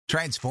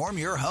Transform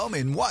your home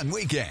in one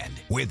weekend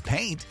with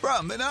paint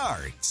from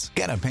Menards.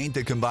 Get a paint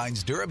that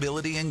combines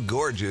durability and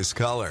gorgeous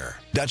color.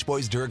 Dutch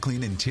Boy's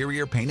DuraClean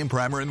Interior Paint and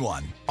Primer in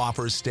One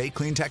offers Stay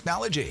Clean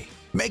technology,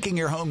 making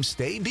your home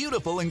stay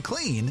beautiful and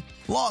clean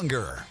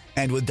longer.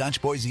 And with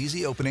Dutch Boy's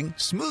easy opening,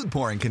 smooth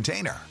pouring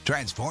container,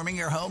 transforming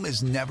your home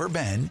has never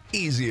been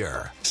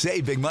easier.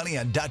 Save big money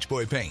on Dutch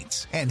Boy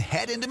paints and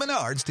head into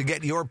Menards to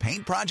get your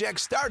paint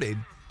project started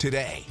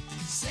today.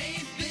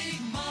 Save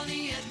big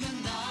money at Menards.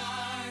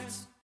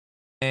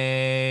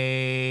 Hey,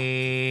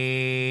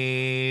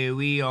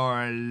 we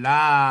are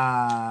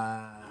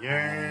live. You know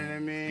what I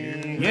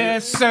mean?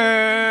 Yes, sir.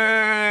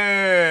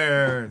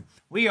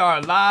 We are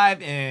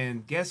live,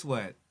 and guess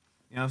what?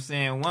 You know what I'm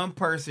saying? One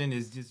person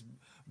is just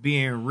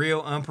being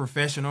real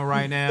unprofessional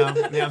right now.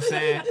 You know what I'm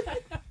saying?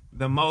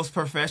 The most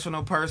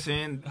professional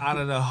person out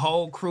of the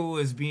whole crew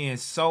is being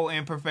so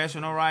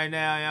unprofessional right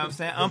now. You know what I'm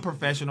saying?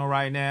 Unprofessional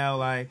right now.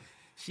 Like,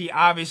 she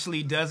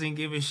obviously doesn't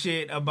give a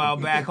shit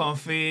about Back on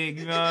Fig,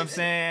 you know what I'm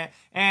saying?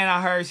 And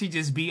I heard she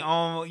just be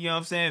on, you know what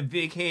I'm saying,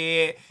 Big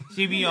Head.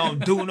 She be on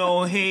Do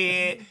No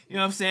Head, you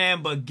know what I'm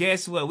saying? But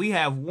guess what? We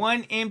have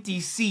one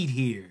empty seat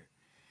here.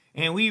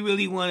 And we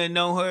really want to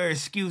know her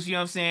excuse, you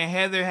know what I'm saying?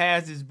 Heather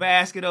has this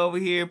basket over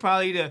here,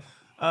 probably the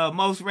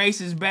most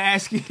racist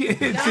basket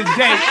today.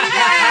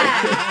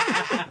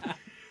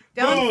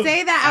 Don't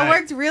say that. I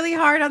worked really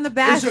hard on the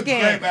basket. It's a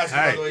great basket,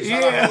 by the way.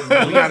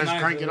 Yeah. We gotta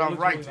crank it off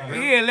right.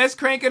 Yeah, let's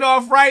crank it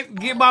off right.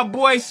 Get my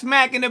boy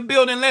Smack in the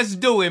building. Let's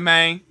do it,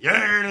 man. You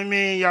heard what I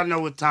mean? Y'all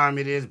know what time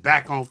it is.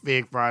 Back on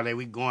Fig Friday.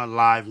 We going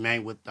live,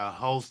 man, with the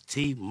host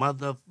T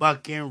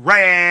motherfucking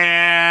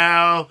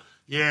Rail.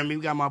 You hear me?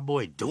 We got my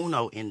boy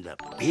Duno in the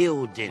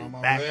building.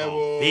 Back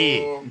on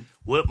Fig.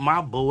 With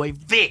my boy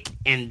Vic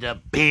in the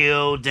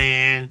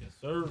building. Yes,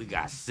 sir. We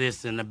got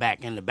Sis in the back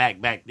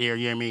back there,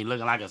 you hear me?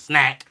 Looking like a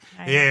snack.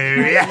 Yeah.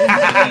 Hey,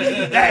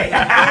 you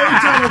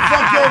trying to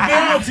fuck your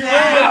girl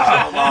today?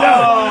 No.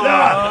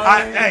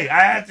 I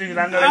had to, because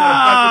I know they're going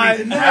to fuck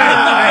with me.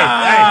 Hey,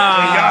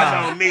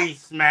 y'all know me,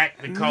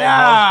 Smack, the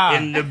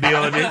co-host in the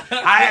building.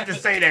 I had to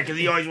say that, because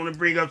he always want to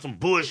bring up some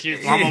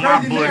bullshit, so I'm on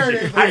my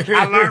bullshit.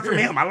 I learned from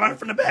him. I learned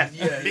from the best.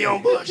 Yeah, be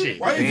on bullshit.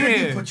 Why you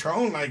drinking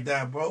Patron like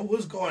that, bro?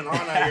 What's going on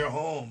at your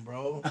home,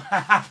 bro?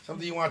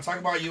 Something you want to talk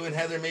about? You and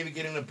Heather maybe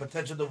getting a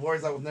potential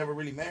divorce that was never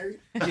really married?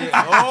 Yeah.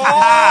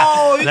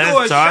 Oh, you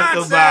Let's talk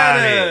about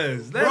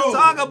it. Let's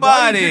talk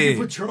about it. Why you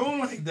drinking Patron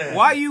like that?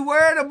 Why you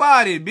worried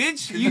about it,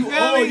 bitch? You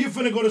feel me? You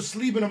finna go to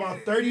sleep in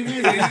about 30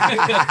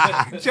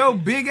 minutes. Your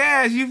big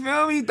ass, you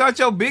feel me? You thought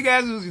your big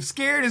ass was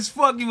scared as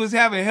fuck. You was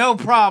having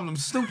health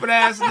problems, stupid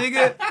ass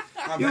nigga.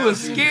 You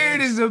was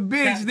scared as a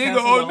bitch, nigga.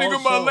 Oh,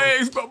 nigga, my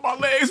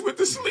legs went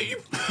to sleep.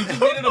 I'm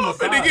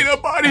finna get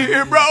up out of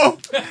here, bro.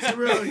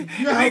 Really,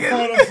 you have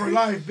caught up for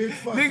life, big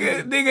fuck.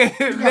 Nigga,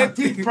 you got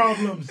teeth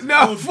problems.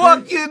 No,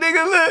 fuck you,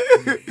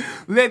 nigga. Look,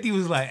 Letty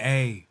was like,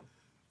 hey,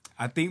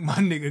 I think my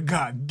nigga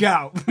got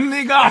gout.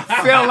 Nigga, I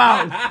fell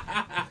out.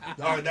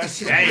 Dog, that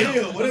shit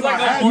real. What if I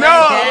had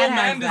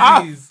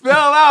I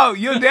fell out.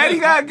 Your daddy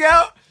got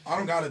gout? I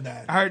don't got a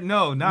dad. I heard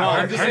no.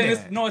 I'm just saying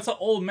it's an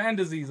old man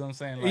disease. I'm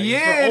saying, like,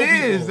 yeah, it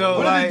is though.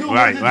 Like,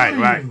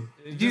 right.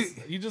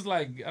 You just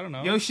like, I don't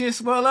know. Your shit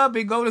swell up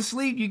and go to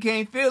sleep. You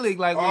can't feel it.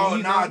 Like,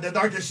 the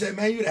doctor said,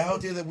 man, you the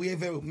healthiest that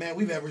we've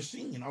ever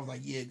seen. I was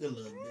like, yeah, good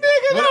luck.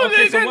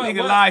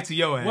 Nigga lied to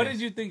your ass. What did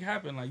you think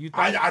happened? Like, you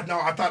thought I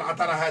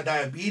thought I had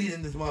diabetes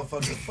in this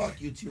motherfucker. Fuck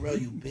you, T-Rail,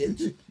 you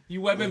bitch.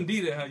 You WebMD'd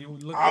it, huh?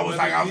 I was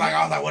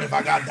like, what if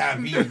I got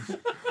diabetes?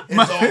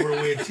 It's over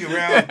with,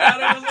 T-Rail.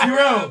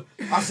 T-Rail,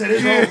 I said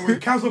it's over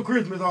with. Cancel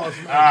Christmas also.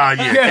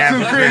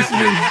 Cancel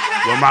Christmas.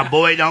 Well, my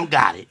boy don't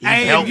got it. He's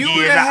healthy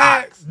as an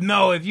ox.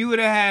 No, if you would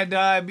have had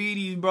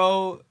diabetes,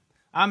 bro,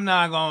 I'm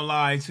not gonna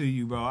lie to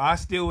you, bro. I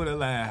still would have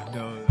laughed,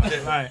 though.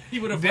 Like, he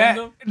would have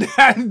blamed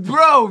him?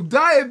 Bro,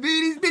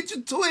 diabetes, bitch,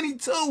 you're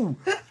 22.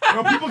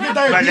 Bro, people get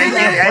diabetes.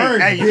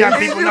 Hey, you got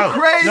people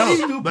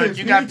crazy. No, but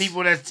you got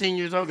people that's 10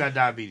 years old got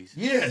diabetes.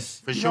 Yes.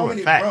 For sure.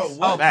 Facts.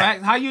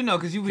 Facts. How you know?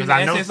 Because you was in the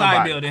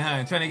SSI building,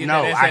 huh? Trying to get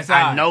that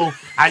SSI.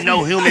 I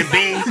know human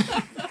beings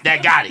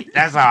that got it.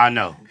 That's how I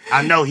know.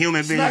 I know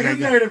human beings that got it. His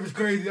narrative is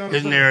crazy.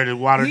 His narrative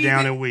watered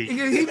down and weak. He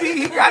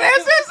got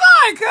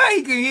SSI,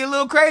 cuz. He a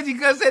little crazy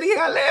because said he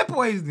got lead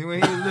poisoning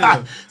when he was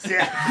little.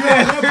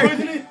 Lead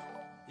poisoning?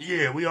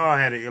 Yeah, we all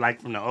had it,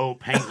 like from the old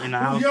paint in the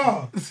house.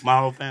 Y'all. My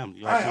whole family.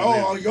 Like,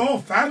 your whole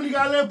family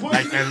got lead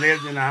poisoning? Like that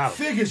lived in the house.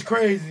 Fig is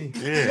crazy.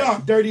 Yeah. Y'all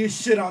dirty as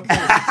shit out there.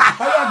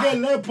 How y'all get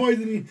lead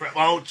poisoning?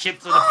 Old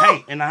chips of the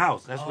paint in the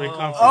house. That's where it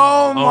comes from.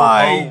 Oh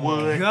my old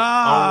wood,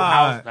 God. Old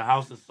house. The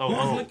house is so Who's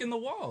old. licking the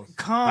walls?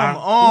 Come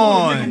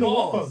on. Licking the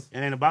walls. It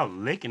ain't about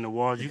licking the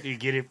walls. You can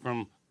get it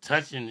from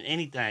touching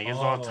anything. There's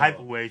all type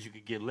of ways you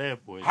could get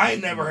lead poisoning. I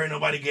ain't never heard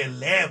nobody get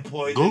lead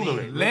poisoning. Google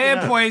it.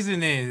 Lead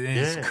poisoning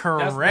is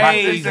crazy.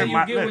 crazy.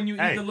 You get when you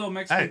eat the little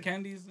Mexican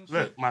candies and shit.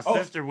 Look, my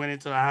sister went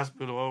into the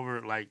hospital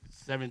over like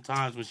 7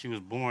 times when she was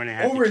born and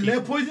had over to keep,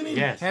 lead poisoning?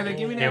 Yes. And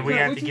we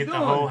had to get the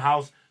whole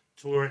house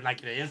tore it,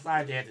 like the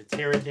inside. They had to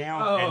tear it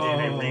down and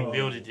then they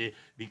rebuilt it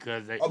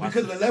because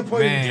because of the lead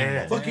poisoning.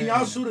 Yeah. But can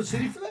y'all sue the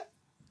city for that?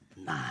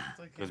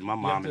 Because my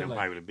mom and them like,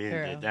 probably would have been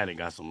dead. Daddy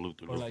got some loot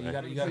through Or the like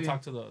roof. you gotta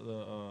talk to the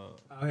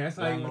that's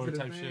how you went landlord to the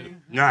type thing? shit.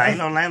 No, ain't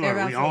no landlord.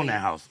 They're We about own to- that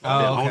house. Oh,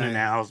 Been okay. owning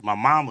that house. My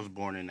mom was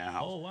born in that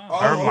house. Oh wow.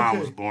 Her Oh, mom okay.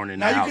 was born in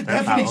Now that you house. can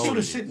That's definitely how sue old the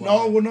it shit. is.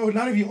 No,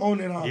 not if you own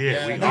it.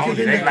 Yeah, we Now, own it.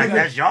 they- They like, they-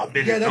 that's y'all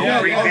business. Yeah, Don't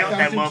yeah, rebuild okay, I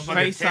that see what motherfucking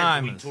you're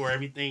tent. We saying. tore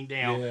everything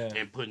down Yeah.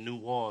 and put new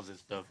walls and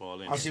stuff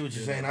all in I see what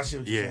you're saying. I see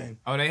what you're Yeah. saying.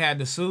 Oh, they had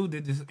to sue?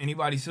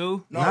 Anybody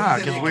sue? No, Nah, he said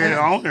because they we're the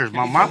can't. owners.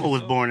 My mama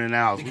was born in the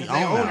house. We Because own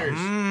they the owners.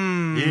 house.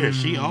 Yeah,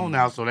 she owned the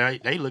house, so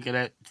they looking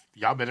at,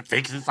 y'all better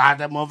fix inside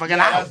that motherfucking Yeah,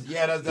 house.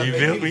 that's You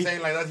feel they me?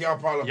 saying like that's y'all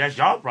problem. That's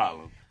y'all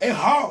problem. Hey,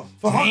 how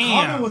Damn.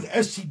 common was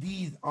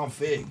STDs on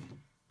Fig?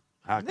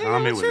 How Nigga,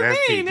 common what was you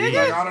mean, STD?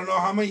 nigga? Like, I don't know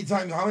how many of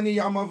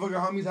y'all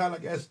motherfucking homies had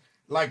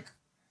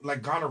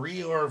like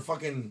gonorrhea or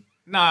fucking.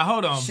 Nah,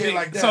 hold on, Shit Vic.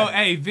 like that. So,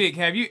 hey, Vic,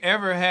 have you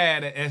ever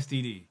had an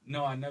STD?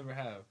 No, I never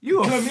have.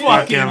 You a Come here.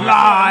 fucking Fucking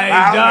lie,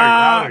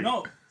 lie. dog.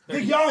 No.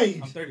 Big y'all age.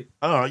 I'm 30.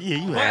 Oh, yeah,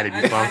 you had it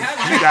I- before. I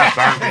have- You got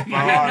burnt before.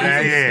 I all had that,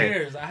 some yeah.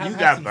 scares. I have You had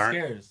got some burnt.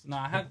 scares. No,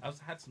 I've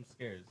had some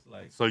scares.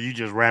 Like So you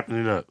just wrapping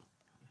it up.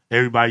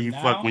 Everybody you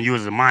Now? fucked when you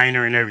was a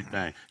minor and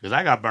everything. Because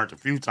I got burnt a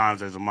few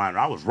times as a minor.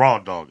 I was raw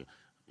dogging.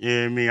 You know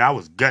what I mean? I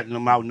was gutting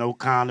them out, no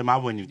condom. I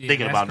wasn't even Yeah,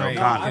 thinking that's about crazy.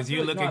 no No, condom. Because you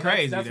feel- looking that's-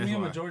 crazy, That's that's me a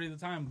why. majority of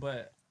the time,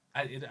 but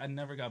I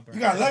never got burned.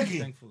 You got lucky.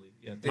 Thankfully.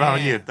 Yeah. Oh,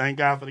 Damn. yeah, thank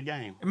God for the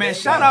game. Man,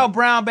 shout out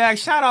Brown Bag.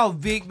 Shout out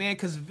Vic, man,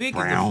 because Vic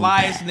is the Brown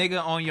flyest Bag.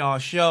 nigga on y'all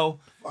show.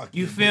 Fuck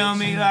You you, feel bitch.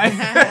 me?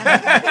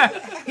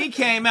 Like he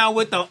came out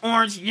with the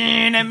orange, you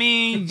know what I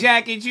mean,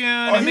 jacket, you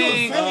know Oh, what I he was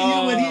mean? feeling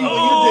you when you did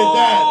Oh,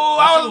 that.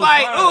 I was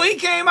like, oh, he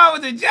came out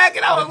with the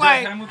jacket. I was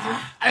like, Hamilton?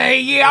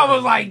 hey, yeah, I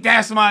was like,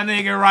 that's my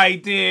nigga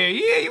right there.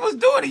 Yeah, he was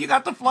doing it. You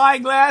got the fly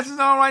glasses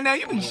on right now.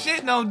 You be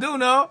shitting on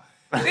Duno.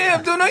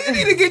 Damn, Duno, you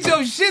need to get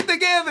your shit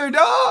together,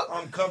 dog.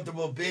 I'm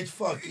comfortable, bitch.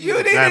 Fuck you.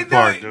 You need That to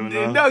part, do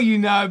Duno. it. No, you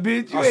not,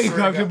 bitch. You I ain't swear to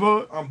God,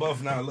 comfortable. I'm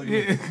buff now. Look at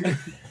me.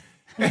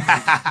 Yeah.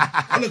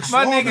 I look My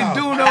small nigga now.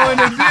 Duno in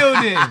the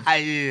building.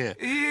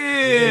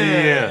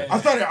 Yeah.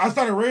 Yeah. I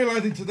started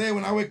realizing today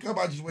when I wake up,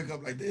 I just wake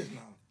up like this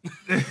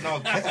now. No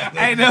cap.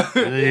 Hey, no.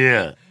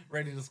 Yeah.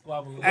 Ready to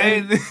squabble.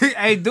 Hey,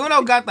 hey,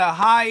 Duno got the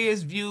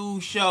highest view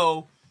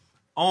show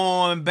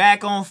on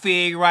Back on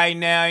Fig right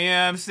now. You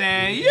know what I'm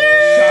saying?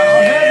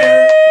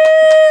 Yeah.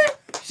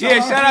 Yeah,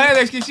 shout out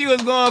Heather because she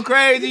was going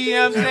crazy. You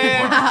know what I'm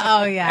saying?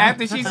 Oh yeah.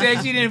 After she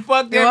said she didn't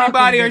fuck You're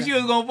everybody welcome, or she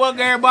was gonna fuck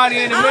everybody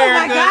in Oh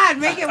America. my God,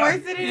 make it worse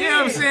than it is. You know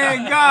what I'm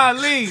saying?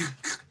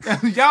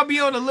 Golly. Y'all be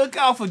on the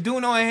lookout for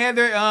Duno and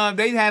Heather.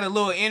 They had a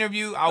little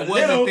interview. I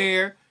wasn't little?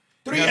 there.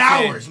 3 You know what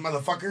I'm hours,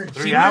 motherfucker.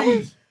 3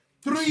 hours?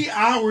 3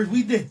 hours.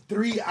 We did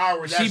 3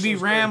 hours. That She shit be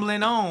was crazy.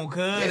 rambling on, cuz.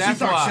 Yeah, she That's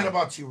talked why. shit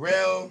about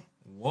Terrell.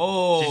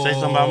 Whoa. She say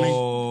something about me?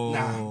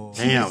 Nah.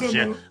 Damn, She was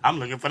shit. something- I'm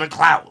looking for the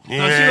clout. So she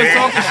was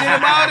talking shit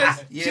about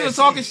us? Yeah, she was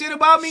talking shit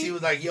about me? She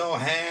was like, yo,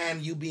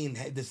 Han, you being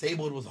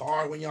disabled was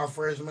hard when y'all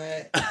first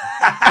met.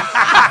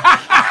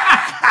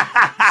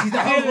 She's the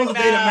whole supposed to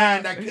date a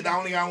man that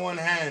only got one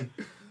hand.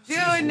 Dude,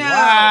 no.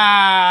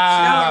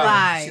 Wow. Don't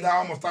lie. She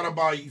almost thought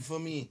about you, for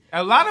me.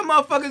 A lot of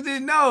motherfuckers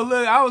didn't know.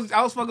 Look, I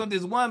was fucking with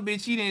this one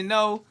bitch. She didn't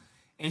know,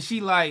 and she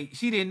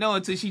didn't know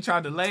until she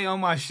tried to lay on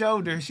my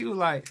shoulder. She was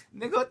like,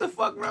 "Nigga, what the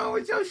fuck wrong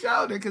with your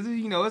shoulder? Because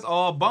it's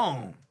all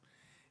bone."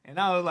 And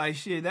I was like,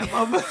 "Shit, that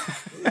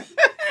motherfucker."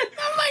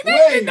 I'm like,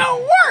 that shit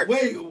don't work.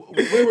 Wait,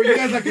 were you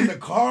guys like in the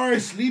car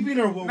sleeping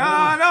or what? No.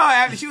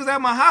 After she was at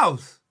my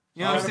house.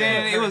 You know what I'm Okay.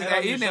 saying? It was, Her head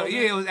on your shoulder?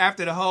 it was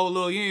after the whole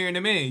little year and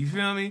a minute. You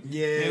feel me?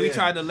 Yeah. And we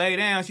tried to lay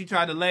down. She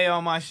tried to lay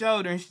on my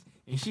shoulder,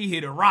 and she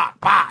hit a rock.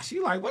 Bah! She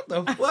like, what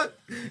the fuck?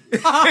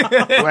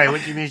 Wait,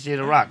 what you mean she hit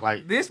a rock?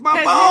 Like, This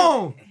my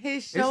bone.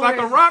 His It's shoulder. like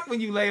a rock when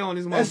you lay on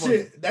this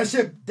motherfucker. That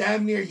shit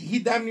damn near, he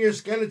damn near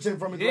skeleton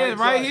from his Yeah, right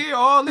right side. here,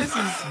 all this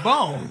is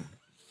bone.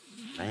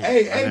 damn,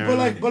 Hey, I never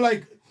but knew.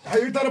 like,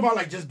 have you thought about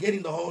like just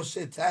getting the whole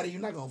shit tatted?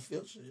 You're not gonna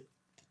feel shit.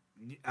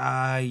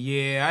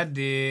 Yeah, I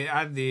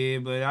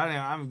did, but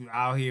I'm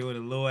out here with a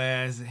little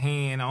ass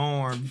hand,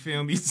 arm, you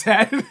feel me,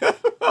 tatted up.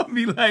 I'll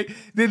be like,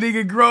 the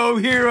nigga Grove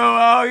Hero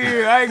out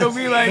here. I ain't gonna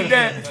be like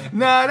that.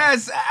 Nah,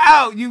 that's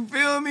out, you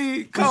feel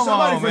me? Come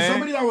on, For man.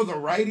 somebody that was a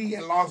righty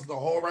and lost the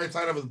whole right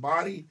side of his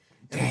body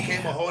and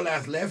became a whole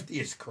ass lefty,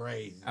 it's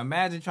crazy.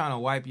 Imagine trying to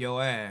wipe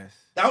your ass.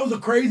 That was the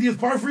craziest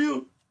part for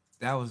you?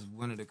 That was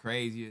one of the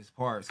craziest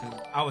parts. 'Cause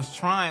I was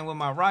trying with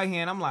my right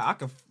hand. I'm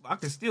like, I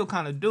could still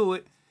kind of do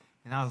it.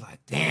 And I was like,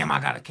 damn,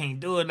 can't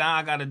do it now.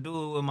 I gotta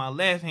do it with my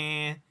left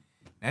hand.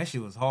 That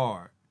shit was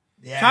hard.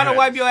 Yeah. Trying to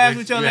wipe your ass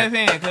with your You left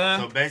had- hand,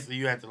 So cuz. basically,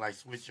 you had to like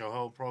switch your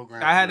whole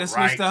program. I had from to switch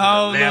right the to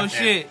whole left little and-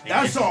 shit. and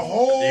That's a get-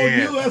 whole Yeah.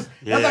 new. That's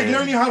Yeah. like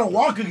learning how to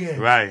walk again.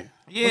 Right.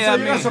 Yeah, So I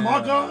you got mean, some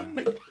alcohol?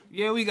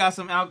 yeah, we got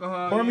some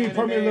alcohol. Pour me a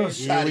little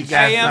shot. we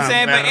got Hey, you know what I'm some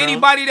saying? But better.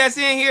 anybody that's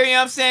in here, you know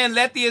what I'm saying?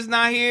 Letty is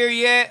not here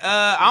yet.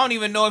 I don't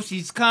even know if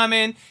she's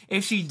coming.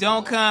 If she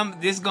don't come,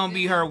 this gonna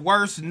be her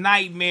worst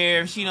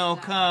nightmare if she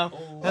don't come.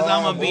 Cause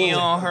I'm gonna be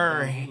on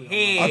her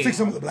head. I'll take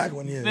some of the black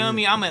one, yeah. Feel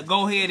me? I'm gonna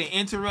go ahead and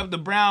interrupt the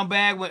brown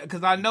bag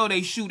because I know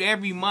they shoot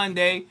every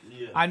Monday.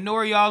 I know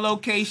where y'all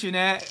location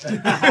at.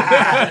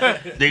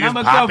 Niggas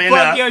I'ma come popping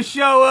fuck up. your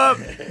show up.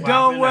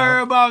 Don't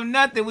worry about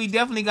nothing. We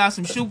definitely got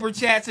some super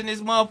chats in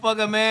this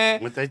motherfucker,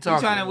 man. What they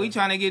talking We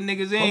trying to get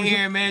niggas in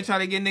here, man.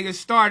 Trying to get niggas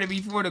started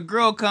before the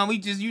girl come. We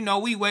just,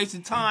 we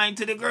wasting time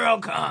till the girl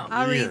come.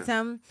 I'll read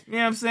some. You know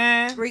what I'm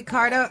saying?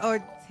 Ricardo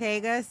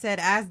Ortega said,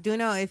 ask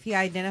Duno if he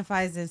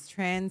identifies as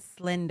trans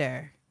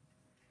slender.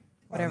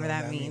 Whatever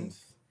that means.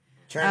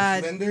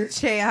 Transgender.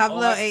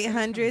 Cheablo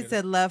 800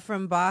 said, love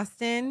from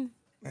Boston.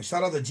 And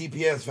shout out the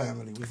GPS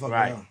family. We fucking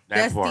Right. out.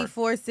 That part. Dusty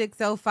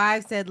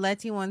 4605 said,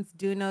 Letty wants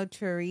Duno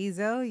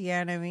chorizo. You know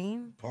what I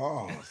mean?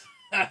 Pause.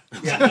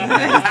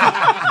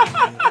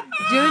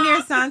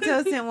 Junior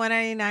Santos sent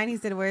 199. He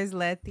said, where's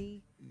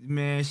Letty?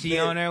 Man, she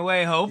on her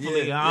way,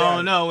 hopefully. Yeah, I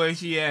don't know where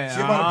she at.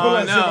 She about to pull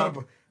I up. don't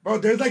know. Bro,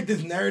 there's like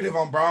this narrative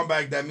on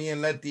Brownback that me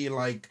and Letty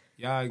Y'all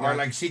are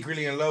like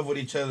secretly in love with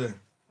each other.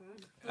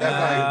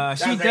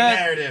 That's she their does-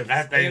 narrative.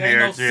 That's their It ain't no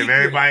narrative. secret.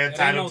 Everybody It ain't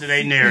entitled no to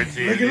their secret.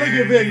 narrative. Look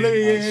at Vic. Look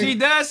at She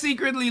does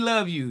secretly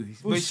love you,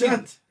 Well, but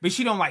shut.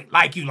 she don't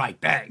like you like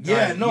that.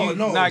 Yeah, Like,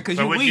 no. Cause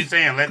So you what weak. you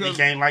saying? Letty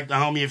can't like the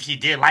homie if she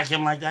did like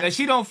him like that? That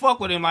she don't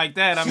fuck with him like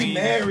that. I She mean,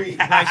 married.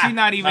 like she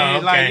not even Oh,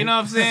 okay. like, you know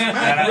what I'm saying? You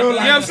Real know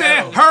what I'm life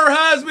saying? Her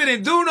husband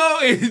and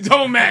Duno, it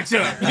don't match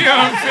up. You know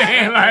what I'm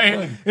saying?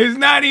 Like it's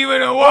not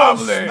even a Oh,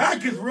 wobbler.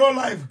 Smack is real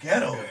life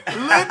ghetto.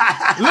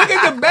 Look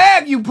at the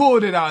bag you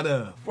pulled it out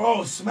of.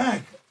 Bro,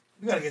 Smack.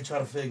 You gotta get Try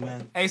to Fig,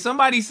 man. Hey,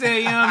 somebody said,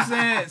 you know what I'm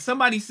saying?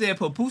 Somebody said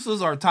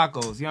pupusas or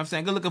tacos. You know what I'm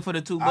saying? Good looking for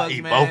the $2, I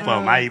eat man. both of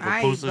them. I eat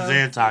I eat pupusas both.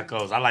 and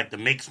tacos. I like the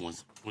mixed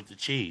ones with the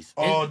cheese.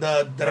 Oh,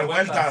 the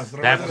revueltas.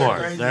 That Revueltas are part.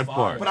 crazy. That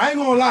part. But I ain't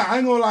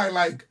gonna lie.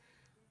 Like,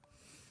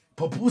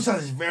 pupusas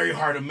is very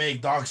hard to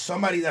make, dog.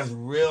 Somebody that's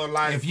real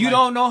life. If you like,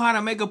 don't know how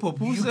to make a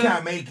pupusa, you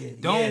can't make it.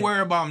 don't Yeah.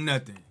 worry about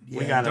nothing.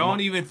 We got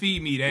Don't even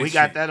feed me that We shit.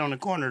 got that on the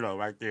corner though,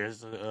 right there.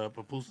 It's a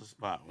pupusa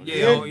spot. Yeah,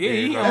 Yeah, oh, yeah, go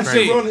That yeah. shit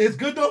crazy. real. It's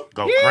good though.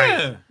 Go Yeah.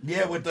 crazy.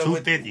 Yeah, with the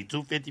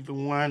 250 for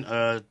one,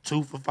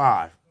 2 for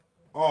 5.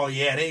 Oh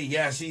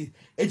yeah, see,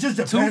 it just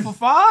 2 depends. for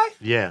 $5?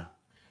 Yeah.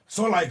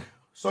 So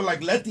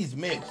like Letty's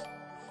mixed.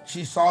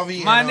 She's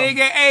Salvi. My and,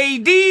 nigga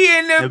AD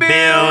in the The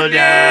building.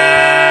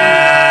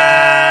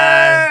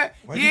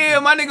 Why you Yeah,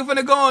 my nigga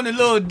finna go on a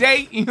little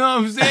date. You know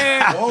what I'm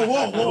saying? Whoa.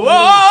 Whoa,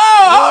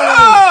 hold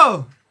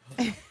on.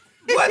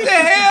 What the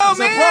hell,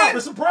 man?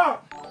 It's a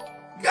prop.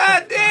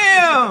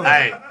 Goddamn.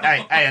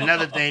 Hey,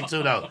 another thing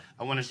too though.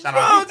 I want to shout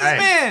What's wrong out. with this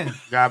man?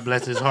 God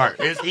bless his heart.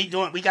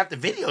 We got the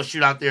video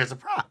shoot out there as a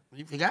prop.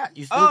 You forgot?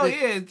 You stupid? Oh,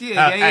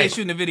 yeah, Hey,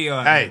 shooting the video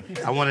out. Hey,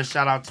 I want to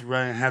shout out to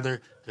Ray and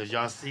Heather because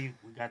y'all see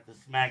we got the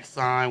smack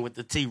sign with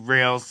the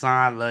T-rail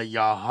sign. Love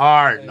y'all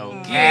hard, no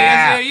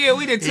cap. Yeah,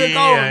 we done took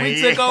Yeah, over.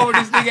 We took over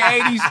this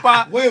nigga 80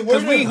 spot. Wait,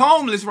 Because we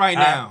homeless right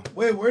now.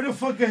 Wait, where the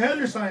fuck is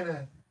Heather sign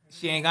at?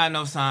 She ain't got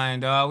no sign,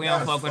 dog. We don't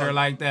That's fuck with her fuck-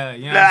 like that.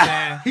 You know what I'm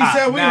saying? He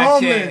said we Not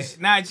homeless.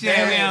 Yet. Not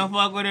yet. We Damn. don't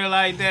fuck with her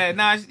like that.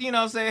 Nah, you know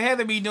what I'm saying?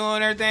 Heather be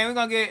doing her thing. We're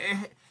going to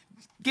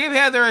give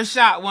Heather a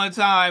shot one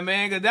time,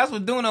 man, because that's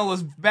what Duno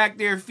was back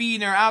there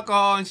feeding her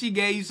alcohol, and she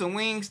gave you some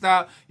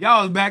Wingstop.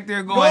 Y'all was back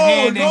there going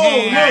hand in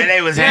hand. Man,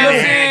 they was You know what I'm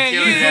hand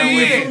saying? in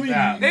hand.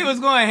 Yeah. They was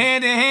going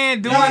hand in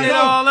hand doing Nah, it no,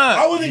 all I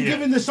up. wasn't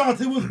giving the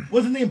shots. It was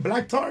his name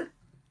Black Tar?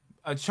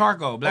 A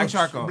charcoal. Black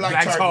charcoal.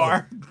 Black tar.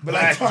 Tar.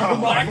 Black Tar.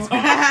 I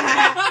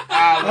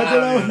I thought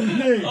that was his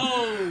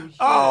name.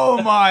 Oh,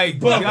 my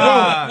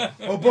God.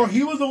 Bro,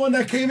 he was the one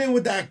that came in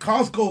with that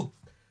Costco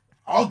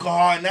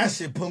alcohol, and that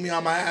shit put me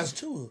on my ass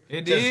too.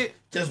 It did?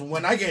 Just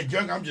when I get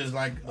drunk, I'm just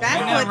like, That's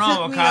Ain't what nothing wrong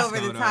took with me Costco, over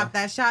the though. top.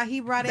 That shot he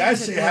brought in. that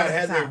took shit me had over the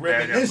Heather top. That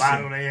reminiscing.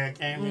 bottle they had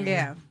came in.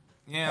 Yeah.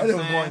 Yeah, Heather I'm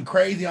was saying. going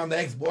crazy on the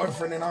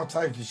ex-boyfriend and all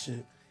types of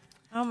shit.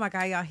 Oh my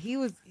God, y'all. He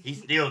was. He's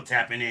still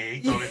tapping in.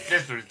 He told his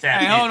sister to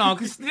tap Hey, in. hold on.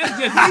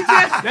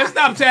 Let's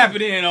stop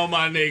tapping in on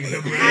my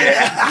nigga, bro.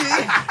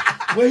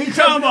 Wait, he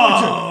Come tapping in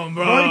with on,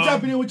 Bro, bro. he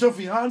tapping in with your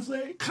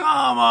fiance?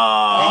 Come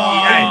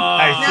on. Hey,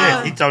 No.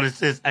 sis, he told his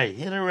sis, hey,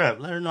 hit her up.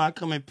 Let her know I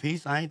come in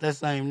peace. I ain't that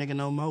same nigga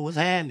no more. What's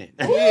happening?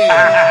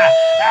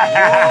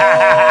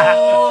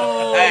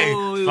 Hey,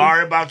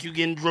 sorry about you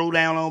getting drew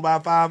down on by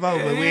 5-0,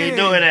 but we ain't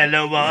doing that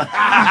no more.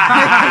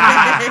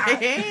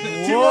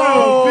 She was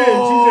a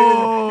bitch. She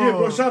said, yeah,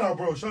 bro, shut up,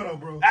 bro.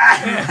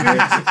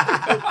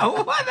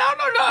 What?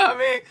 No,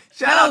 man.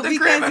 Shout out No, to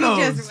because criminals.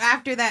 he just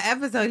after that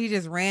episode, he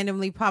just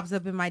randomly pops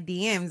up in my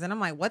DMs, and I'm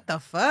like, "What the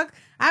fuck?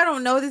 I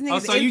don't know this Oh,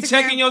 nigga's so you Instagram.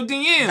 checking your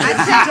DMs? I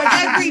checked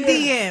every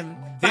DM.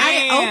 But I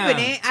didn't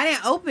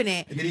Damn. open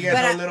it. Did you guys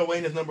But know Lil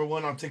Wayne is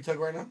 #1 on TikTok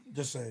right now?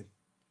 Just saying.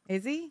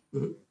 Is he?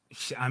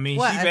 I mean,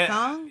 What, she a bet,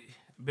 song?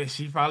 but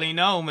she probably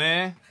know,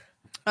 man.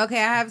 Okay,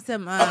 I have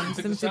some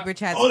super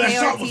chats. Oh, that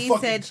shot was KOT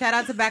fucking- said, "Shout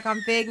out to Back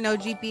on Fig, no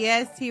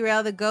GPS.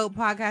 T-Rail the GOAT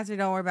podcaster.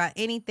 Don't worry about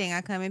anything.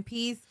 I come in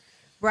peace."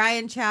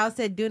 Brian Chow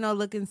said, "Duno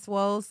looking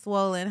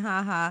swollen,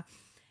 haha."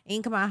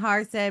 Ink of My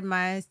Heart said,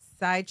 "My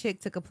side chick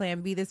took a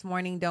plan B this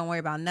morning. Don't worry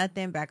about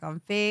nothing. Back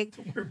on Fig."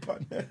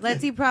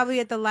 Letty probably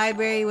at the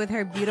library with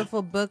her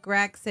beautiful book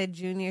rack, said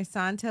Junior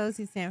Santos.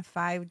 He sent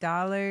 $5.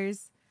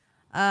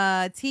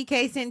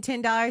 TK sent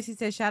 $10. He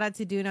said, "Shout out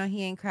to Duno.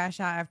 He ain't crash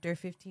out after a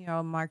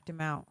 15-year-old marked him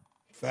out."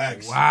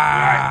 Facts. Wow.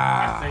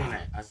 I seen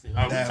that. I seen.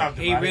 Oh, we Damn. talked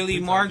He about it. really We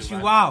talked marked you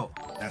about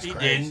out. That's He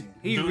crazy. didn't.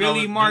 He Duno-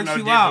 really marked Duno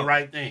you did out. the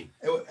right thing.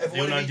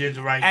 Duno did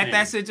the right At thing.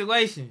 that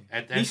situation.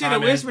 At that He should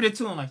have time, whispered it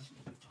to him like,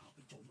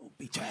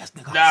 bitch ass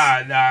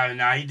nigga.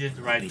 Nah. He did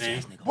the right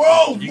thing.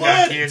 Bro, You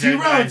got what? kids T-Row,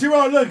 that-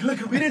 T-Row, look,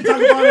 we didn't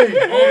talk about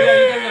it. Oh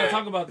yeah, you guys gotta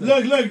talk about that.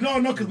 Look,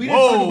 no, because we didn't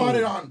talk about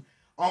it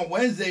on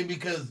Wednesday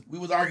because we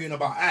was arguing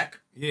about Ack.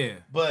 Yeah.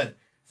 But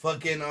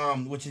fucking,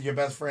 which is your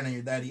best friend and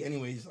your daddy.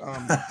 Anyways,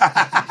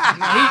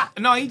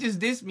 No, he just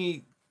dissed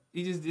me.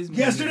 He just dissed me.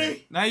 Yesterday?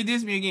 Again. No, he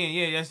dissed me again.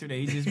 Yeah,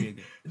 yesterday. He dissed me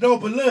again. no,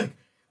 but look,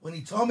 when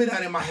he told me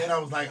that in my head, I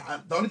was like,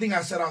 the only thing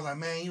I said, I was like,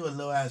 man, you a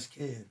little ass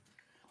kid.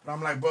 But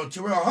I'm like, bro,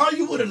 Terrell, how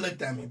you would have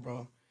looked at me,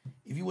 bro,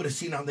 if you would have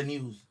seen on the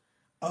news,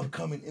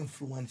 upcoming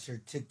influencer,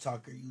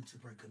 TikToker,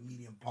 YouTuber,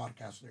 comedian,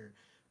 podcaster,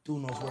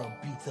 Duno's World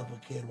beats up a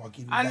kid while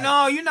giving I back.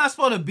 know you're not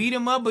supposed to beat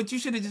him up, but you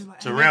should have just like,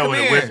 Terrell would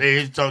come have here.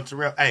 whispered. He told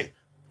Terrell, "Hey,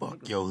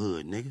 fuck your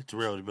hood, nigga."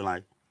 Terrell would have been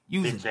like,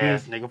 You "Bitch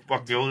ass nigga,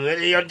 fuck your hood."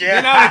 Your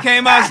You know they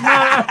came out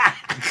smelling.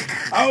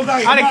 I was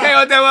like, I done nah. came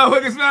out that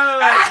motherfucker smelling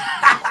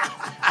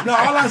like, No,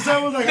 all I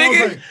said was like,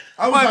 nigga,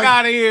 fuck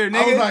out of here,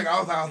 nigga.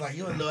 I was like,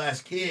 you a little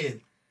ass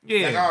kid.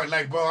 Yeah.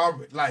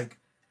 Like,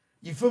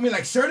 you feel me?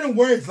 Like certain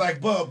words,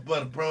 like, but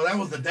bro, that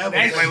was the devil.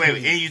 Wait.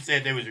 And you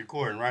said they was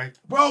recording, right?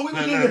 Bro, we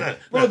was in there.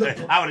 Bro,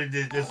 I would have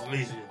did this,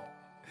 Alicia.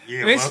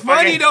 Yeah, It's motherfucker.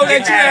 funny though that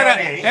you had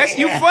Yeah. that's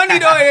you funny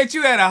though that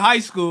you at a high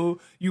school,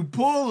 you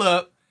pull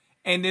up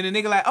and then the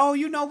nigga like, oh,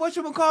 you know what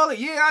you gonna call it?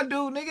 Yeah, I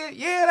do, nigga.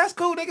 Yeah, that's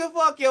cool, nigga.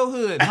 Fuck your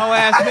hood, hoe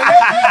ass nigga.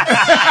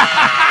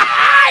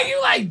 You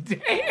like,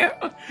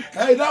 damn.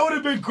 Hey, that would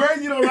have been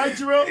crazy though, right,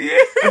 Terrell? Yeah.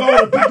 If I would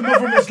have picked him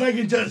up from the sling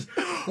and just,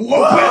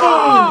 whoa.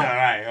 All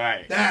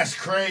right. That's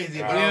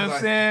crazy. But You know I what was I'm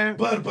like, saying?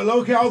 but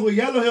low-key, I was with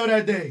Yellow Hill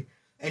that day.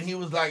 And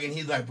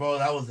he's like, bro,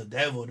 that was the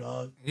devil,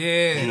 dog. He's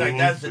Yeah. like,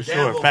 that's the For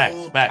devil. sure. Facts.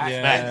 fool. Facts.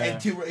 Yeah.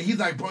 Facts. He's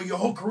like, bro, your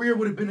whole career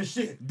would have been a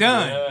shit.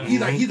 Done. He's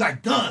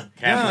like, done.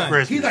 Happy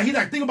Christmas. He's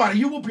like, think about it.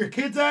 You whoop your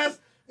kid's ass,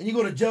 and you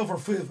go to jail for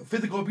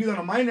physical abuse on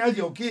a minor as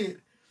your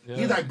kid. Yeah.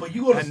 He's like, but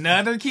you go to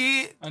Another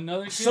kid?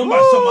 Another kid. some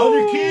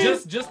other kid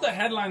Just the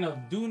headline of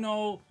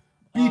Duno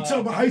beats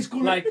up a high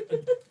schooler. like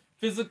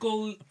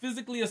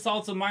physically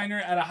assaults a minor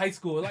at a high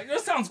school. Like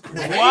that sounds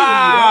crazy.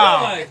 Wow.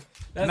 Bro. Like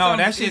No, sounds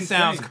that shit insane.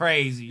 sounds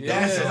crazy.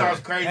 that shit Yeah. sounds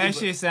crazy. That but-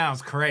 shit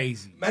sounds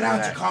crazy. Man, I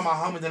had to call my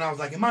homies, and I was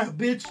like, am I a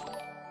bitch?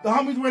 The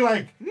homies were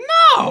like,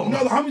 No.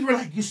 no, the homies were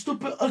like, you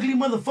stupid, ugly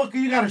motherfucker,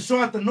 you gotta show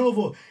out the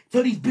Novo.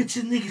 Tell these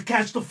bitches niggas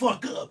catch the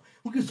fuck up.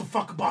 Who gives a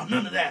fuck about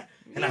none of that?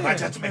 And I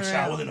just had to make sure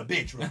I wasn't a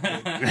bitch real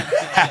quick.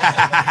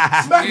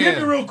 Smack hit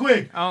me real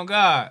quick. Oh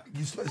God.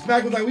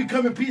 Smack was like, we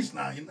come in peace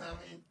now, you know what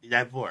I mean?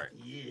 That part.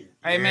 Yeah.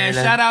 Hey man,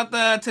 Yeah, shout out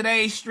the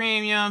today's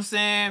stream, you know what I'm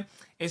saying?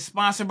 It's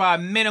sponsored by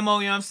Minimo,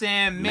 you know what I'm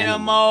saying?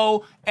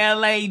 Minimo,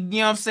 LA, you know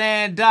what I'm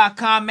saying?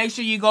 .com. Make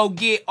sure you go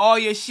get all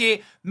your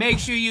shit. Make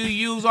sure you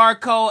use our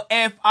code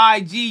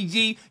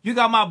FIGG. You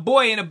got my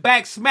boy in the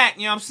back smack,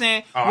 you know what I'm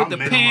saying? Oh, With I'm the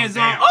minimal pans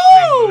down. on.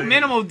 Oh, Please,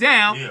 minimal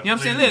down. yeah, You know what I'm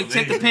saying? please, Look,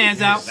 check the please, pans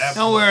please. out. That's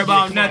Don't worry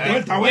about come on. nothing. I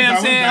You know went what I'm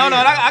down, saying? went Hold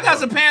on, down. I got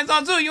some pants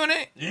on too. You want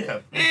it? Yeah.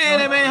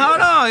 Yeah, man, hold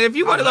on. If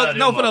you want to I go, love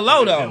no, them put a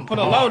low motherfuckers. though. Them Put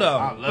a hard. low I though.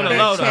 love Put a that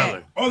low though.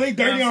 color. Oh, they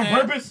dirty You know on what I'm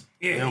saying? purpose?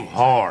 Them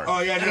hard. Oh,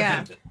 yeah.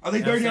 Yeah. Are they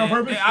You know dirty what on I'm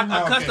saying? purpose? Yeah,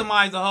 I Oh, okay.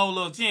 customized the whole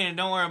little chin.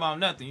 Don't worry about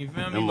nothing. You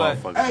feel me? Them But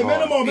motherfuckers Hey, hard.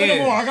 minimal.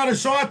 Yeah. I gotta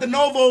show out the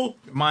Novo.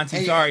 Monty,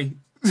 Hey, sorry.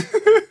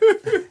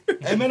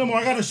 Hey, minimal.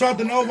 I gotta show out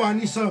the Novo. I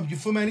need some. You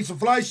feel me? I need some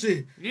fly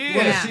shit. You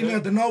wanna Yeah. see me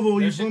at the Novo?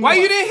 You feel me? Why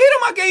you didn't hit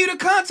him? I gave you the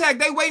contact.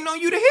 They waiting on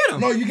you to hit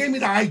him. No, you gave me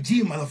the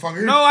IG,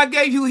 motherfucker. No, I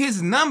gave you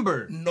his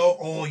number. No.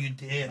 Oh, you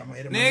did. I'm gonna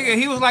hit him. right Nigga,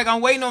 now. he was like, I'm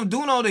waiting on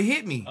Duno to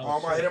hit me. Oh,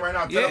 I'm gonna hit him right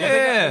now. Tell him.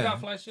 Yeah. They got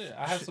fly shit.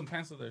 I have some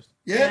pants of theirs.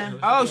 Yeah.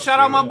 Oh, shout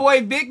out my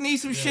boy Vic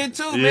needs some shit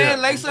too, Yeah.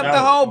 man. Lace up Shout the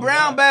out. whole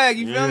brown bag.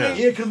 You feel Yeah.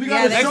 me? Yeah, because we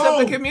got Yeah, a Lace show.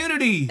 up the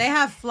community. They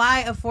have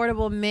fly,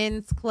 affordable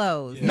men's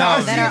clothes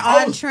Nah, that see, are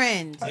I on was-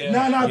 trend. No,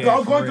 Yeah, I was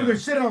for going through real. their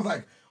shit and I was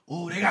like,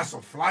 ooh, they got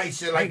some fly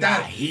shit like They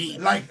got that. heat.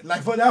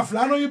 Like for that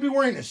fly, I know you be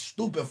wearing a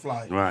stupid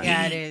fly. Right.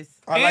 Yeah, it is.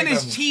 I And like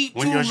it's that cheap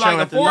When too, you're like showing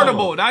at the affordable.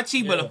 Novo. Not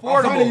cheap, but one.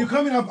 I'm finding you affordable.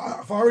 coming up.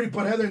 I've already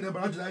put Heather in there,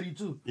 but I'll just add you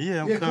too.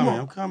 Yeah, I'm come coming. on.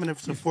 I'm coming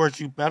to support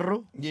you,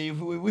 perro. Yeah,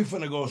 we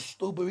finna go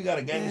stupid. We got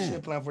a gang of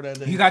shit plan for that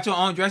day. You got your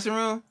own dressing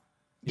room?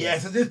 yeah,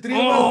 so there's three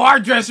Oh, of us. our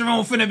dressing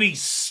room finna be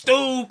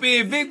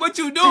stupid. Vic, what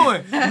you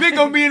doing? Vic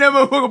gonna be in that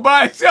motherfucker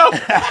by himself.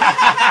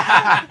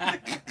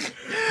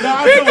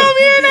 Nah, Vic gonna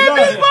be in that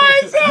bitch by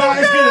himself. Nah,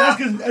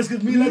 it's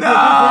cause me and Letty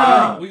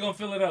Nah. We gonna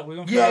fill it up. We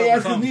gonna Yeah, fill it yeah, up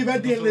it's with cause me and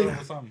something. Letty We gonna fill it up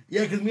with something.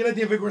 Yeah, cause me and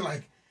Letty and Vic were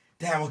like,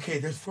 damn, okay,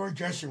 there's 4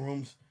 dressing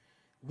rooms.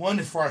 One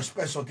is for our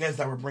special guests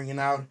that we're bringing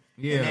out.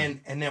 Yeah.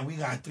 And then we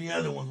got 3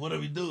 other ones. What do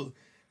we do?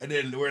 And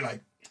then we're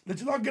like,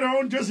 let's just all get our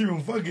own dressing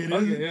room. Fuck it.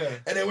 Fuck it, yeah.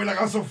 And then we're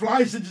like, on some fly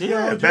shit. Just get our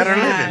Yeah, own better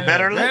dressing room. living.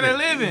 Better living. Better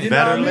living. You know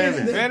Better what I mean?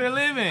 living. Then Better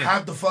living.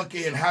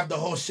 have the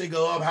whole shit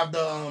go up. Have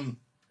the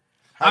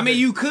I mean,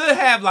 you could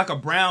have like a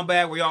brown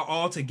bag where y'all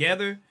all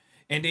together,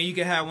 and then you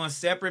can have one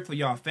separate for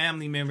y'all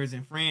family members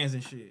and friends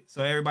and shit.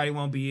 So everybody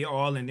won't be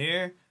all in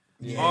there.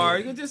 Or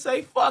you can just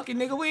say, fuck it,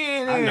 nigga, we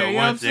in there. I know you know one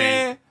what I'm thing.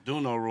 saying?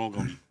 Duno room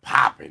gonna be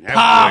popping.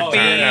 Popping.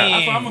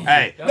 That's what I'm gonna do.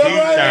 Hey, That's what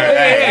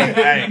I'm gonna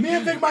do. hey. Me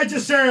and Vic might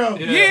just share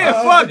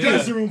Yeah, fuck it.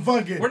 dressing room.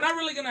 Fuck it. We're not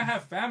really gonna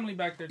have family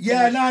back there.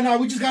 Yeah, nah.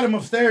 We just got him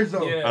upstairs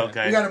though. Yeah.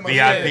 Okay. We got him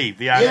VIP.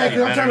 Yeah,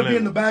 because I'm better trying to be in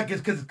living. the back,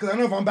 because I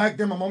know if I'm back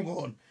there, my mom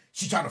going,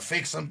 she's trying to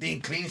fix something,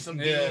 clean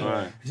something. Yeah.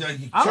 Right. She's like,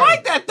 I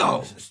like that,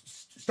 though.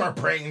 Start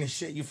praying and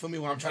shit. You feel me?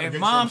 When I'm trying to If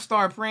drink mom some.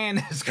 start praying,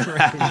 that's crazy.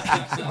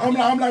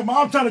 I'm like,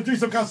 mom, I'm trying to drink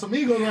some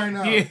Casamigos right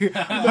now.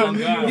 Oh,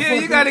 God. Yeah,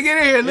 you gotta get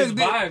in here. Look,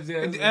 It's vibes, yeah.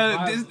 It's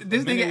vibes.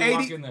 this The minute nigga we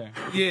walk 80. in there.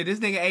 Yeah, this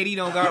nigga 80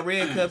 don't got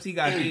red cups. He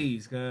got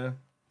these, cuz. You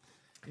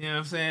know what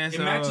I'm saying? It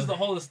matches the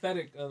whole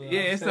aesthetic of the Yeah,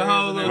 it's the upstairs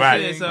whole and little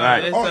Right, shit. So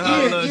right. it's Oh, the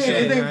whole little Ian,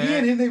 shit.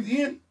 right? his name's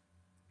Ian.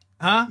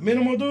 Huh?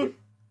 Minimal dude.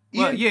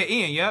 Well, yeah,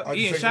 Ian. Yep, I just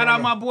Ian. checked Shout it out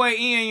out. my boy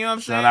Ian. You know what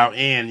I'm saying? Shout out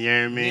in, you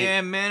hear me? Yeah,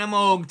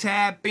 minimal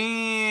tap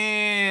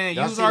in.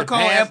 Y'all Use see our the code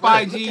pants? Look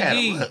at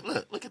him.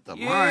 FIGG. Look at the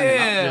Yeah. line.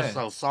 I'm just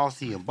so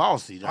saucy and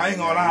bossy. I ain't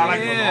gonna lie, I like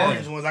Yeah. those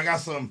orange ones. I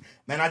got some,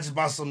 man. I just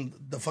bought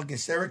the fucking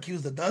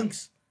Syracuse, the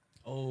Dunks.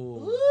 Oh,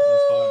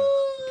 that's fire.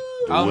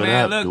 Oh Do it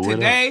man, up, look, do it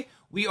today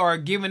we are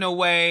giving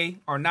away,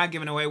 or not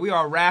giving away, we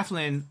are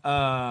raffling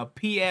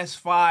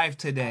PS5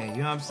 today. You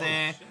know what I'm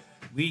saying?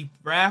 We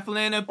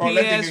raffling a Oh,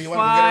 let me hear you.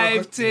 Want to get it real PS5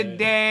 quick?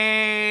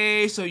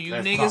 today. So you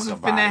Let's niggas talk is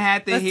about finna it.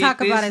 have to Let's hit talk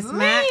this about it,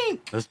 Smack.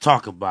 link. Let's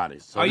talk about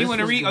it. So Oh, you this want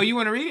to was read? the- Oh, you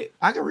want to read it?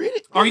 I can read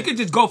it. Or you could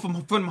just go from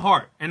the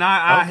heart, and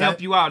I Okay.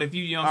 help you out if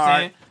you know what All I'm right.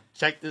 saying.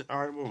 Check this. All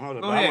right, well, hold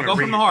up. Go I ahead, wanna go from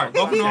read the it. heart,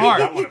 go from the I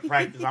heart. want to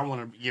practice. I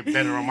want to get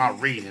better on my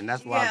reading.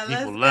 That's why Yeah,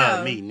 people let's love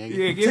go. me, nigga.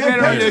 Yeah, get 10 better on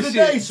packs your of the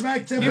day, shit.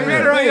 Smack 10 Get packs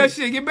better of the on your day.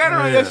 shit. Get better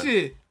on your Yeah.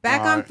 shit.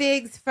 Back on Alright.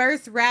 Fig's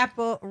first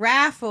raffle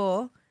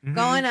Mm-hmm.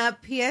 going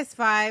up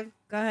PS5.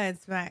 Go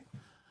ahead, Smack.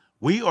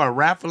 We are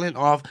raffling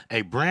off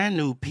a brand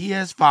new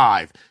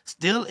PS5,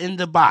 still in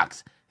the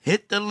box.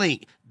 Hit the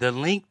link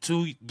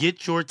to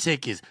get your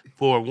tickets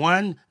for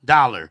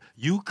 $1.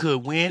 You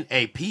could win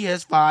a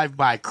PS5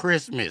 by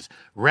Christmas.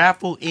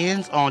 Raffle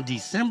ends on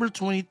December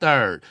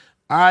 23rd.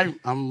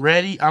 I'm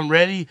ready. I'm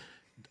really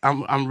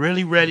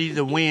ready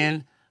to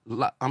win. Wait,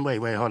 hold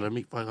on, hold on,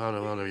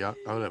 y'all.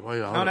 Hold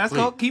No, on, that's please.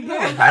 cool. Keep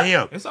going. I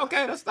am. It's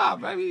okay. Let's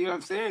stop, baby. You know what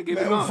I'm saying? Get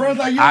it Man, going. friends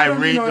like you, I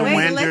don't read know the that.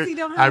 Wait, winner. Lexi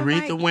don't have I a read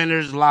mic. the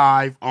winners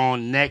live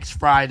on next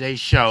Friday's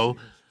show.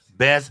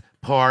 Best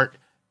part.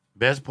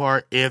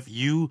 If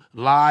you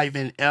live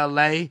in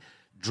LA,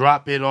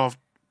 drop it off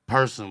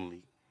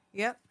personally.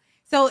 Yep.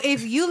 So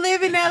if you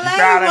live in You LA,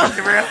 proud of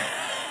me, Terrell?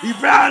 You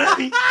proud of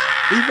me?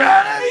 You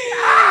proud of me?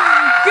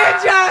 good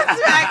job,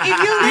 Smack. If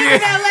you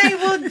live in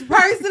LA, we'll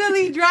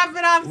personally drop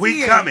it off to We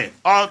you. coming,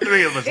 all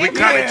three of us. We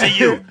coming to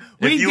you.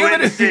 We If you giving in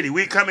the it- city,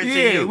 we coming to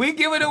Yeah, you. we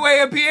giving away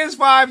a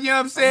PS5, you know what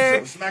I'm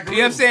saying? Smack a You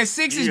know what I'm room. saying?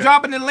 Six is Yeah.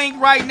 dropping the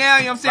link right now,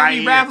 you know what I'm saying? Right We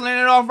here. raffling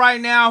it off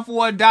right now for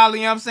 $1,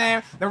 you know what I'm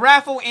saying? The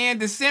raffle ends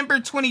December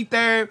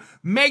 23rd.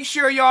 Make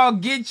sure y'all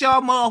get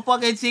y'all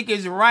motherfucking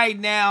tickets right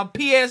now.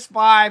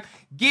 PS5,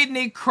 getting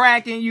it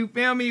cracking, you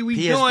feel me? We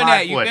PS5 doing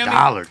that, you for feel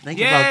 $1. me? Think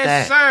yes, about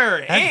that. sir.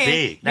 That's And,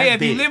 big. That's yeah,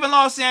 if you big. live in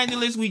Los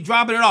Angeles, we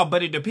dropping it off,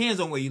 but it depends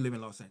on where you live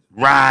in Los Angeles.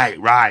 Right.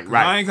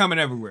 I ain't coming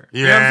everywhere.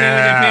 You know what I'm saying? It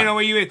Yeah. depends on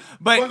where you is.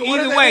 But What if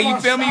either they way, go you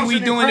on feel me? Slauson We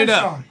and doing it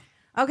up. Crenshaw?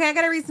 Okay, I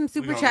gotta read some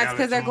super gonna chats yell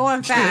because at they're you.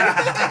 going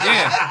fast.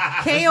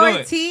 Yeah. K Let's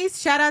do it.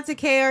 Ortiz, shout out to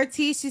K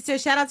Ortiz. She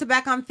said, shout out to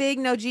Back on Fig,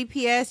 no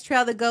GPS,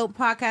 Trail the Goat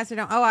podcaster.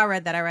 Don't. Oh, I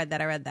read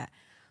that.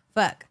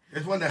 Fuck.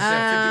 There's one that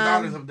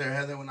said $50 up there,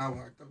 Heather, when I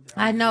walked up there.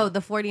 I know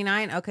the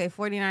 49. Okay,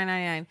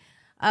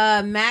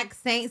 $49.99. Max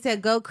Saint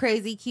said, "Go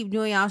crazy, keep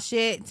doing y'all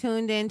shit.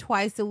 Tuned in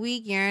twice a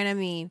week. You know what I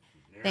mean?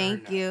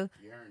 Thank you."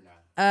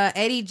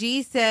 Eddie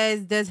G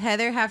says, "Does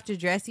Heather have to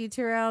dress you,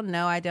 Terrell?"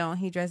 No, I don't.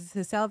 He dresses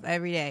himself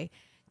every day.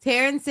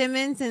 Terrence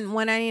Simmons in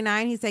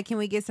 199. He said, "Can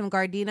we get some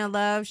Gardena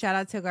love?" Shout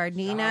out to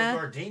Gardena.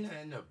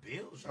 Gardena in the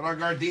building. Shout out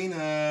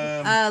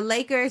Gardena.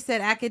 Laker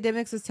said,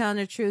 "Academics was telling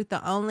the truth.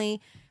 The only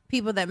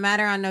people that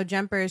matter on No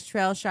Jumper is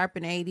Trail, Sharp,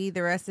 and AD.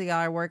 The rest of y'all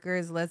are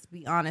workers. Let's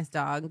be honest,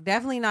 dog.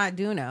 Definitely not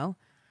Duno."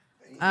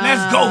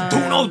 Let's go,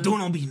 Duno.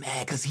 Duno be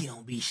mad because he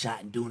don't be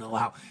shotting Duno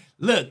out.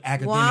 Look,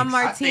 academics. Juan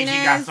I think he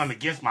got Martinez. something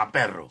against my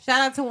perro. Shout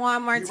out to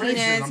Juan Martinez.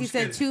 racist, I'm He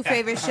said just 2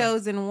 favorite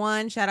shows in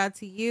one. Shout out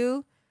to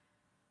you.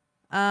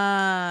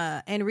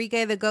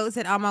 Enrique the Goat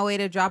said, "On my way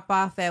to drop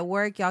off at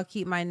work. Y'all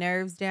keep my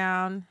nerves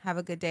down. Have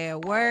a good day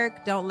at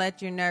work. Don't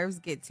let your nerves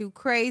get too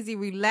crazy.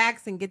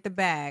 Relax and get the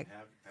bag."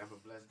 Have a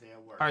blessed day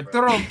at work. Or bro.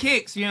 throw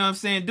kicks, you know what I'm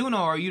saying? Duno,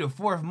 are you the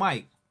fourth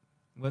mic?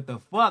 What the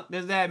fuck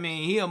does that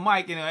mean? He a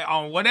mic, and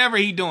on whatever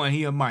he doing,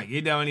 he a mic.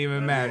 It don't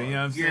even matter, you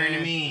know what I'm You hear what I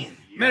saying? mean?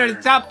 Middle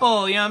of the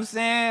Chapo, you know what I'm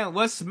saying?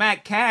 What's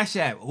Smack Cash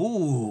App?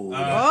 Ooh.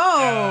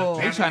 Oh.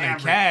 They trying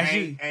to cash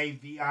you.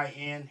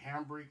 Kavin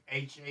Hambrick HAMBRICK.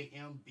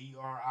 KAVIN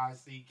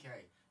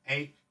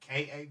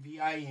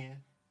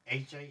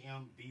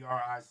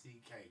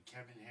HAMBRICK.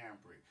 Kevin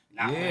Hambrick.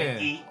 Not with Yeah.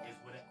 an E,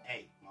 it's with an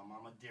A. My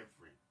mama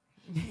different.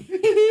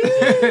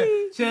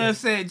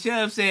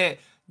 Chubb said,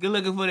 Good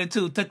looking for the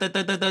two.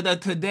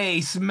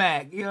 Today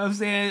smack. You know what I'm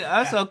saying?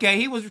 That's okay.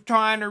 He was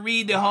trying to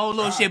read the whole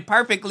little shit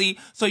perfectly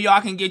so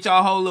y'all can get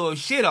y'all whole little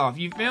shit off.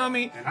 You feel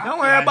me? Don't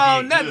worry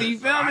about nothing. You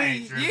feel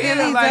me? Yeah,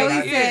 Billy like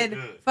Zoe said,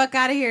 fuck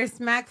out of here.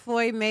 Smack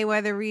Floyd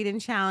Mayweather Reed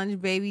and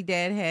challenge baby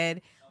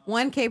deadhead.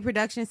 1K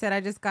Production said,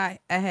 I just got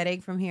a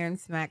headache from hearing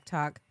smack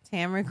talk.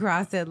 Tamara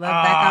Cross said, love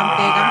back on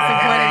big. I'm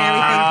supporting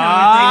everything coming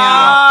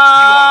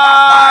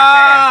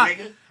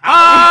through.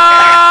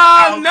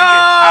 No!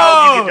 I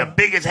hope you get the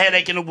biggest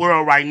headache in the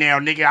world right now,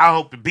 nigga. I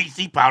hope the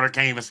BC powder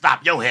can't even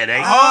stop your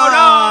headache. Hold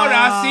on.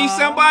 I see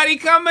somebody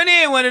coming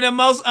in. One of the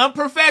most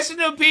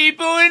unprofessional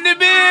people in the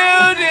building.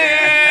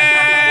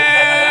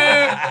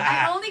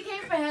 I only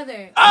came for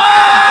Heather.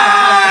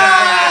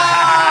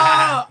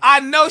 I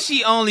know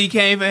she only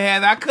came for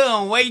Heather. I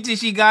couldn't wait till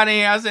she got in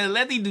here. I said,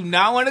 Letty do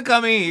not want to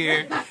come in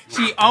here.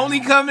 She only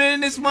coming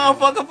in this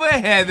motherfucker for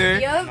Heather.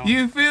 Yep.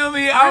 You feel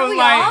me? Are I was we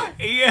like, all?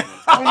 yeah.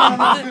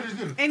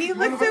 And you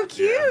look so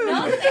cute.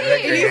 No,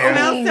 And you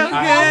smell so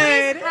I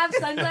always good. have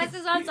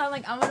sunglasses on, so I'm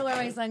like, I'm gonna wear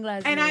my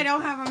sunglasses. And I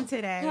don't have them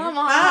today. Come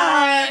on.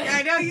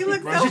 I know you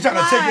look Bro, so she's trying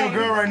to take fly. your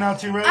girl right now,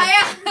 T-Ray.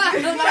 I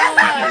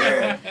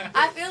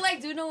feel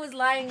like Duno was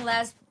lying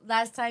last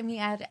time he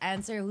had to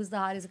answer who's the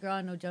hottest girl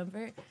on No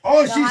Jumper.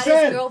 Oh, The she hottest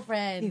said.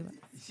 girlfriend.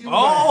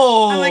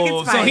 Oh, I'm like,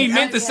 it's so fine. he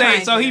meant to It's say.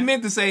 fine. So he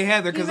meant to say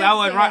Heather because He I meant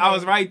was to say right. I Heather.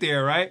 was right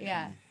there, right?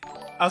 Yeah.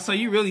 Oh, so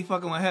you really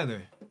fucking with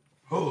Heather?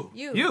 Who?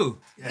 You? Yeah, You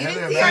didn't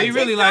Heather, see So her you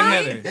really like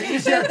TikTok? Heather? Yeah, you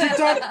see her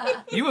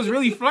TikTok? You was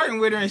really flirting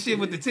with her and shit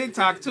with the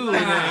TikTok too.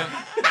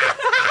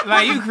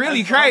 Like you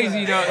really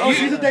crazy though. Oh,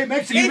 she's You, a date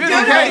Mexican. you really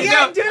Duno, crazy.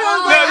 yeah, No. Duno.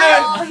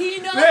 Oh, he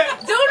knows.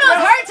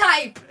 Duno's her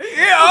type.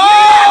 Yeah.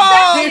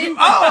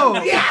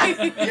 Oh. Yeah,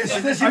 she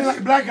said she didn't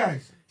like black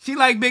guys. She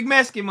like big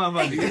Mexican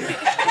motherfuckers.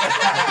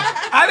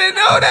 I didn't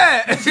know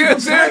that. You know what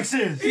I'm saying?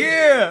 Texas.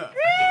 Yeah.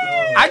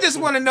 I just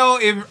want to know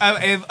if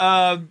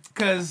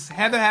because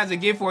Heather has a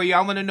gift for you.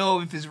 I want to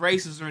know if it's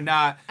racist or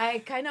not. I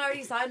kind of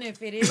already saw it.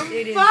 If it is,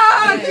 it is.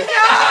 Fuck,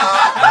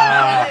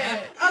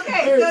 Yeah.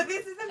 Okay, so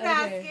this is a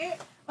basket.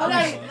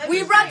 Okay,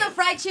 we brought the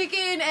fried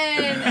chicken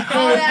and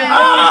all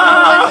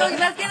that.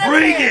 Let's get that.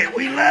 Bring it.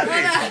 We love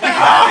it.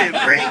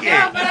 Bring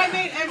Yeah, it. but I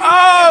made everything.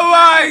 Oh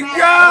my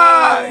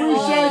God!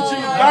 Appreciate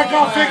you. Back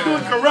on Fick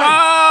doing correct.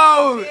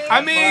 Oh,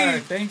 I mean,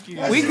 Thank you.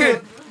 we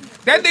could.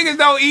 That niggas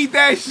don't eat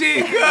that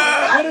shit, cuz.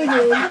 What is it?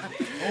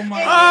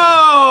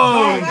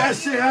 Oh, That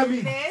shit had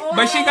me.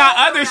 but she got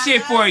other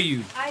shit for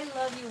you. I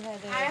love you,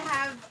 Heather. I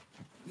have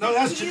No,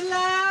 that's true. tequila.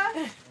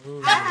 I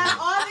have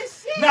all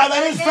this shit. No,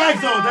 that is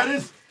fact though.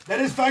 That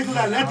is fact though.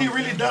 That Letty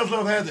really does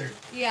love Heather.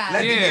 Yeah.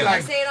 Letty Yeah. be like,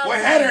 I say it all where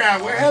the Heather time.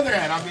 at? Where Heather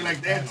at? I'll be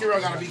like, damn, T-Ray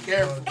gotta be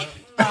careful.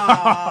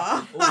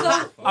 Oh,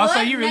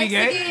 so you really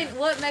gay?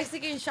 What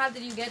Mexican shop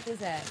did you get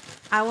this at?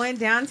 I went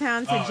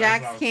downtown to that's what I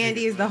Jack's was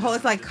Candy. thinking. Is the whole,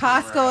 it's like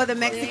Costco, the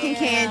Mexican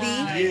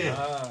candy. Yeah.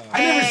 I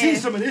never And- seen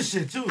some of this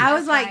shit too. I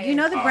was like, you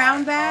know the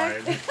brown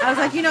bag? I was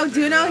like, you know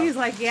Duno? He's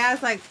like, yeah. I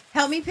was like,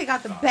 help me pick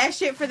out the best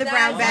shit for the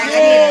brown bag. I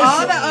need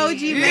all the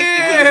OG Mexican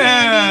candy.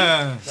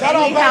 Yeah. Shout And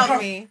out he back helped on,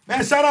 me.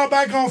 man. Shout out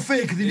back on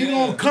Fick, because if you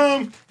gonna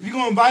come, if you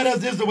gonna invite us,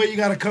 this is the way you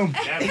gotta come.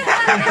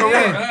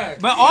 Yeah.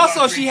 But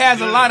also she has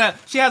a lot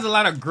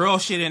of girl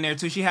shit in there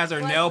too. She has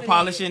her nail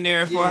polish in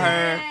there for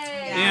her.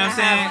 You know what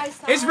I'm saying?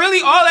 It's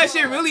really all that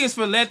shit really is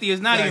for Letty.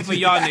 It's not even for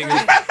y'all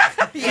niggas.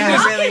 Yeah,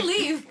 Y'all really. can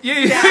leave. Yeah.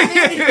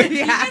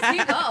 Yeah.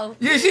 You go.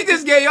 Yeah, she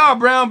just gave y'all a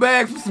brown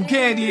bag for some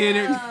candy in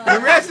it. The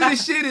rest of the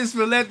shit is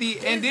for Letty.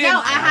 And then No,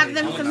 I have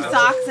them some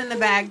socks in the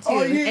bag too,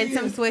 Oh, yeah, and yeah.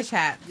 some Swish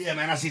hats. Yeah,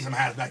 man, I see some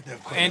hats back there.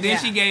 and then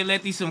she gave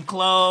Letty some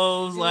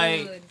clothes.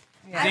 Like, Dude.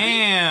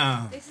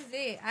 damn. This is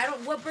it.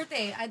 What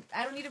birthday?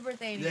 I don't need a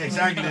birthday anymore. Yeah,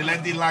 exactly.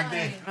 Letty locked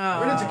in.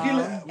 Where the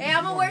tequila at? Hey,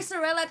 I'm gonna wear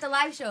Sorella at the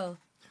live show.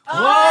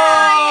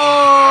 Whoa!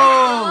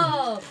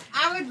 Oh,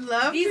 I would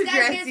love these to guys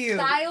dress get you.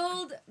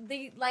 styled.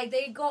 They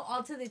go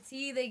all to the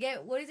T. They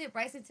get, what is it?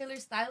 Bryson Tiller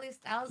stylist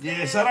styles. Yeah,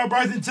 them. shout out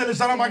Bryson Tiller.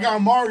 Shout out my guy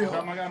Mario. Shout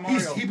out my guy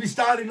Mario. He be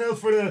styling us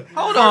for the.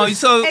 Hold on.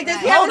 So, Hey, does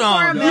he have hold a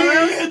Sora on.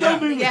 Miller? Don't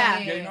be. Yeah.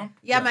 Yeah, you know?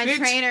 Yeah, my Bitch.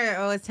 trainer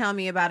always tell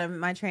me about him.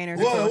 My trainer.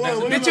 What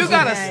Bitch, you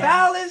got a Yeah.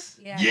 stylist?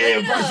 Yeah, Look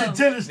at Bryson them.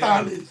 Tiller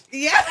stylist.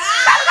 Yeah.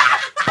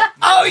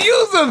 Oh,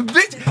 use a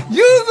bitch.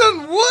 Use a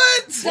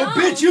what? Well,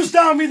 bitch, you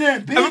style me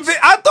then, bitch.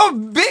 I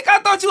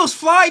thought you was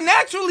fly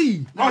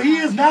naturally. No, he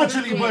is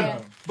naturally,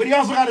 but he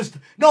also got his.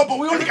 No, but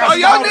we only got. Oh,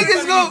 y'all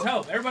stylists. niggas go. Needs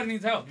help. Everybody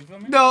needs help. You feel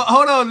me? No,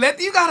 hold on.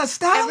 Letty, you got a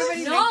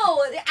stylist?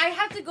 No, I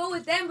have to go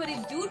with them, but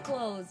it's dude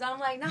clothes. I'm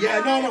like, nah, Yeah,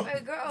 no. I'm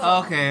a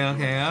girl. Okay.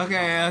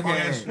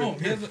 No,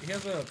 he has a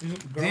girl.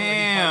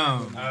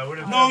 Damn.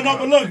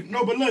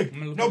 No, but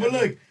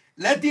look.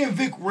 Letty and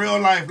Vic real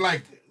life,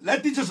 like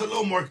Letty just a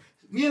little more.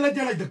 Me and Letty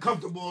are like the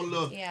comfortable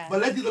look, Yeah.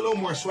 but Letty's a little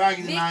more swaggy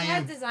than Vic I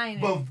has am.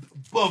 designer.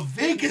 But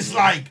Vic is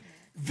like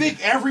Vic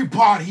every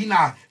pod he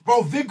not.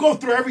 Bro, Vic go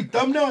through every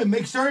thumbnail and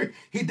make sure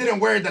he didn't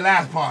wear it the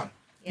last pod.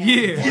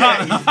 Yeah.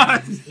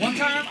 One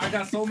time, I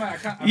got so mad.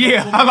 I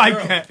Yeah, broke up with I my like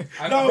girl. that.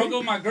 I No. broke up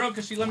with my girl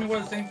because she let me wear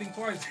the same thing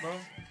twice, bro.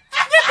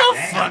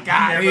 Fuck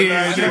out of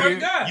here. She nigga. worked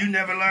good. You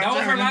never learned That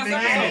was her last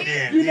anything episode.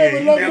 then. You never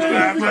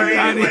learned learned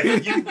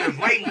anything. You've been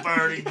waiting for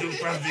her to do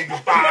something you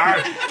can fire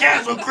her.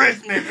 Cancel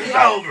Christmas. It's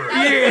over.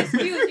 That was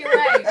an excuse, you're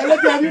right. Hey,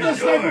 look, have you done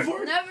smack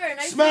before? Never.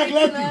 Nice Smack to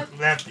meet you, Lefty. love.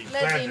 Lefty, Lefty,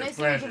 pleasure, nice to meet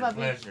pleasure, you, puppy.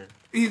 pleasure.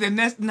 He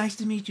said, nice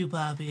to meet you,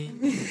 Poppy.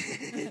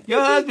 Your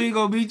husband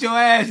gonna beat your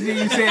ass if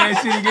you say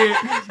that shit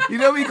again. You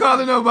don't be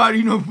calling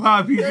nobody no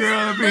Poppy The,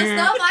 girl up the in here.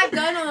 stuff I've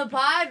done on the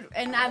pod,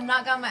 and I've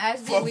not got my ass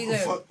beat, we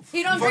good.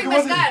 He don't drink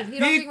fucking mescal. He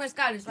don't He- drink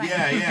mescal. It's fine.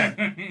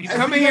 Yeah. You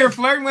come in here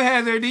flirting with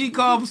Heather, then you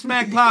call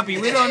Smack Poppy.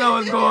 We don't know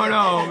what's going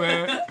on,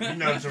 man. You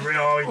know,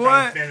 Terrell always What?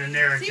 trying to spin the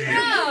narrative.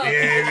 Terrell.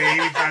 Yeah, man, he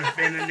was trying to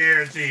spin the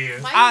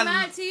narrative. Why I- you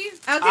mad, T?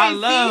 Okay, I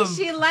love-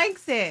 see, she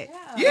likes it.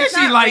 Yeah, It's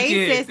she not like racist.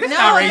 it. It's No,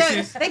 not the-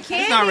 racist. the It's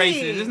not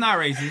candy. racist. It's not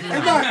racist.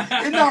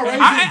 It's not racist.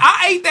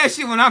 I ate that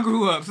shit when I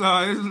grew up, so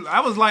I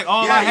was like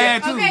all Yeah, I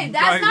had too. Okay,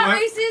 that's Like, not what?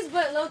 racist,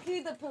 but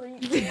low-key the The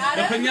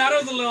pinata.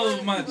 pinata's a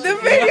little much.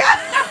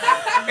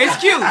 It's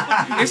cute.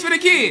 It's for the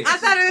kids. I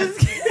thought it was.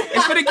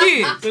 It's for the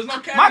kids. There's no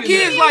candy My in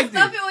kids there. like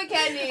Stuff this. it with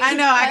candy. I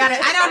know.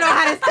 I don't know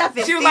how to stuff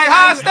it. She was like,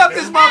 "How I stuff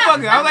this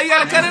motherfucker?" I was like, "You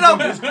gotta cut it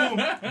open."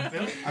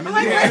 I mean,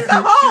 Like, yeah. where's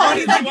the hole?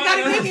 He's like, She you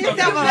gotta wanted make us to yourself.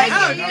 I'm stuff like, it.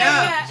 oh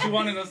Yeah. She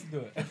wanted us to do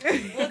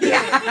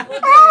it.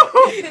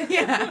 no.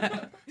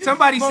 Yeah.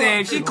 Somebody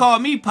said if she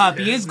called me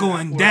Poppy, it's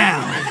going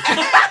down.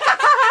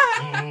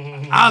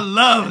 I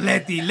love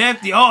Letty.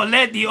 Oh,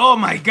 Letty. Oh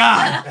my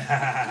God.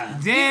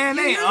 Damn,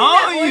 they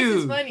That own voice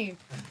is you. funny.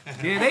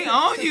 Yeah, they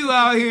own you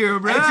out here,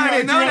 bro. I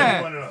didn't know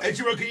that. Hey,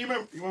 Chiro, can you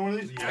remember? You want one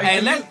of these?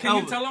 Hey, Can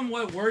you tell them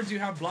what words you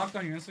have blocked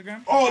on your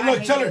Instagram? Oh, look,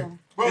 hate tell her. you.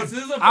 Bro, This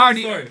is a I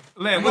funny already.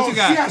 story. What no, you she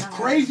got? has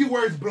crazy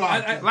words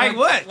blocked. Like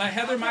what? Like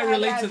Heather might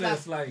relate to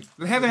this. Like,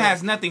 Heather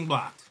has nothing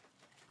blocked.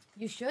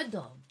 You should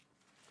though.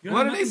 you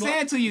What have are they nothing saying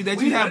blocked? to you that I you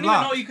didn't have even know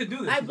blocked? you could do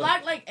this. I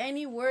block like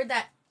any word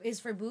that is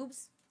for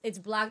boobs. It's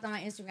blocked on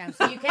my Instagram,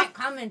 so you can't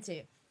comment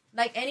it.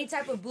 Like any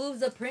type of boobs,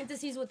 the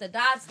parentheses with the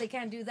dots, they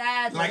can't do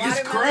that. The Like, it's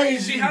watermelon.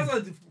 crazy. She has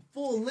a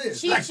full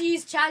list.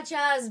 Chi-Chi's,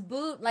 cha-chas,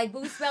 boob, like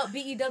boob spelled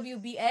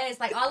B-E-W-B-S,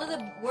 like all of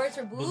the words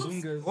for boobs.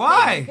 Bazungas. You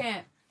Why?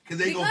 can't. Because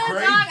they Because, go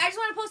crazy. dog, I just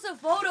want to post a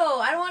photo.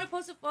 I don't want to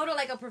post a photo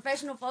like a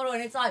professional photo,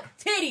 and it's like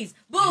titties,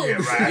 boobs, Yeah,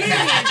 right.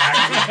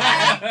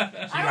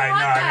 yitties. She I like, don't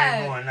nah, want I that.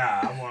 ain't going, nah.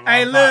 I want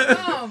Hey, all look.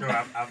 five. Sure,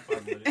 I fuck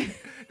with it.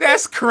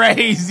 That's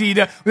crazy.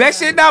 That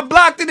shit not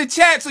blocked in the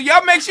chat, so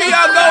y'all make sure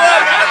y'all go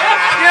up.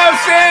 You know what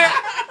I'm saying?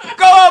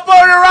 Go up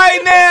on it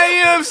right now. You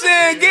know what I'm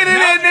saying? Get it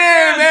in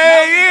there,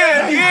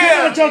 man.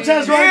 Yeah. Get your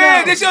chest right Yeah,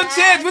 now. this your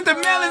chance with the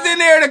melons in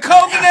there, the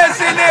coconuts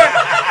in there.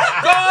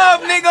 Go up,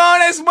 nigga, on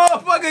this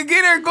motherfucker.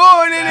 Get her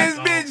going in this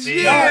bitch.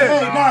 Nah, Yeah.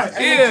 hey, nah.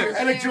 Yeah.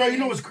 And like, you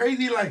know what's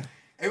crazy? Like,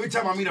 every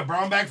time I meet a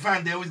brown bag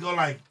fan, they always go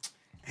like,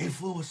 hey,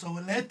 fool, what's so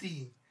with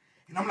Letty?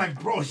 And I'm like,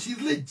 bro, she's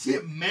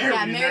legit married.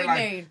 Yeah, And married, they're like,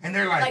 married. And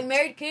they're like, Like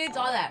married kids,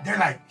 all that. they're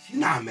like, she's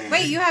not married.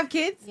 Wait, you have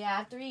kids? Yeah, I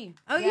have 3.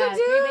 Oh, you yeah,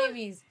 do? 3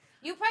 babies.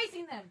 You probably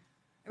seen them.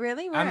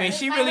 Really? I mean, Where?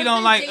 she My really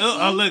don't husband, like.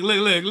 JC. Oh, look.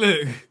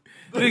 Look.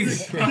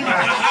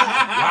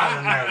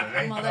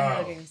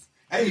 Motherfuckers.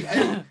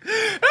 Hey,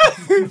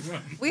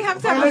 We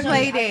have to have a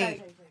play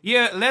date.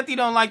 Yeah, Letty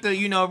don't like to,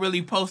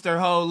 really post her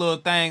whole little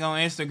thing on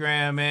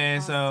Instagram,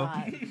 man. So,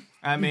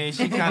 I mean,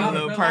 she kind of a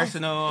little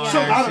personal on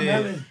so her out of shit.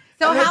 melon.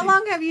 So Letty- how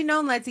long have you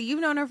known Letty? You've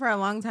known her for a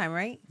long time,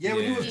 right? Yeah,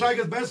 when you was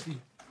Tiger's bestie.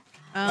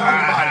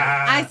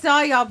 I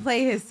saw y'all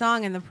play his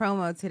song in the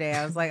promo today.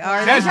 I was like,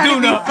 oh, That's trying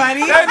to be Duno.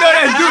 funny. That's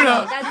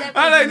Duno. That's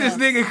definitely I like Duno. this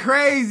nigga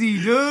crazy,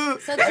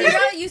 dude. So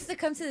Tira used to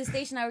come to the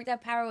station. I worked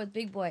at Power with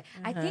Big Boy.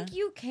 I think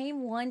you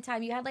came one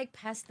time. You had like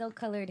pastel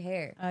colored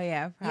hair. Oh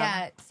yeah, probably.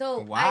 Yeah. So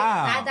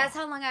Wow. that's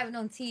how long I've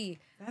known T.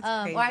 That's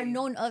Or I've crazy.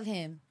 known of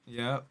him.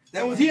 Yep.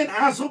 That was he an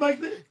asshole back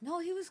then? No,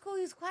 he was cool.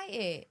 He was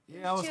quiet. He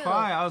Yeah, I was chill.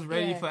 fine. I was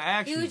ready Yeah. for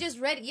action. He was just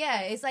ready.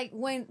 Yeah, it's like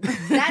when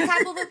that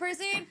type of a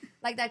person,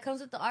 like that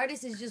comes with the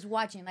artist, is just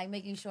watching, like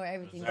making sure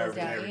everything goes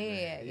Observing down.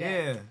 everything.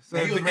 Yeah. So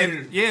Yeah, he was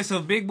ready to- so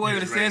Big Boy He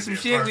would was have ready said some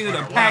to be shit. the We would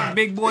have first packed one.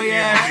 Big Boy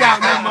ass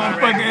out that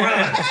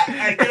motherfucker.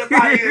 Hey, get up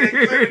out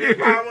here.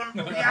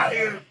 Get out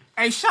here.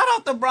 Hey, shout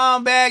out to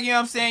Brown Bag. You know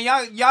what I'm saying?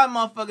 Y'all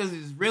motherfuckers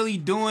is really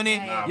doing it.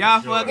 Nah, Y'all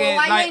for sure. fucking Well,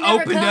 why you like ain't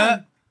never opened come?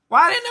 up.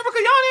 Why they never? Cause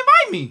y'all didn't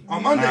invite me.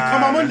 On Monday,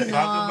 come on Monday.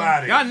 Talk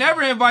about it. Y'all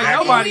never invite I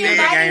think nobody. We Big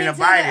invited ain't him to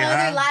the invited, other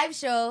huh? live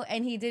show,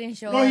 and he didn't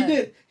show No, up. he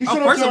did. He Oh,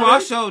 showed first up of to all, I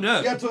our showed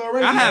up. Yeah, to our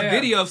radio. I have Yeah.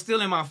 video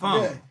still in my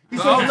phone. Yeah. He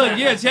So, showed oh up look, to-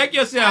 yeah, check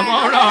yourself.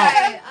 Hold on.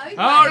 Alright,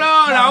 Hold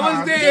on, I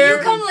was Did there.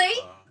 you come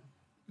late?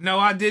 No,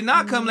 I did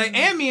not come late.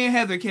 And me and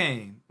Heather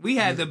came. We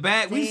had the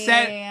back. We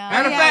sat. Damn.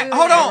 Matter of Yeah, fact, we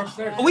hold were on.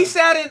 upstairs. We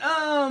sat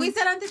in We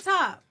sat on the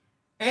top.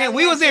 and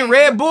we was in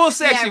Red Bull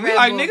section. we Red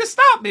like, Bull. nigga,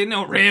 stop. There's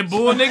no Red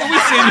Bull, nigga. We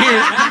sitting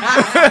here.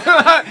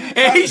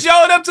 And he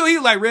showed up too. He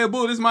was like, Red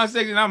Bull, this is my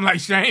section. I'm like,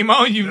 shame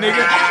on you, nigga.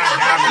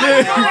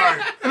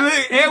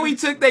 Look, and we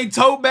took they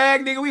tote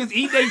bag, nigga. We was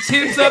eating they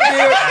chips up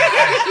there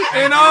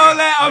and all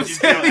that. I'm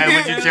telling Hey,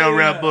 what you you. tell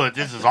Red Bull?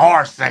 This is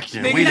our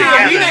section. Nigga, We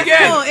yeah, we together.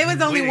 together. Cool. It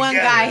was only We one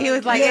together. guy. He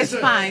was like, it's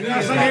fine.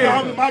 Yeah, shout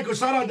out to Michael.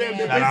 Shout out them. They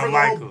Shout paid out for the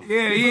Michael. whole-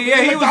 Yeah, We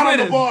he was down on with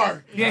the us.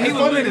 bar. Yeah, he It's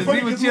was funny- with us. it's funny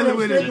He was 'cause we chilling were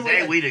with sitting us. with,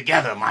 Hey, we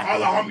together, all the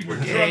Michael. homies were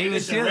Yeah, he drunk.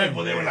 was They said Red chilling.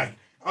 Bull. They were like,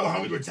 All the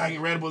homies were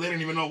tagging Red Bull. They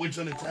didn't even know which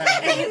one to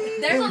tag.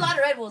 There's a lot of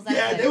Red Bulls.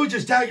 Yeah, they were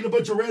just tagging a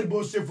bunch of Red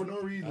Bull shit for no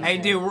reason. Hey,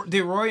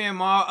 did Roy and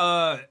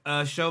Ma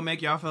show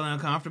make y'all feel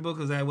uncomfortable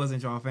because that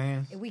wasn't y'all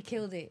fans? We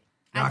killed it.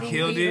 Y'all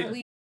killed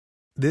it?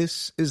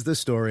 This is the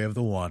story of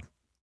the one.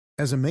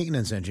 As a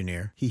maintenance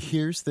engineer, he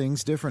hears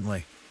things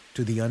differently.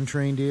 To the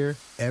untrained ear,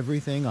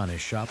 everything on his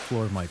shop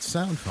floor might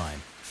sound fine,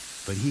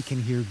 but he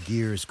can hear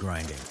gears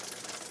grinding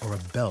or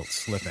a belt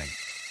slipping.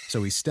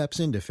 So he steps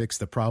in to fix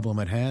the problem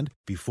at hand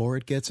before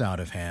it gets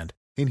out of hand.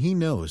 And he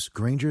knows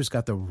Granger's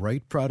got the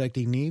right product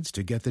he needs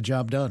to get the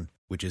job done,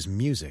 which is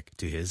music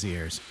to his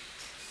ears.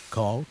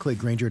 Call, click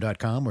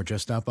Granger.com, or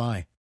just stop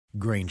by.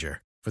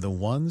 Granger, for the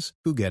ones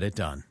who get it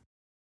done.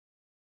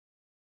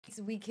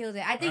 We killed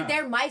it. I think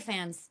they're my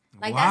fans.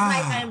 Like, that's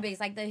my fan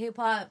base. Like, the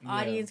hip-hop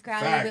audience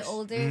crowd, a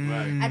little bit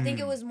older. I think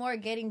it was more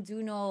getting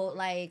Duno,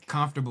 like...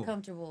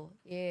 Comfortable.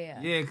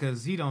 Yeah. Yeah,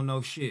 because he don't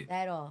know shit.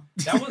 At all.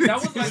 That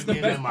was like, the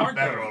best part,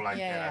 though. Like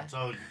that. I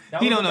told you.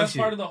 That was the best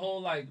part of the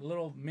whole, like,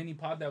 little mini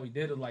pod that we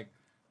did of, like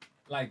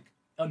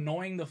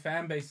annoying the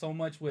fan base so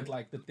much with,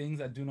 like, the things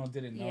that Duno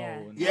didn't know.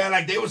 And,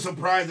 like, they were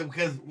surprised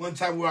because one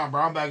time we were on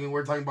Brown Bag and we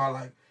were talking about,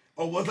 like,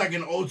 oh, what's, like,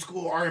 an old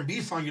school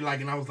R&B song you like?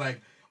 And I was like...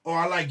 Oh,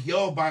 I like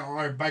Yo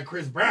by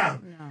Chris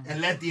Brown. No.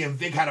 And Letty and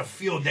Vic had a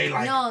field day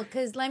like No,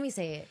 because let me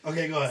say it.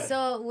 Okay, go ahead.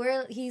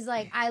 So he's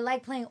like, I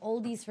like playing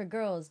oldies for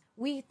girls.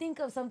 We think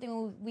of something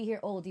when we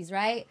hear oldies,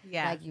 right?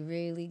 Yeah. Like, you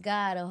really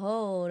got a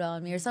hold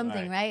on me or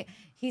something, right?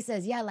 He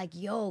says, yeah, like,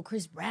 yo,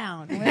 Chris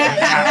Brown. And we're like,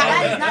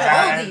 that is not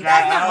oldie.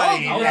 That's not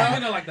oldie. I was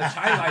thinking of, like, the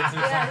Chi-Lights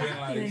or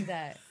something like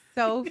that.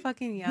 So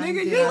fucking young.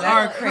 Nigga, you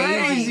are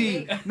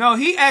crazy. No,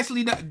 he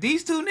actually,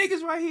 these two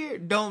niggas right here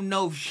don't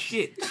know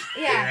shit.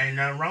 Yeah. There ain't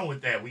nothing wrong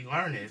with that. We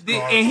learned it.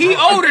 And he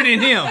older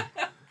than him.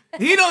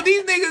 These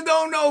niggas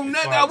don't know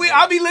nothing.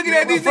 I be looking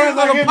at these niggas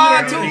on the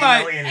pod too,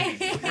 like,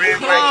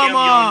 come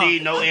on. You don't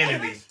need no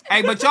enemies.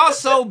 Hey, but y'all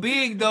so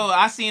big though.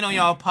 I seen on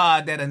y'all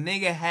pod that a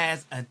nigga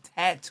has a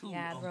tattoo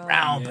of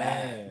Brown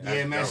Bag.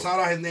 Yeah, man. Shout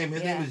out his name.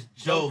 His name is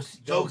Jokes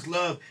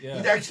Love. Yeah.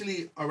 He's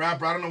actually a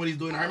rapper. I don't know what he's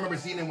doing. I remember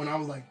seeing him when I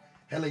was like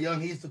hella young.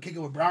 He used to kick it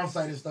with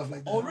Brownside and stuff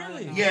like that. Oh,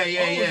 really? Yeah.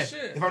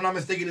 Shit. If I'm not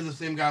mistaken, it's the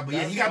same guy. But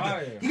he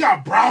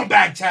got brown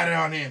bag tatted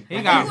on him.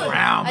 He got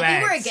brown bag. I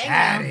think we're a gang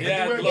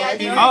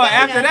tatted.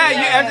 After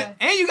that,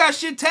 you got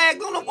shit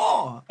tagged on the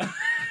wall.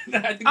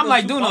 I'm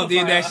like, Duno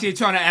did that shit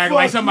trying to act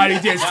like somebody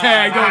just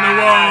tagged on the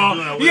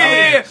wall.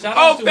 Yeah.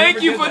 Oh,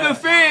 thank you for the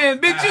fans.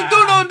 Bitch, you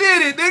Duno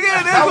did it,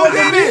 nigga. That's who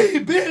did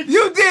it. Bitch.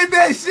 You did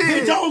that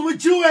shit. Bitch, I was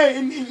with you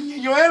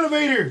in your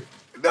elevator.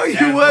 No,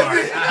 you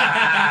wasn't.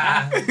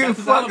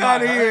 Fuck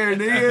out of here,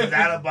 nigga. It's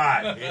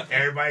alibi.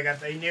 Everybody got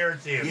their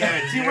narrative.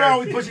 Yeah, T-Rail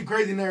always pushing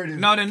crazy narrative.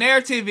 No, the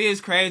narrative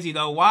is crazy,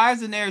 though. Why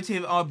is the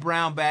narrative on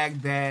Brown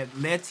Bag that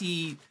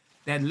Letty,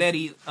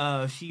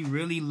 she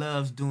really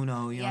loves Duno?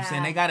 You know what I'm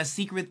saying? They got a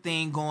secret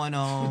thing going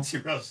on.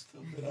 T-Rail's stupid.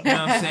 You know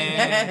what I'm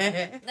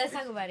saying? Let's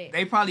talk about it.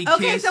 They probably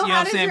kissed, you know what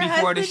I'm saying,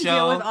 before the show.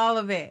 Deal with all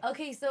of it?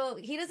 Okay, so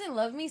he doesn't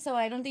love me, so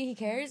I don't think he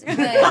cares. But,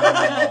 Don't put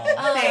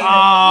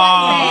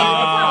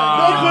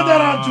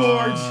that on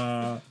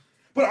George.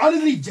 But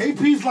honestly,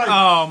 JP's like,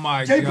 oh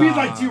my God. JP's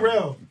like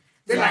T-Rail.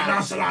 They're like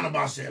nonchalant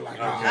about shit. Like,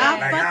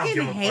 I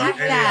fucking hate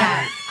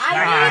that.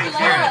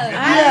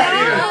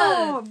 I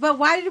know. But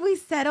why did we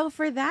settle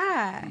for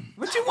that?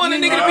 What you want a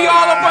nigga to be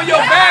all up on your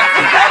back?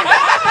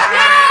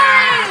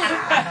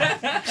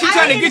 She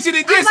trying to get you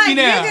to diss me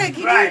now. Nigga, can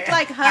you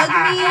like hug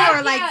me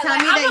or like tell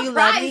me that you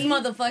love me?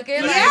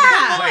 Motherfucker.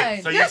 Yeah.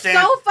 Wait, so you're saying,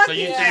 so fucking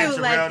cute. So you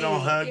saying Terrell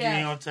don't hug you?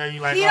 He don't tell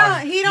you like, he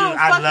don't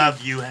I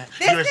love you.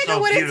 This nigga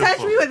wouldn't touch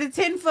me with a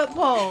 10-foot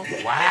pole.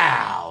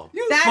 Wow.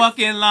 You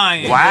fucking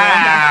lying.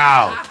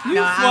 Wow.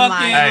 You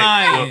fucking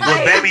lying.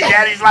 Well, baby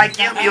daddies like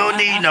him, you don't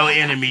need no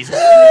enemies.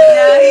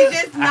 No, he's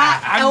just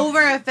not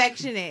over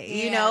affectionate.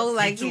 You know,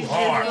 like he's just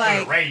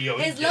like radio.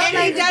 His love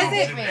language is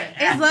different.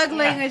 His love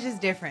language is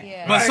different.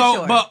 Yeah.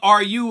 But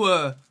are you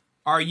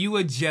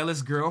a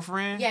jealous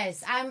girlfriend?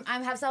 Yes, I'm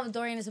half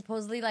Salvadorian and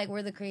supposedly like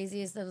we're the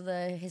craziest of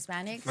the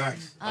Hispanics.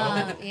 Facts.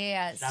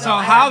 Yeah. So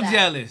how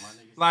jealous?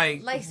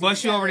 Like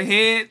bust you over the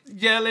head?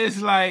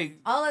 Jealous? Like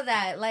all of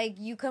that. Like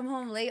you come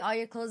home late, all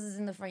your clothes is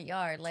in the front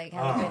yard. Like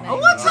have a good night.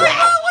 What's going on?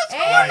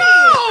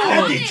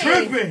 That be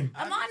tripping.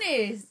 I'm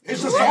honest.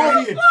 It's a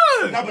Soviet.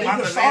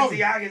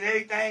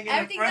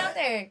 Everything's out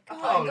there.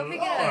 Come on, go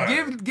pick it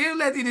up. Give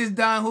Letty this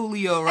Don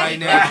Julio right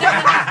now.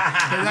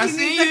 Cause I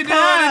see you doing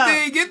the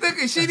thing. Get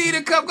the she need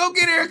a cup. Go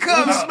get her a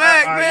cup.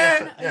 Smack,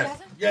 man.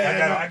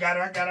 Yeah, I got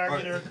her.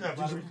 Get her a cup.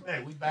 Out of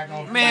respect. We back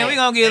on. Man, we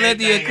gonna get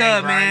Letty a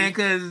cup, man.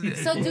 Cause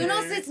so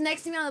Duno sits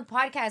next to me on the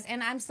podcast,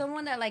 and I'm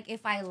someone that like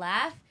if I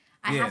laugh,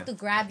 I have to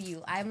grab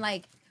you. I'm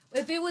like.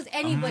 If it was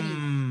anybody.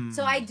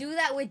 So I do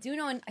that with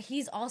Duno, and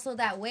he's also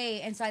that way.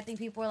 And so I think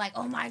people are like,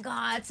 oh my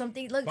God,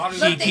 something, look,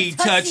 she keep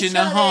touching the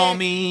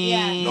homie.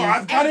 Yeah. No,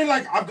 I've gotten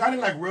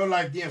like real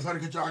life DMs. Sorry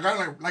to cut you off. I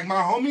got like my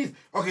homies.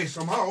 Okay,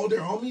 so my older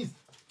homies,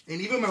 and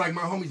even like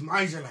my homies'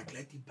 minds are like,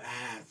 Letty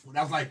bad, fool.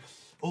 That's like,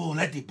 oh,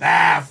 Letty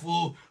bad,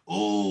 fool.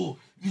 Oh,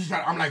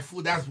 I'm like,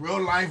 fool, that's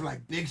real life,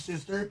 like big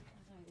sister.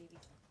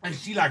 And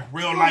she like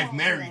real life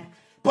married.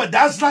 But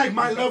that's like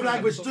my love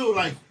language too.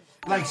 Like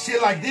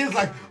shit like this.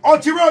 Like, oh,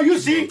 Terrell, you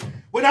see?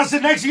 When I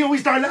sit next to you and we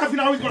start laughing,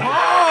 I always go like,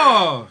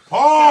 Pause.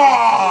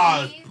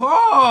 Pause.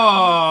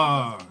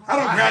 Pause. I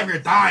don't grab your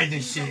thighs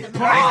and shit.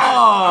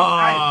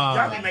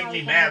 Y'all be making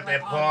me mad with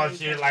that pause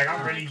shit. Like,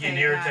 I'm really getting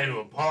irritated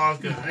with pause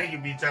because the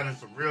nigga be telling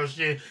some real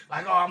shit.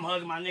 Like, oh, I'm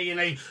hugging my nigga and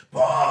they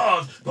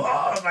pause.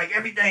 Like,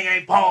 everything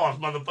ain't pause,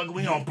 motherfucker.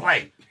 We don't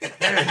play. Play,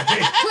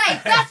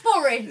 fast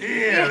forward.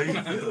 Yeah, you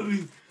feel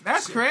me?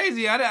 That's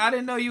crazy. I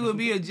didn't know you would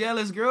be a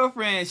jealous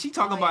girlfriend. She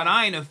talking about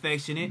I ain't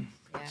affectionate. Yeah.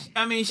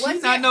 I mean, she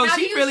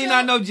really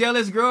not no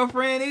jealous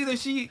girlfriend either.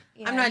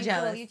 I'm not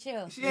jealous. You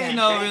chill. She ain't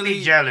no really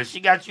be jealous. She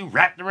got you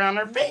wrapped around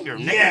her finger.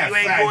 Nigga, you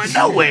ain't going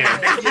nowhere.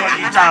 That's what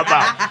you talking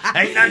about.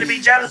 Ain't nothing to be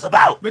jealous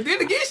about. But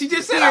then again, she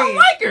just said I don't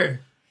like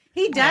her.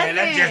 He doesn't.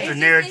 Man, that's just a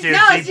narrative.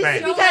 No, it's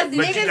just because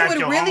niggas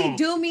would really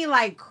do me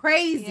like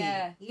crazy.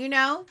 Yeah. You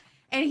know?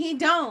 And he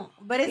don't.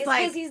 But it's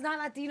like because he's not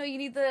Latino, you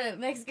need the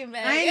Mexican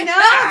bag. I know.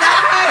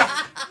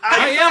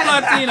 I am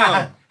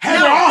Latino. Hey, I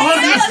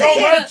hug you so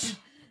much.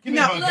 Give me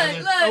a hug,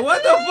 look.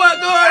 What the fuck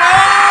going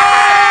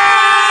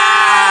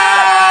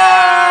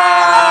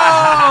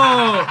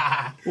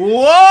on?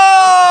 Whoa!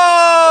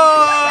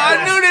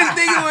 I knew this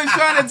nigga was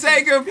trying to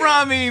take her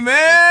from me,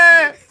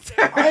 man.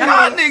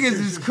 Y'all niggas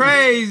is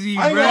crazy,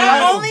 bro.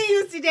 I only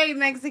used to date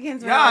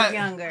Mexicans when I was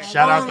younger.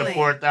 Shout out to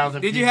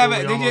 4,000 people. Did you have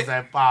it? We almost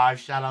at 5.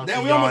 Shout out to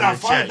y'all. We almost at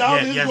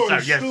 5,000. Yes,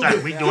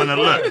 sir. We doing a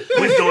look.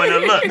 We doing a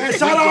look. Man,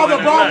 shout out all the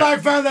brown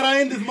bag fans that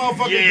are in this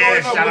motherfucker.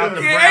 Yeah, shout out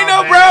to ain't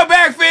no brown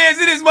bag fans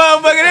in this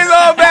motherfucker. This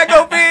all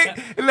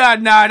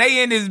BACKONFIGG. Nah,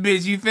 they in this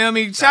bitch. You feel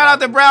me? Shout out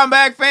to brown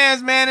bag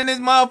fans, man, in this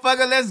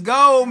motherfucker. Let's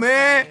go,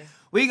 man.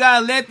 We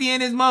got Letty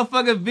and this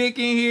motherfucker Vic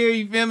in here.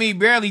 You feel me?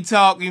 Barely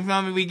talk. You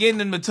feel me? We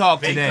getting him to talk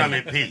Vic today. Come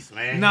in peace,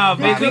 man. No,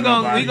 Vic, we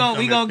gonna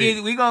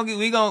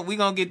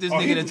get this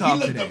nigga to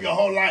talk today. He looked up your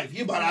whole life.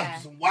 You about to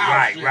ask some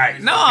wild shit.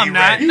 Right. No, I'm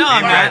not. No,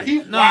 I'm not.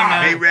 Be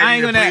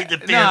ready to plead the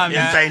fifth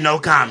and say no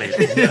comment.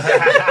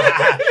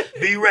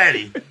 Be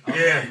ready.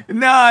 Yeah.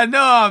 No,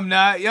 I'm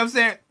not. You know what I'm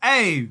saying?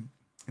 Hey.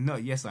 No,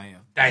 yes, I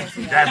am. Thank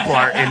you. That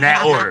part in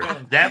that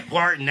order. That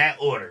part in that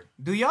order.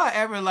 Do y'all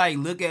ever like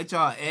look at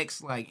y'all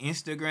ex like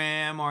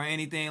Instagram or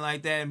anything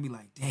like that and be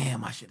like,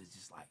 damn, I should have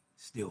just like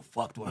still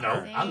fucked with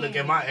her? I look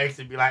at my ex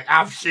and be like,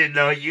 I'm shitting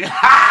on you.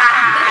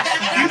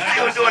 You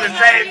still doing the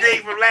same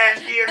thing from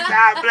last year?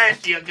 God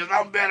bless you, because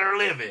I'm better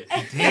living.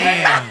 Damn.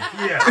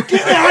 Yeah. Get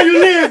it how you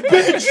live,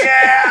 bitch.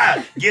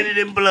 Yeah. Get it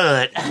in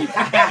blood.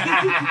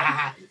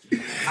 I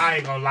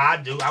ain't gonna lie,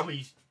 I do.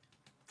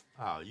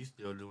 Oh, you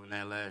still doing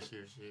that last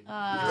year shit?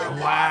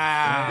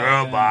 Wow.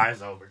 Girl, bye.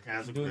 It's over.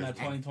 Cancel doing that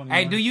Christmas. 2021.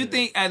 Hey, do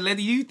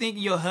you think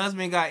your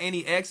husband got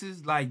any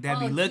exes like that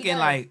be looking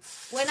like?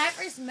 When I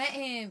first met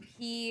him,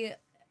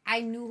 I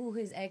knew who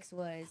his ex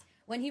was.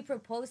 When he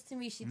proposed to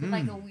me, she did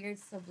like a weird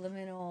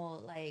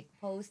subliminal like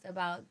post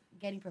about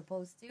getting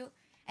proposed to,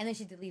 and then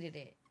she deleted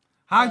it.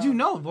 How'd you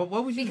know? What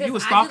was you? Because You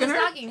was stalking her?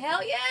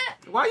 Hell yeah.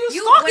 Why you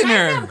stalking when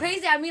her? I say I'm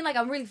crazy, I mean like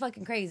I'm really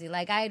fucking crazy.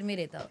 Like I admit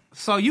it though.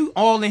 So you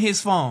all in his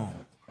phone?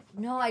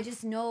 No, I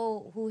just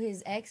know who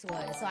his ex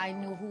was, so I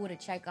knew who to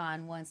check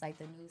on once like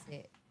the news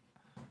hit.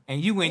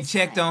 And you went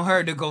checked on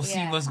her to go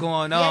see what's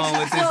going on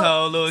with this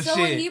whole little shit.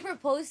 So when he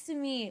proposed to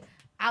me,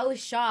 I was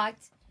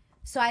shocked.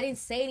 So I didn't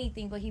say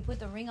anything, but he put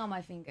the ring on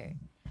my finger.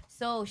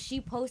 So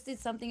she posted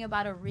something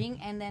about a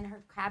ring, and then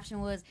her caption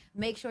was,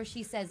 make sure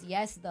she says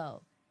yes,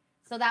 though.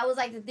 So that was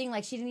like the thing.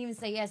 Like she didn't even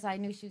say yes. So I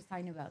knew she was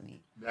talking about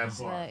me. That's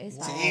fine. It's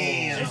fine.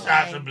 Damn. She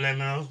shot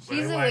subliminals.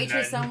 She's a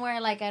waitress somewhere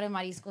like at a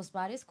Marisco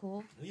spot. It's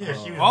cool. Yeah,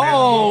 she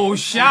was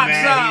shots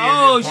up.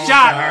 Oh,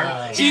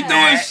 shot. She threw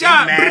a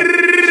shot.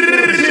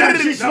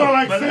 She smell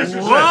like fish.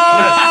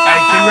 Hey,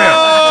 T-Real.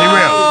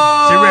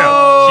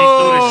 She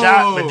threw the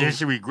shot, but then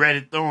she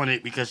regretted throwing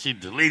it because she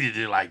deleted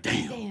it like,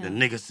 damn. The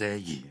nigga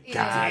said, yeah.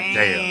 God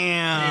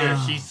damn.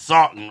 Yeah, she's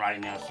salting right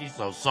now. She's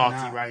so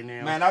salty right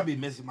now. Man, I be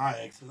missing my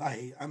exes.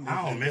 I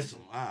don't miss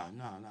them.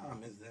 No. I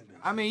miss them.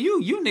 I mean,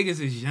 you niggas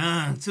is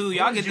young too.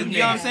 Y'all get to, you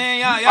know what I'm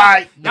saying?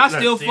 Y'all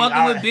still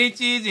fucking with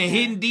bitches and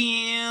hitting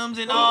DMs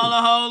and all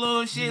the whole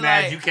little shit.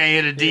 Man, like you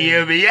can't hit a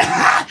DM,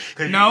 yeah.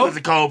 Because you was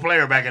a cold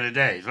player back in the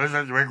day. So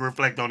let's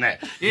reflect on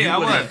that. Yeah,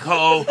 you was a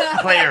cold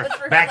player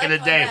back in the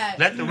day.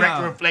 Let the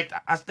record reflect.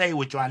 I stayed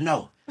with you. I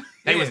know.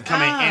 They was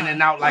coming in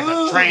and out like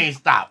a train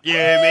stop. You know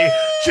what I mean?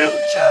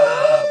 Choo-choo.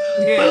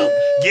 Boop.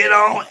 Get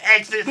on,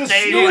 exit,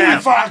 stay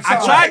left.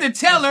 I tried to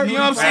tell her, you know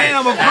what I'm saying?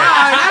 I'm a bride.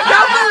 I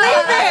don't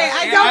believe it.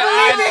 I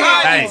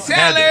tried to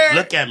tell her.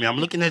 Look at me. I'm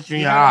looking at you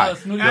in your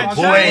eyes. The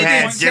boy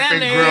had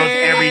different girls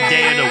every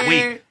day of the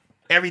week.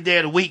 Every day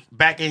of the week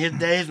back in his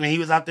days when he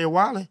was out there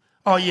wilding.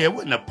 Oh, yeah, it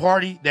wasn't a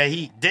party that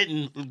he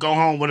didn't go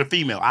home with a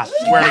female. I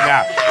swear to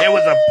God. It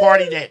was a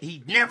party that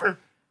he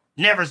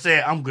never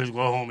said, I'm going to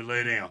go home and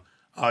lay down.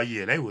 Oh,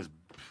 yeah, they was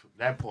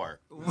That part.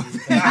 I'm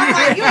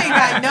like, you ain't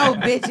got no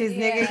bitches,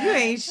 nigga. You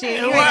ain't shit.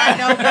 You ain't got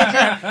no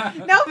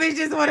bitches. No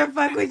bitches want to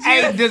fuck with you.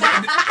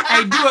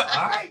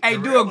 Hey,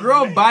 do a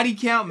girl body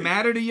count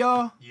matter to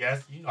y'all?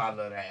 Yes, you know I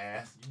love that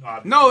ass. You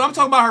know No, I'm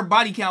talking about her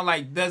body count.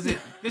 Like, does it?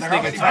 This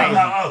nigga's crazy.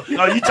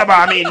 Oh, you talking about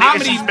how many How niggas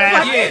many- she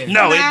smashed? yeah.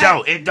 No, it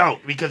don't. It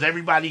don't. Because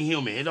everybody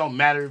human. It don't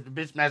matter if the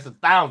bitch smashed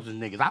 1,000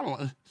 niggas.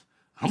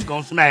 I'm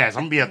gonna smash.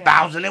 I'm gonna be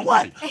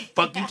 1,001.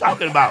 Fuck you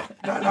talking about?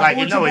 Like,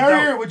 would you know, you it marry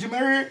her? don't. Would you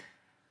marry her?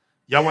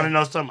 Y'all want to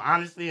know something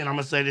honestly? And I'm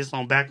gonna say this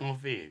on Back on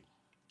Fig.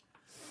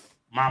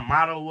 My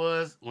motto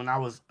was when I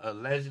was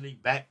allegedly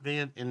back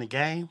then in the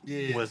game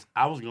was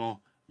I was gonna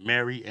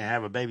marry and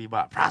have a baby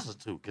by a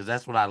prostitute because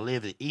that's what I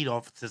lived and eat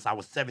off since I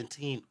was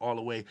 17 all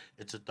the way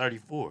into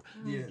 34.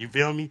 Yeah. You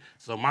feel me?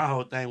 So my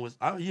whole thing was,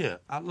 oh yeah,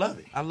 I love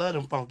it. I love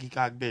them funky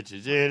cock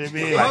bitches. You know what I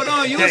mean? Hold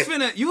on, you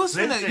was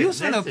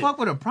Listen, finna fuck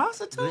with a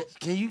prostitute?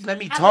 Can you let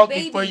me Have a talk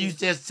baby. before you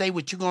just say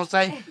what you gonna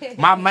say?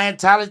 My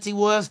mentality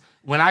was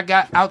when I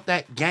got out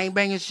that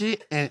gangbanging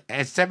shit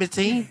at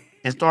 17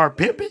 and started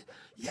pimping.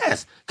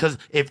 Yes, because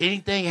if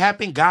anything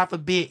happened, God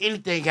forbid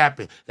anything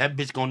happened, that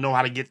bitch gonna know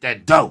how to get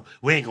that dough.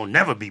 We ain't gonna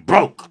never be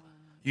broke.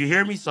 You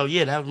hear me? So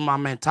yeah, that was my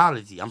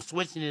mentality. I'm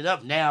switching it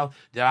up now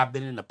that I've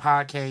been in the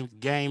podcast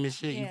game and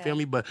shit. You feel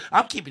me? But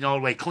I'm keeping it all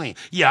the way clean.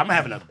 Yeah, I'm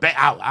having a but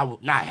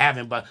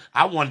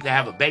I wanted to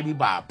have a baby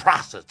by a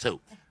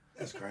prostitute.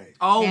 That's crazy.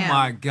 Oh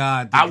my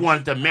God. I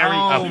wanted to marry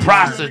a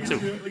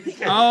prostitute.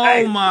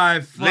 Oh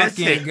my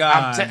fucking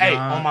God. Hey,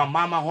 on my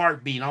mama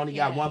heartbeat, I only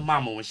got one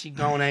mama. When she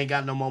gone, I ain't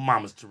got no more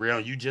mamas, Terrell.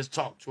 You just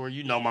talked to her.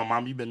 You know my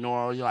mama. You been knowing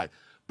all your life.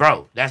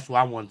 Bro, that's who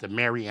I wanted to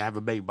marry and have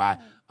a baby by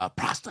a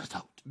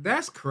prostitute.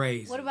 That's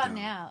crazy. What about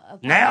now?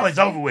 Now it's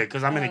over with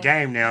because I'm in the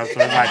game now. So it's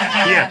like,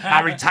 yeah,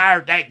 I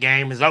retired that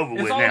game. It's over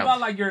It's with all now.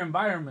 about like your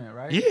environment,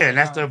 right? Yeah, and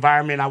that's the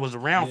environment I was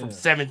around from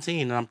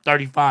 17, and I'm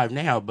 35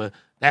 now, but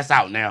that's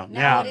out now.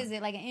 Now what is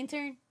it? Like an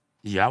intern?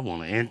 Yeah, I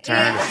want an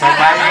intern or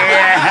somebody.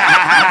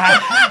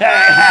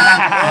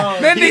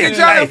 That nigga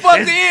trying to fuck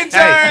the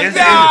interns.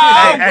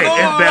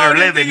 It's better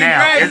living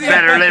now. It's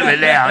better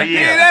living now.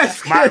 Yeah,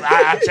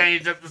 I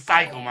changed up the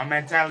cycle. My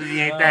mentality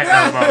ain't that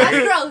no more.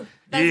 That's growth.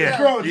 That's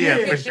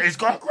growth. For sure. It's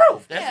called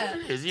growth. That's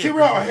what it is.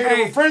 T-Rail,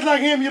 hey, with friends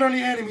like him, you don't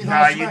need enemies.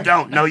 No, you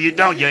don't. No, you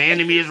don't. Your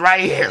enemy is right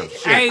here.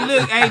 Shit. Hey,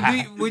 look.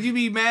 Hey, would you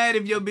be mad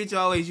if your bitch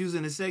always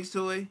using a sex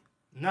toy?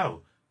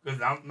 No. Because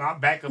my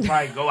back will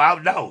probably go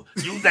out. No.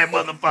 Use that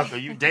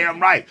motherfucker. You damn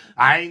right.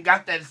 I ain't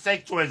got that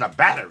sex toy as a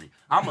battery.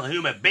 I'm a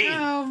human being.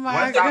 Oh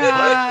my Once God.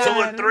 I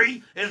put 2 or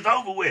 3, it's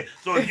over with.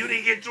 So if you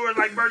didn't get yours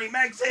like Bernie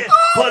Mac said,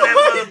 pull that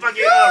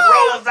motherfucking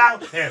rolls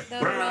out and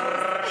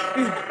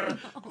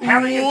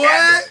handle your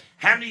candle.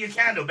 Handle your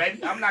candle,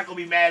 baby. I'm not going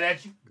to be mad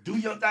at you. Do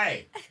your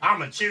thing. I'm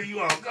going to cheer you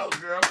on. Go,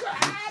 girl. Look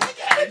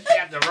at it. She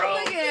got the roll.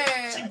 Look at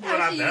her. She How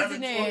pulled out she the other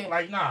using toy. it?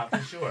 Like, nah, for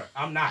sure.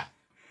 I'm not.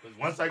 Because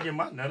once I get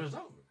my nut, it's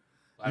over.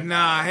 Like,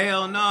 Nah,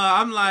 hell no.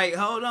 I'm like,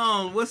 hold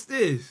on. What's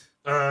this?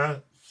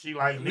 She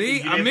like,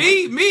 Me?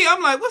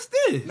 I'm like, what's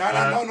this?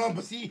 No.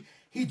 But see,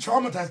 he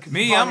traumatized.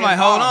 Me, I'm like,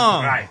 hold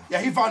on. Right.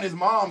 Yeah, he found his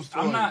mom's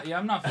toy.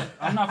 I'm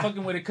not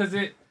fucking with it because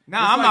it.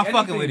 Nah, I'm not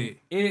fucking with it.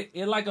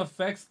 It like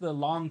affects the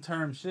long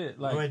term shit.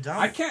 Like No, it don't.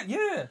 I can't.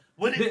 Yeah.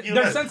 What if you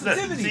There's look,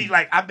 sensitivity. see,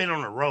 like I've been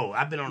on the road.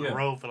 I've been on the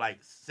road for like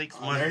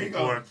 6 months there you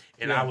before, go.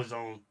 and I was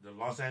on the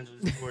Los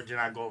Angeles tour. Then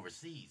I go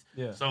overseas.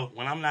 Yeah. So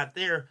when I'm not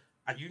there,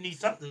 you need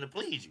something to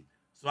please you.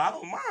 So I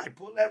don't mind.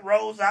 Pull that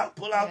rose out.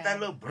 Pull out that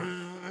little.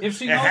 If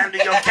she and knows,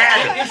 handle your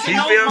candle. if she You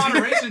knows feel me?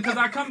 moderation, because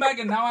I come back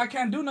and now I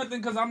can't do nothing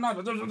because I'm not.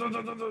 You know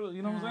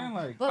what I'm saying?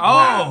 Like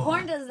But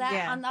porn does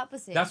that on the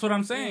opposite. that's what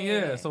I'm saying.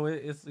 Yeah. So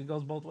it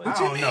goes both ways. I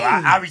don't know.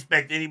 I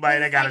respect anybody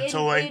that got a It's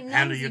toy. like it Handle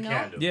numbs, your you know?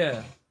 candle.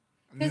 Yeah.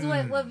 Because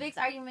what Vic's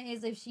argument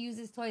is, if she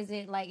uses toys,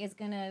 it's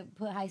gonna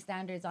put high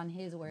standards on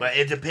his work. But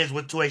it depends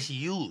what toy she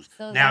used.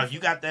 So Now, that's- if you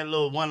got that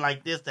little one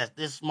like this, that's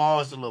this small,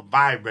 it's a little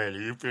vibrator.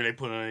 You feel they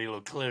put on a little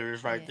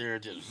clitoris right there,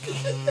 just,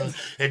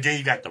 and then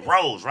you got the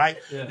rose, right?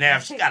 Yeah. Now,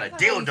 if she got a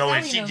dildo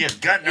and she selling them.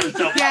 just gutting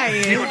herself Yeah, out the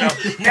yeah.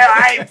 dildo, now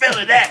I ain't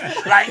feeling that.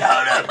 Like,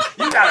 hold up,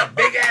 you got a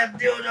big ass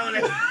dildo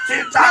that 10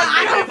 times I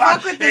bigger don't than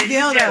fuck with the and you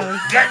just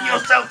dildos. gutting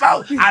yourself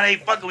out. I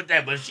ain't fucking with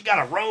that. But if she got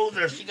a rose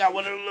or she got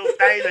one of them little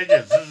things that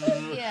just,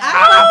 Yeah.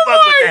 I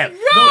fuck with that.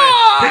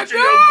 God, But picture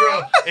your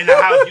girl in the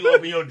house, you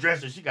open your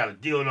dresser, she got a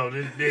dildo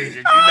this big, and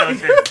you know,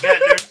 just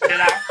gutting her shit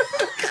out.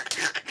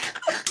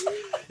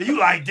 You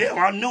like, damn,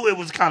 I knew it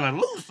was kind of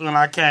loose when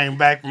I came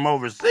back from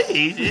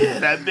overseas. Yeah,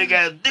 that big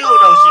ass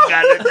dildo she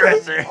got in the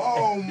dresser.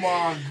 Oh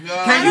my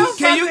God.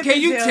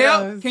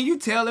 Can you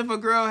tell if a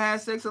girl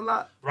has sex a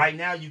lot? Right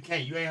now, you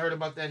can't. You ain't heard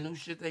about that new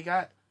shit they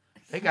got?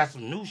 They got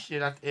some new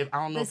shit. I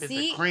don't know The if it's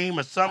seat? a cream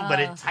or something, but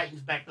it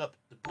tightens back up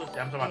the pussy.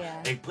 I'm talking Yeah.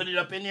 about they put it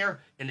up in there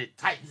and it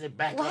tightens it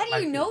back Well, up. how do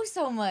like you this. know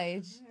so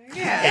much?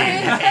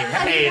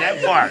 Hey,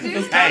 that part. It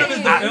was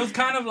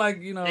kind of like,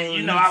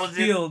 I was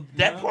in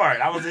that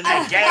part. I was in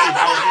that game.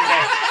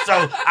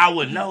 So I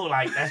would know,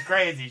 like, that's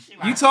crazy.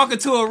 You talking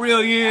to a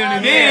real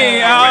human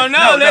being. I don't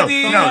know. Let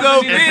these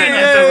go big.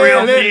 It's a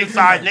real big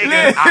side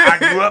nigga. I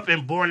grew up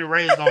and born and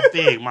raised on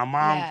Fig. My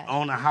mom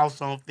owned a house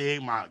on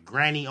Fig. My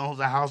granny owns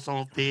a house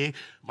on Fig.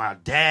 My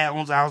dad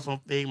owns a house on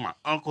Fig. My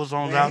uncles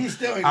owns a house. He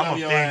still ain't love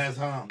your ass,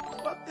 huh?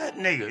 Fuck that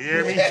nigga. You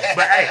hear me?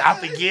 But hey, I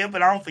forgive,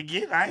 but I don't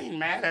forget. I ain't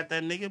mad at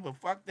that nigga, but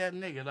fuck that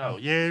nigga though.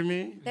 You hear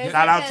me?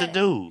 Shout out to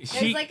dude.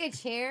 There's like a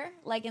chair,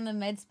 like in the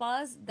med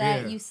spas,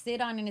 that you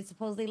sit on, and it's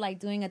supposedly like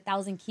doing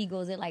 1,000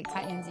 Kegels. It like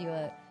tightens you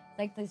up.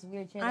 Like this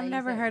weird chair. I've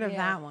never heard of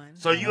that one.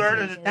 So you heard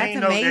of the thing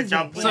though that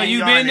y'all put so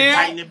you been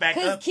there?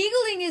 Because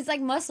Kegling is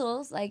like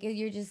muscles. Like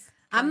you're just.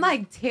 I'm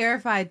like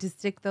terrified to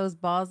stick those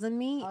balls in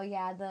me. Oh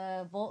yeah,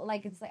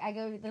 like it's like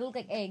they look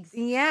like eggs.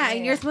 Yeah,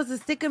 and you're supposed to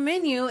stick them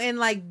in you and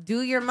like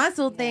do your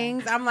muscle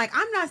things. I'm like,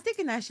 I'm not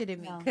sticking that shit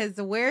in me because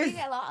where's? You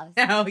get lost.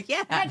 Oh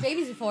yeah, I had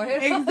babies before.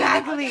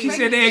 Exactly. She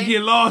said they'd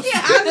get lost. Yeah,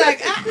 I'm like,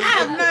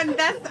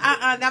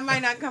 that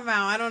might not come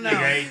out. I don't know.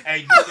 Hey,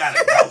 you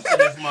gotta go to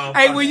this motherfucker.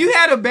 Hey, when you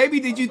had a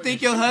baby, did you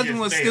think your husband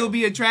would still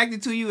be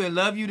attracted to you and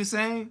love you the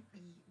same?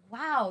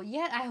 Wow.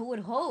 Yeah, I would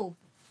hope.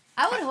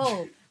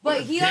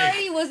 But he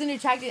already wasn't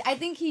attracted. I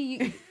think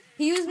he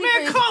used me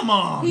Man, come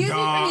on, He used me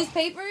for his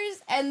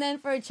papers, and then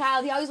for a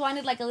child, he always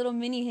wanted like a little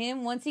mini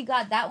him. Once he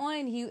got that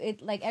one,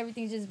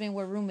 everything's just been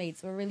we're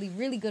roommates. We're really,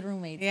 really good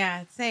roommates.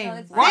 Yeah,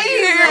 same. So Why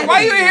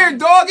you in here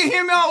dogging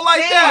him out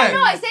like that?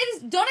 No, I say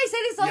this. Don't I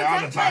say this all the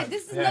time? Like,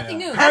 this is nothing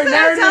new. That's what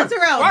I tell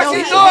Terrell. Why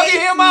she dogging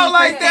him out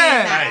like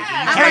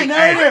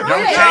that?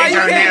 Don't change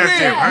her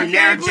narrative. Her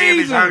narrative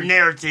is her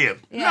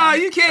narrative. No,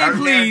 you can't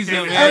please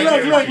him. Hey,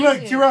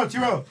 look,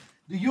 Terrell.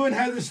 Do you and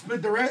Heather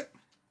split the rent?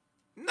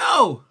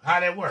 No. How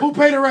that work? Who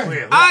pay the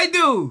rent? I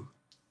do.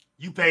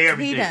 You pay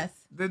everything. He does.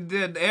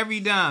 The every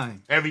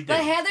dime. Everything.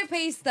 But Heather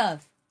pays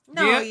stuff.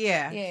 No,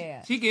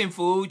 Yeah. She getting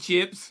food,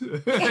 chips,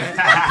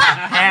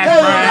 hash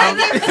brown.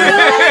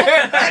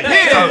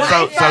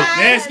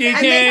 Mexican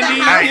candy.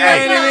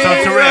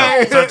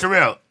 So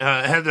Terrell,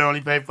 Heather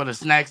only paid for the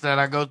snacks that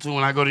I go to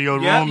when I go to your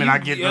room, and I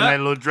get them that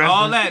little dress.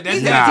 All that. That's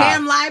He's a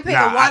damn lie. Pay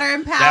the water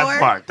and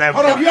power. That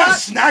Hold on, you got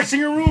snacks in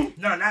your room?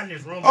 No, not in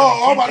this room.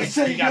 Oh, I'm about to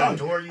say, you got a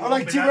door. You I'm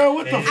like, Terrell,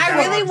 what the fuck?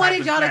 I really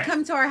wanted y'all to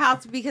come to our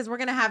house because we're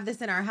gonna have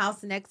this in our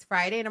house next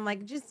Friday, and I'm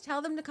like, just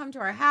tell them to come to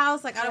our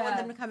house. Like, I don't want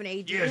them to come to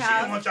AJ's house.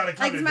 She don't want y'all to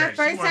come like, it's my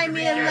first time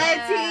meeting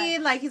Letty.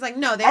 Like, he's like,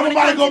 no, they I'm want to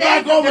about come to go today.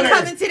 back over They're there.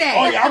 coming today.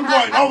 Oh yeah, I'm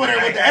going over there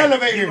with the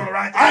elevator.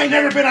 I ain't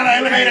never been on an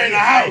elevator in the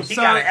house. He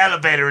got an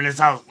elevator in his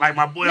house, like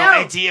my boy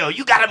on ATL.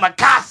 You got a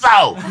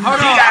Picasso. You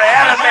got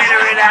an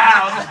elevator in the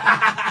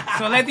house.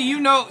 So Letty, you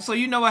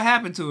know what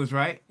happened to us,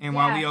 right? And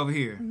while we over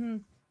here. Mm-hmm.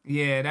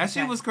 Yeah, that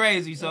shit was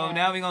crazy. So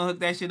now we gonna hook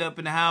that shit up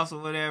in the house or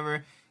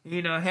whatever.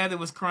 You know, Heather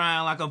was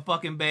crying like a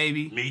fucking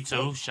baby. Me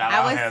too. Shout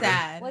out Heather. I was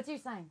sad. What's your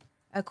sign?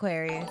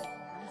 Aquarius.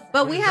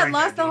 But we had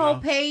lost the whole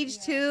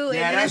page too,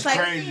 Yeah, and then it's like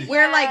crazy.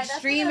 we're like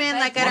streaming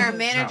like at our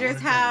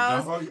manager's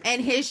house,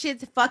 and his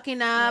shit's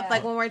fucking up.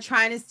 Like when we're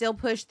trying to still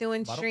push through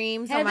and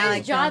stream. So my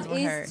Heather's job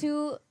is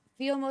to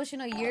feel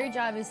emotional. Your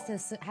job is to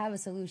have a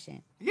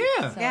solution. Yeah,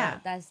 so yeah.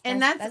 That's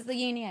the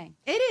yin yang.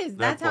 It is.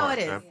 That's how it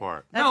is. That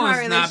part. That's no, how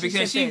it's not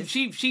because is.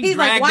 she He's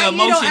dragged like, the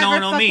emotion you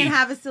don't on ever me.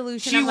 Have a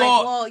solution. I'm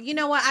like, well, you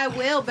know what? I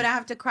will, but I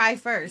have to cry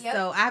first.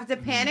 So I have to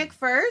panic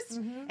first,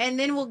 and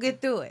then we'll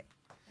get through it.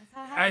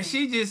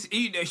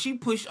 She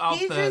pushed off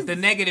the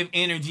negative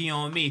energy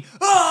on me.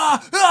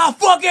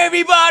 Fuck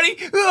everybody.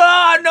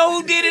 I know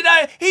who did it.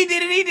 He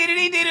did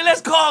it.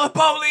 Let's call the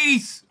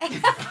police. My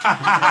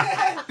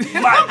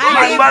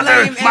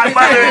mother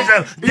is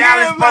a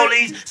Dallas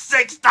police.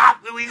 Sick, stop.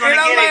 We gonna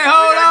get it.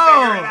 Hold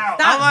on.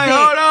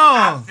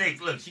 Stop,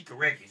 sick. Look, she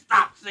corrected.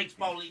 Stop, sick,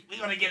 police. We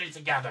gonna get it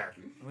together.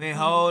 Wait,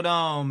 hold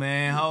on,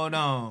 man. Hold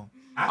on.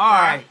 All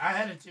right. I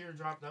had a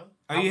teardrop though.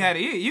 Oh, you had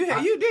it.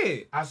 You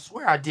did. I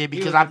swear I did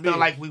because I feel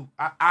like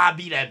I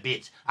be that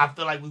bitch. I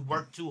feel like we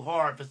work too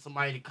hard for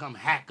somebody to come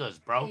hack us,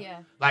 bro. Yeah.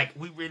 Like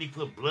we really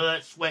put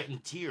blood, sweat,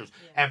 and tears.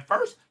 Yeah. At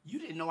first, you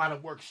didn't know how to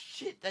work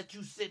shit that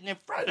you sitting in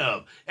front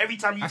of. Every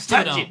time you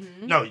touch it,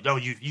 no,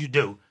 you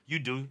do. You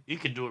do. You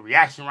can do a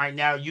reaction right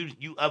now.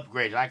 You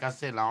upgrade. Like I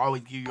said, I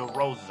always give you your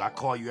roses. I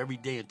call you every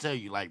day and tell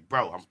you, like,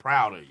 bro, I'm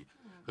proud of you.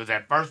 Because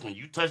at first, when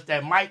you touch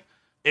that mic,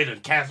 it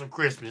done canceled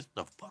Christmas.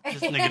 The fuck this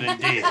nigga done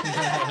did. You know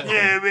what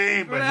I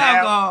mean?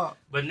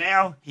 But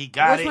now he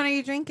got Which one are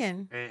you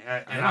drinking? And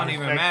it don't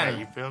even matter. That,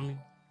 you feel me?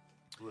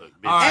 Look,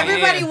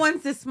 everybody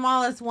wants the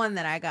smallest one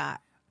that I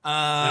got.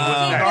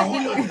 That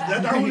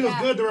Julio's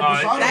good.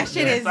 That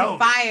shit is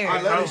fire.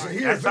 I love it.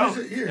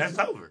 Here. That's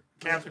over.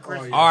 Cancel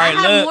Christmas. All right,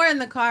 I have more in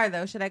the car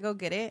though. Should I go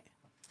get it?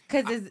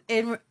 Because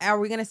are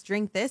we gonna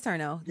drink this or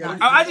no? Yeah,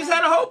 I just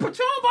had a whole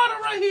Patron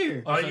bottle right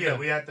here. Oh yeah,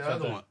 we had the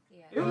other one.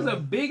 It was a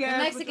big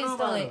ass Mexican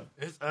stole it.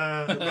 It's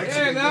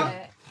there you go.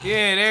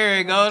 Yeah, there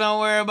you go. Don't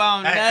worry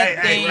about nothing.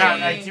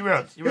 Hey,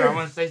 T-Real, I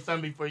want to say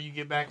something before you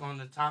get back on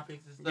the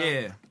topics and stuff.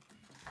 Yeah.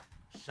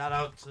 Shout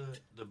out to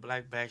the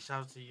black bag.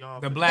 Shout out to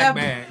y'all. The black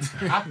bag.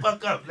 I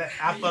fuck up.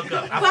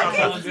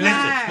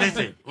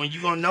 Listen. When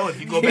you gonna know if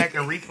you go back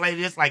and replay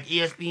this like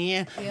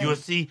ESPN, you'll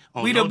see.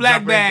 We the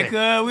black bag,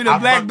 cuz. We the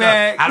black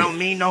bag. I don't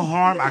mean no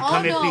harm. I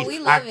come in peace. We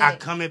love I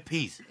come in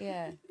peace.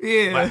 Yeah.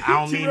 But I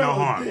don't mean no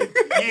harm.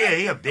 Yeah,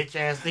 he a bitch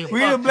ass nigga.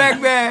 We the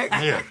black bag.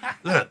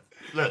 Yeah.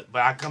 Look.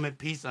 But I come in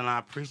peace, and I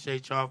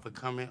appreciate y'all for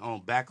coming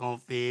on Back on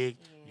Fig.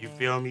 You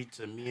feel me?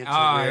 To me and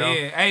Terrell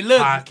Hey,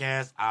 look.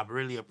 podcast. I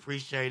really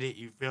appreciate it.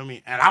 You feel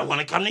me? And I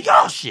want to come to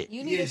y'all shit.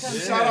 You need to come.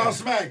 Shout out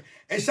Smack.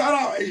 And shout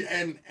out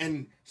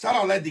and shout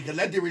out Letty, because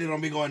Letty really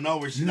don't be going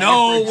nowhere. She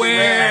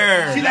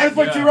Nowhere. She like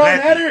for Terrell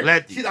and Heather.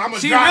 Letty.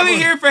 She really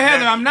here for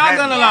Heather. I'm not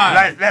gonna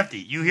lie. Lefty,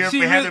 you here for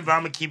Heather, but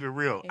I'm gonna keep it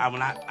real.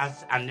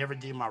 I never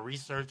did my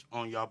research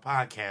on y'all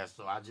podcast,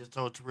 so I just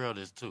told Terrell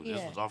this too.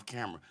 This was off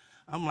camera.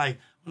 I'm like,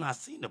 when I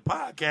seen the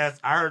podcast,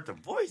 I heard the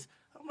voice.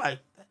 I'm like,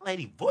 that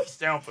lady voice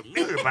sound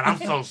familiar, but I'm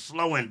so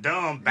slow and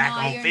dumb back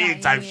on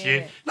Fig type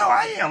shit. No,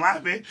 I am.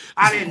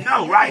 I didn't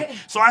know, right?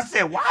 So I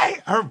said,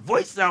 why her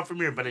voice sound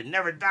familiar? But it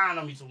never dawned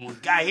on me. So when the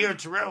guy here,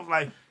 Terrell was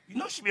like, you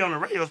know she be on the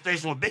radio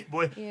station with Big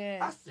Boy. Yeah.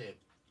 I said,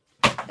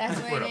 that's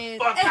where it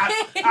is.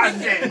 I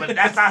said, but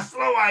that's how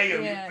slow I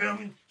am. You feel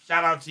me?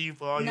 Shout out to you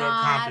for all your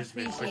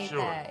accomplishments, for sure.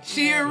 That.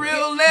 She a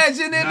real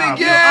legend in the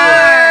game.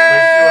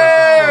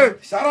 For sure.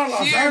 Shout out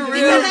Los She a Angeles.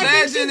 real Because I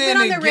think she's legend been in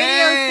on the the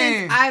radio game.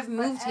 since I've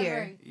moved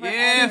here. Yeah,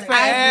 I've moved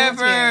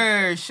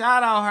forever.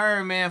 Shout out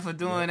her, man, for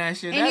doing that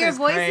shit. And that your is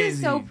voice crazy.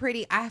 is so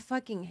pretty. I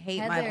fucking hate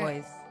my Heather,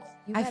 voice.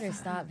 You better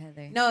stop,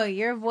 Heather. No,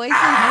 your voice is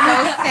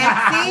so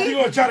sexy. You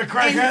gonna try to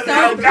crack and Heather?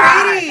 so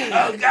pretty.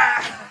 Oh,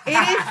 God.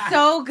 It is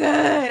so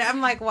good.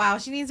 I'm like, wow,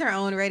 she needs her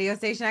own radio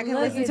station. I can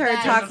Look listen at to her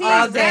that. talk See,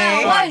 all now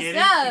day. what's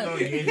up?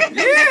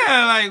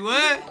 Yeah, like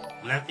what?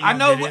 Lefty I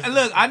know. gonna get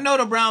Look, I know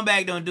the brown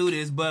bag don't do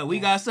this, but we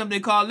got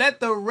something called "Let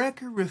the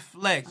Record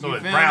Reflect." So you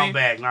it's feel brown me?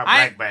 bag, not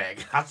black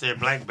bag. I said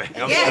black bag.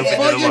 I'm Yes, stupid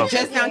well, as a you're motherfucker.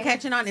 just now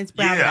catching on. It's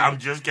brown. Yeah, bag. I'm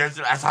just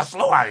guessing. That's how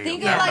slow I am. Think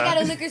of like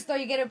at a liquor store,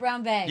 you get a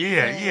brown bag.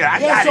 Yeah, I Yeah,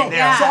 got so, it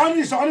now.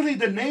 so honestly,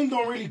 the name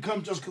don't really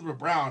come just because we're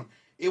brown.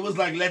 It was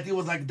like Letty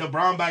was like the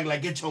brown bag,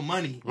 like get your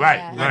money. Right,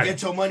 Yeah. Like right.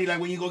 get your money, like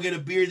when you go get a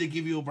beer, they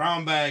give you a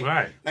brown bag.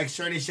 Right. Like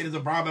certain shit is a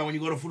brown bag. When you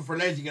go to Food for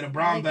Less, you get a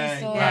brown Liquor bag.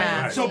 store.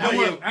 Yeah. Right. So, but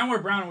And we're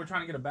brown and we're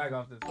trying to get a bag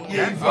off this.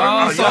 yeah,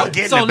 Oh, y'all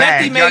getting so the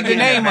bag. Letty Y'all made the getting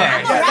name the up.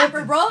 bag. I'm a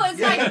rapper, bro. It's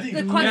Yeah, like Letty-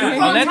 the yeah. quadruple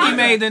Letty entendre.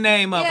 made the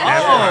name up. Yeah.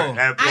 That Oh, part,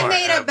 that I part,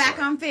 made that a back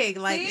part. on Fig.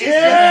 Like,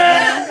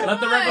 Yeah. Let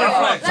the record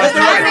reflect. Let the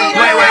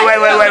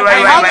record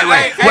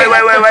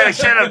Wait.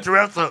 Shut up,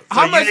 Terrell. So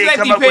How you much didn't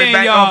come Letty up with paying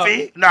back y'all? on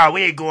Fig? No,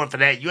 we ain't going for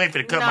that. You ain't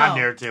finna cut my No.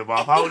 narrative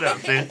off. Hold up,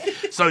 sis.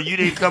 So you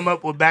didn't come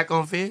up with back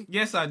on Fig?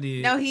 yes, I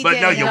did. no, he But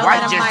didn't. no, your Don't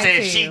wife let him just lie said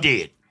to she you.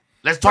 did.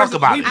 Let's talk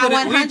about it. I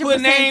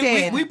 100%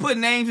 did. We put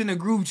names in the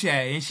group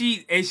chat, and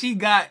she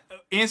got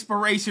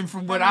inspiration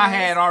from what I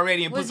had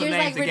already and put Was some yours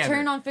names like together.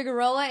 Return on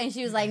Figueroa? And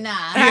she was like, nah.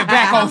 Yeah,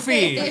 back on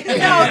Fig.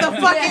 No,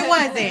 the fuck it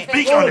wasn't.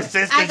 Speak on it,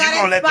 sis, I because you gonna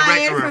got let the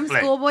inspired record from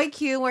reflect. Schoolboy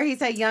Q, where he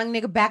said "young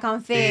nigga back on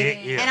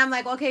Fig," Yeah. and I'm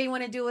like, okay, you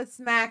want to do with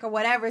Smack or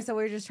whatever. So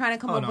we were just trying to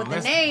come Hold up on, with a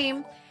let's-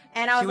 name,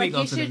 and I was Should we like,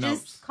 go you to the should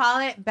notes? just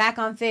call it Back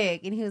on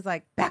Fig, and he was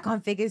like, Back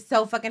on Fig is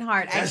so fucking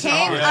hard. That's I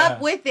came hard.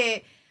 up with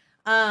it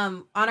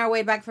on our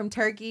way back from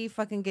Turkey,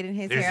 fucking getting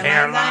his This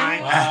hairline hairline.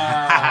 done.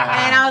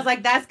 And I was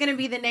like, that's gonna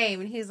be the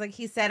name. And he was like,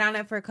 he sat on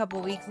it for a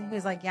couple weeks, and he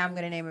was like, yeah, I'm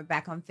gonna name it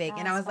Back on Fig.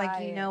 And I was That's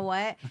like, you fire. know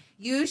what?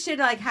 You should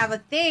like have a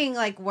thing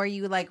like where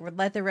you like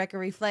let the record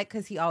reflect,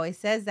 because he always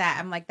says that.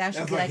 I'm like, that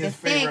should That's be like like a his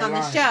thing favorite on the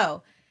line.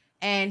 show.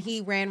 And he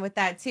ran with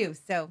that too.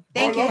 So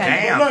thank you, look,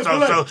 Heather. Damn. Look, So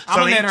look.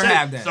 I'ma he let her took,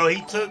 have that. So he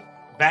took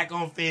back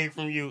on Fig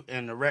from you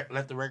and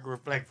let the record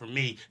reflect from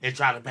me and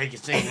try to make it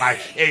seem like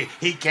hey,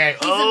 he can't.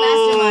 He's a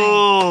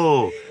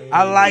Oh,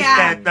 I like Yeah.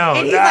 that though.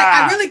 And he's like,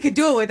 I really could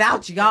do it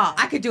without y'all.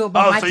 I could do it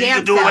by Oh, my so you damn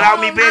can do it self. without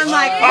me, bitch? I'm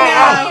like,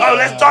 oh,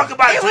 let's talk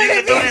about it. So you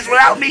can do this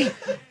without me?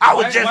 I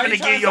was just Why gonna you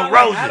trying give your sound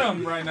like roses.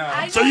 Adam right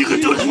now. So you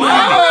can do this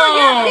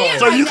without me? Oh,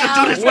 So you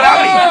can do this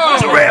without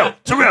me?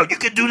 Terrell, you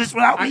can do this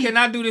without I me?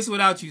 cannot do this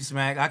without you,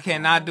 Smack. I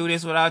cannot do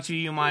this without you,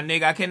 you my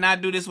nigga. I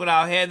cannot do this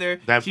without Heather.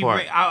 That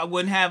part. I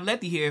wouldn't have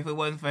Letty here if it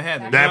wasn't for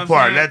Heather. You know That what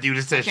part, I'm saying? let you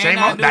just say, Cannot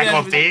shame on do back that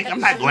on with- Fig. I'm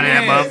not going to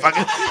that Yeah.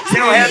 motherfucker.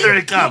 Tell Heather to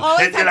You come.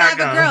 always Then have to I have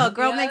a come. girl.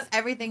 Girl Yeah. makes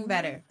everything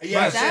better.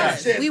 Yeah,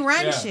 That's shit. We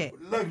run Yeah.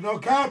 shit. Look, no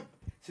cop.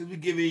 Since we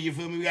give you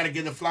feel me, we gotta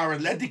get the flowers.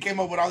 Letty came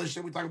up with all this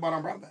shit we talk about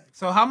on Brown Bag.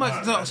 So how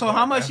much? So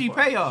how much she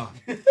pay y'all?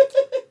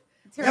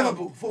 We have a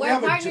boo. We We're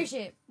have a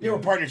partnership. Yeah, we're a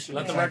partnership.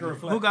 Let the record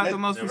reflect. Who got the Let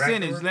most the record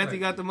percentage? reflect. Letty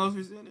got the most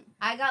percentage.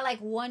 I got like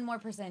one more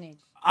percentage.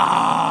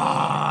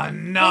 Ah,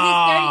 no.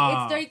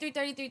 'Cause it's 33,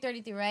 33,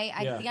 33, right?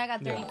 I Yeah. think I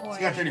got 34.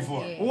 She got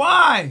 34. Yeah.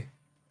 Why?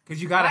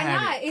 Because you gotta Why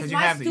have not? it. 'Cause It's you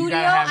my have it. You studio.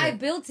 gotta have I it.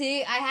 built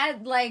it. I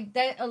had like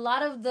that. A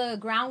lot of the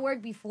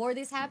groundwork before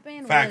this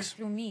happened was Facts.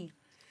 through me.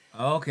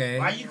 Okay.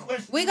 Why you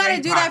questioning We gotta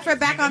their do that for pockets,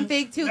 Back on nigga?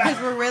 Fig too, because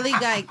we're really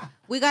like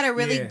we gotta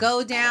really Yeah.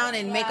 go down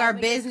and make our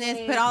make it business,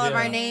 big. put all of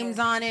our Yeah. names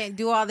on it,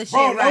 do all the shit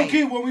Bro, right.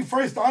 okay, when we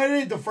first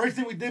started it, the first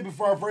thing we did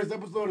before our first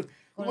episode,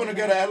 We want to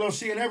get an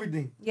LLC and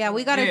everything. Yeah,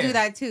 we got to do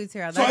that too,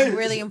 Terrell. That's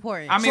really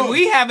important. I mean,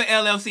 we have an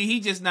LLC. He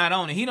just not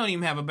on it. He don't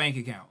even have a bank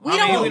account. We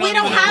don't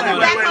have a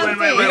back on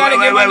Fig. We got to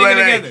get my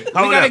nigga together.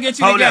 We got to get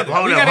you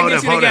together. We got to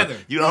get you together.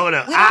 You hold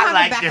up. I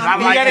like this. I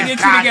like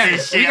this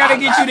content shit. We got to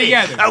get you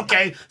together.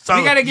 Okay, so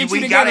we got to get you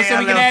together so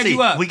we can add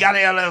you up. We got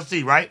an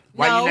LLC, right?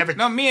 Why you never?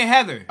 No, me and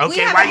Heather.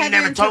 Okay, why you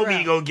never told me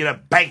to go get a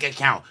bank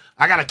account?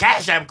 I got a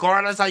Cash App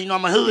card. That's how you know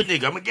I'm a hood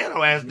nigga. I'm a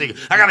ghetto ass nigga.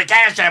 I got a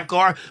Cash App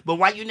card, but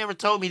why you never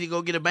told me to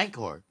go get a bank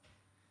card?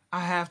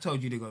 I have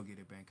told you to go get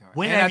a bank card.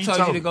 When and have I told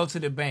you you to go to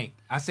the bank.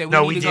 I said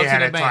no, we need to go to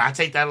the bank. I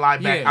take that lie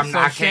back. Yeah,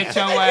 I can't.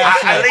 Your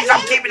ass at least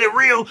I'm keeping it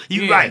real.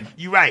 You right.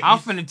 You right. I'm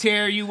finna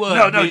tear you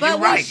up. No, you're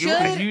right.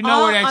 You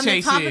know where that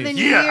chase is.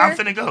 Yeah, I'm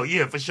finna go.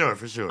 Yeah, for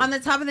sure. On the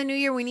top of the new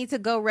year, we need to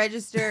go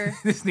register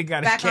this nigga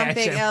got back on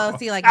Big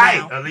LLC like hey,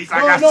 now. at least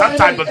I got some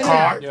type of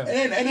card. You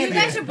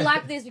guys should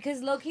block this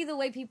because low key the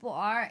way people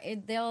are,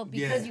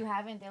 because you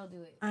haven't, they'll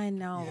do it. I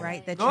know,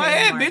 right? Go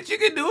ahead, bitch. You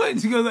can do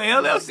it. You go to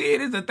LLC.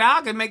 It is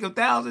I can make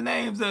 1,000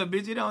 names up,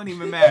 bitch. It don't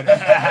even matter.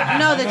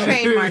 No, the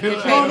trademark.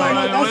 No,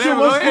 that shit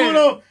was cool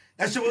though.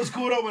 That shit was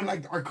cool though when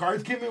like our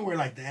cards came in. We're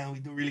like, damn, we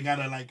do really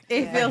gotta like.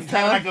 It feels so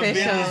like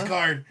official. a business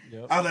card.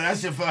 Yep. I was like, that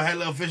shit felt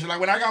hella official. Like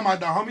when I got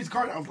the homies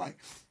card, I was like,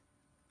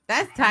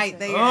 that's tight.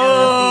 That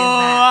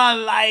I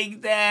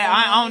like that.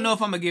 I don't know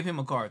if I'm gonna give him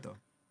a card though.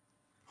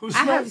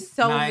 I have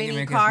so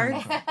many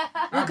cards.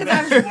 Well, because I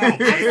have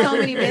so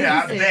many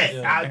businesses.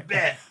 Yeah, I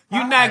bet.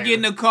 You're not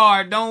getting a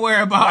card. Don't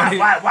worry about it.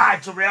 Why,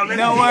 Terrell?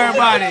 Don't worry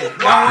about it.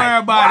 Don't worry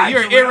about it.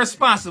 You're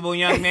irresponsible,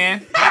 young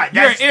man.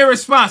 You're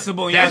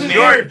irresponsible, young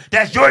man.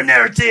 That's your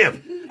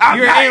narrative.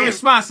 You're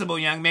irresponsible,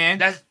 young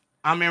man.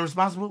 I'm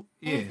irresponsible?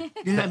 Yeah.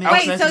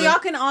 Wait, so y'all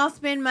can all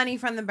spend money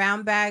from the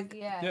brown bag?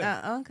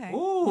 Yeah. Okay.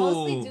 Ooh.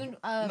 Mostly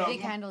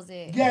Vic handles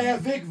it. Yeah,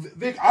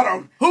 Vic, I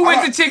don't. Who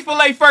went to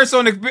Chick-fil-A first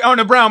on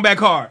the brown bag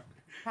card?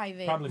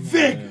 Probably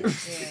Vic.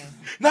 Yeah.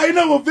 Now you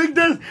know what Vic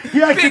does?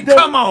 He actually Vic,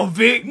 come on,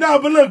 Vic. No,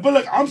 but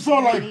look, I'm so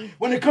like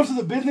when it comes to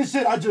the business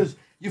shit,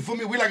 you feel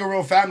me? We like a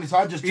real family, so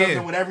I just trust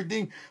them with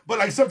everything. But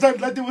like sometimes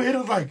let them hit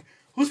us like,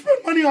 who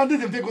spent money on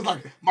this? And Vic was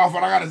like, my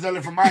fault, I gotta sell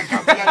it from my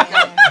account.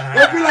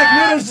 It'd be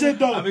like little shit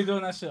though. I be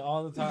doing that shit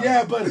all the time.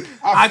 Yeah, but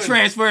I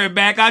transfer it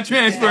back.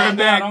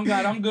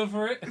 I'm good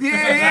for it.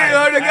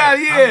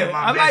 Yeah.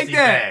 I like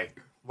that.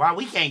 Bag. Why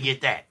we can't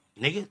get that?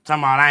 Nigga,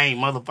 talking about I ain't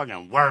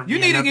motherfucking worthy. You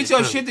need to get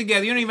your shit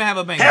together. You don't even have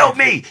a bank. Help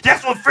me.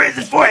 That's what friends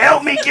is for.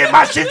 Help me get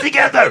my shit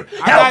together.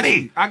 Help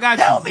me. I got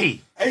you. Help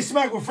me. Hey,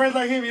 Smack, with friends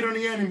like him, you don't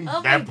need enemies.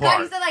 Oh my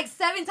God, you said like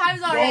 7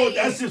 times already.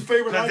 Bro, that's his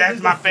favorite line.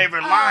 That's my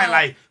favorite line.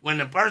 Like, when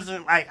the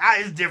person,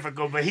 it's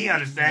difficult, but he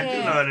understands.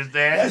 You don't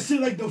understand. That shit,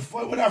 like,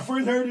 when I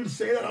first heard him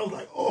say that, I was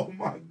like, oh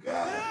my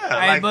God.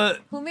 Yeah, but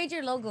who made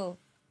your logo?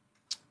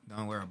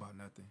 Don't worry about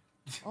nothing.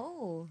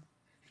 Oh.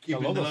 The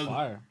logo's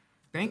fire.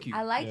 Thank you.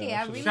 I like it.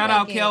 I really Shout like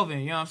out it. Kelvin.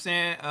 You know what I'm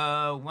saying?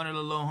 One of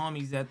the little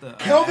homies at the.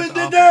 Kelvin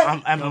did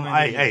that?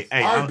 Hey.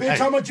 All right, bitch,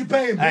 how much you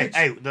paying, bitch?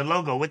 Hey, the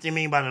logo. What do you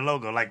mean by the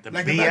logo? Like the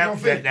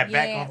BF? That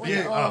back on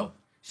fit? Oh.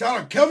 Shout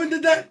out, Kelvin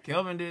did that?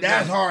 Kelvin did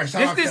That's hard.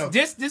 Shout out, Kelvin.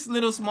 This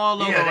little small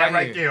logo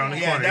right there on the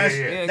corner.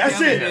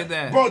 That's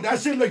it. Bro, that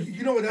shit, look,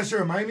 you know what that shit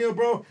remind me of,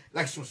 bro?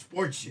 Like some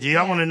sports shit. Do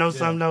y'all want to know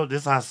something, though?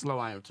 This is how slow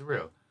I am, to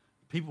real.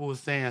 People were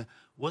saying,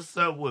 what's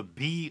up with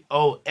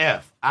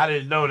BOF? I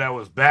didn't know that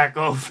was back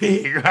on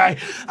Fig, right?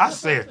 I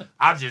said,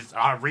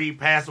 I read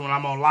past it when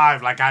I'm on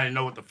live like I didn't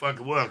know what the fuck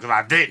it was because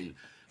I didn't.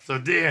 So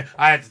then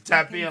I had to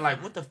tap in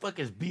like, what the fuck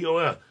is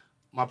BOF?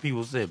 My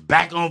people said,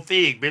 back on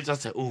Fig, bitch. I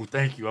said, ooh,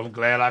 thank you. I'm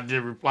glad I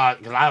did reply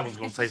because I was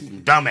going to say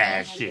some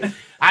dumbass shit.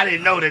 I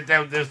didn't know that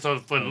was just so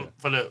for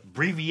the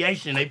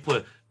abbreviation, they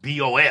put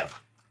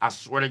BOF. I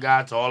swear to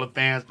God, to all the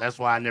fans, that's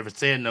why I never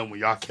said nothing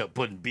when y'all kept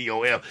putting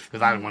BOF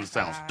because I didn't want to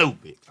sound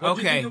stupid. What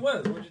did you think it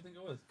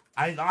was?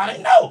 I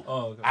didn't know.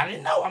 Oh, okay. I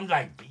didn't know. I'm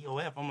like,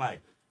 BOF. I'm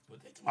like,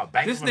 what they talking about?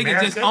 Bank this of nigga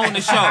America? just owned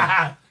the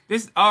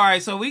show. All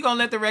right, so we gonna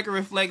let the record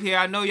reflect here.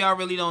 I know y'all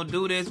really don't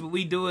do this, but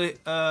we do it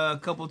a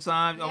couple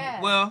times.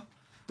 Yeah. Well,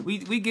 we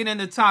get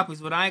into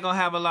topics, but I ain't gonna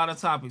have a lot of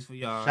topics for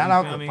y'all. Shout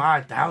out to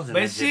 5,000.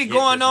 But shit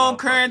going on,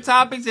 current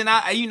topics, and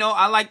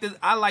I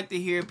like to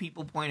hear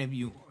people point of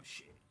view on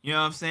shit. You know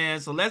what I'm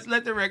saying? So let's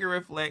let the record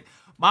reflect.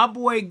 My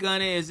boy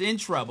Gunna is in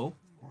trouble.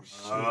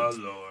 Oh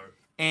Lord.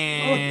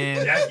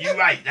 And you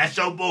right. That's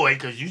your boy,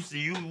 because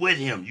you with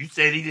him. You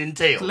said he didn't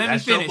tell. Let me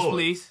finish,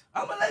 please.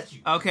 I'm going to let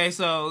you. Okay,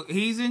 so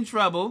he's in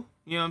trouble.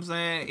 You know what I'm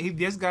saying? He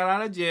just got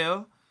out of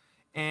jail.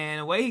 And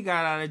the way he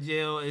got out of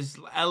jail is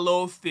a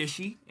little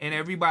fishy. And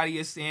everybody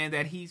is saying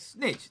that he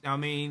snitched. I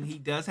mean, he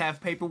does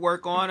have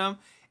paperwork on him.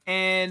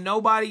 And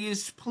nobody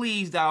is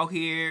pleased out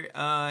here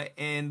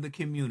in the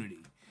community.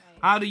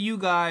 How do you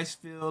guys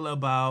feel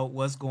about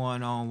what's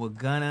going on with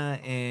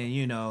Gunna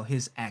and,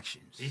 his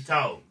actions? He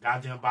told.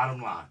 Goddamn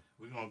bottom line.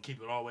 We're going to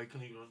keep it all the way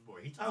clean on this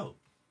board. He told.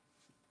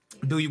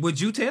 Would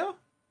you tell?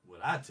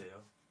 Would I tell?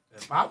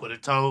 If I would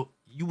have told,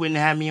 you wouldn't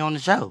have me on the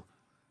show.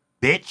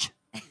 Bitch.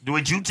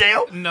 Would you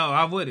tell? No,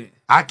 I wouldn't.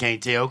 I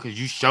can't tell because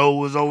you show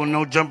was over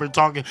no jumper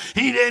talking.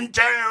 He didn't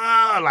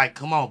tell. Like,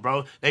 come on,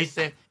 bro. They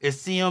said, is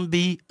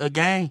CMB a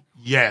gang?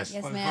 Yes.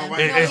 Yes,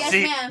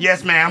 ma'am.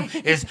 Yes, ma'am.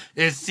 Is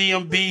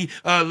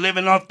CMB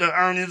living off the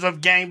earnings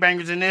of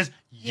gangbangers in this?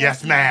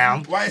 Yes,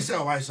 ma'am.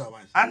 YSL.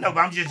 I know,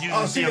 but I'm just using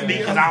CMB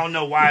because I don't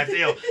know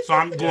YSL. So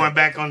I'm going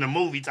back on the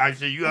movie type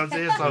shit. You know what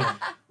I'm saying? So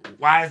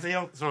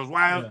YSL. So it's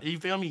YSL. You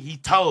feel me? He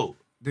told.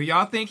 Do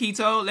y'all think he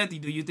told? Letty,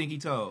 do you think he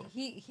told?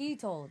 He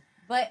told.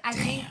 But I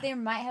think there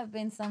might have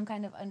been some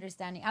kind of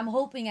understanding. I'm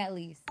hoping at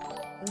least.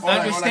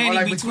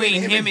 Understanding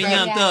between him and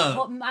Young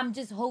Thug. I'm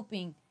just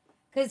hoping.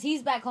 Because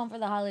he's back home for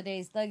the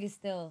holidays. Thug is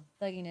still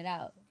thugging it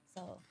out.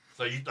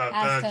 So you thought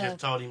Thug just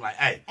told him, like,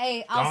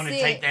 hey, go on and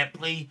take that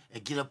plea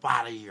and get up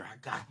out of here. I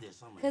got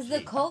this. Because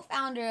the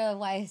co-founder of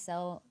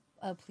YSL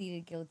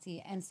pleaded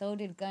guilty, and so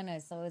did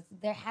Gunna. So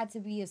there had to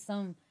be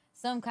some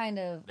kind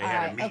of... They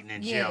had a meeting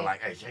in jail,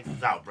 like, hey, check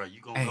this out, bro.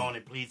 You gonna go on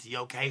and plead to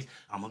your case?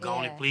 I'm gonna go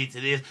on and plead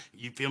to this.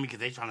 You feel me? Because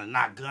they trying to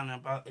knock Gunna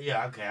about...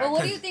 Yeah, okay. But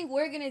what do you think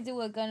we're gonna do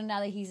with Gunna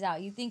now that he's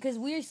out? You think... Because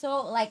we're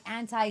so, like,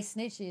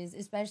 anti-snitches,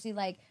 especially,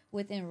 like,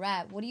 within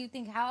rap. What do you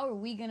think? How are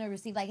we gonna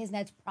receive, like, his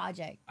next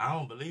project? I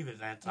don't believe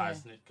it's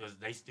anti-snitch because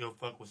they still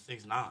fuck with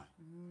 6ix9ine.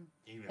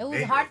 It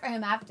was hard for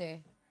him after.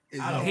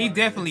 He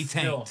definitely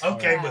tanked.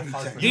 Okay, but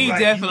he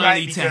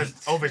definitely because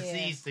tanked.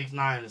 overseas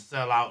 6ix9ine to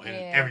sell out and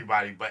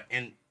everybody, but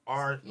in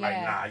art, like,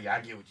 nah, yeah,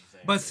 I get what you're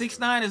saying. But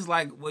 6ix9ine is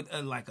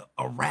like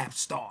a rap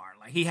star.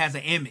 Like he has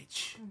an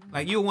image.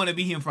 Like you'll want to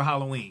be him for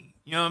Halloween.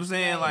 You know what I'm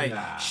saying?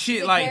 Like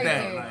shit like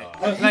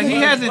that. Like he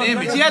has an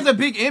image. He has a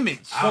big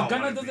image. But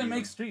Gunna doesn't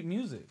make street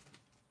music.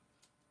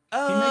 He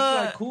makes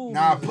like cool.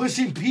 Nah,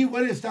 Pushing P.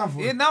 What is that for?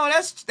 Yeah, no,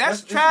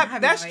 that's trap.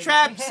 That's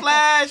trap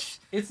slash.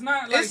 It's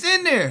not. Like, it's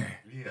in there.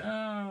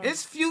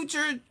 It's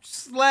Future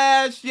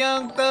slash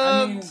Young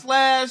Thug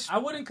slash. I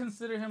wouldn't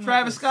consider him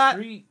Travis like a Scott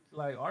street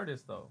like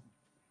artist though.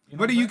 You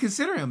know what do you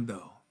consider him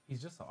though?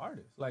 He's just an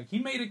artist. Like he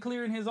made it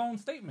clear in his own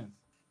statements.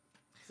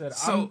 Said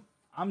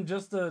I'm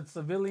just a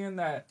civilian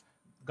that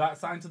got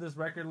signed to this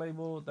record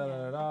label. Da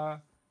da da.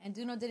 And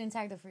Duno didn't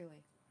tag the freeway.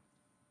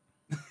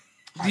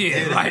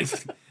 Yeah, like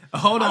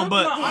hold on,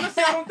 but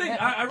honestly,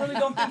 I really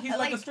don't think he's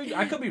like a street.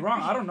 I could be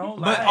wrong. I don't know.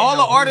 Like, but all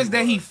the artists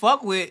that he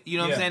fuck with, you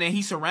know what I'm saying, and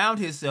he surround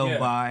himself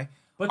by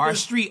are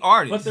street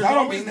artists.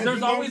 But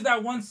there's always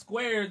that one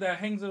square that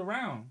hangs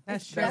around.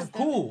 That's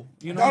cool.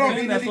 You know what I'm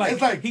saying?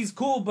 That's like he's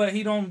cool, but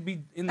he don't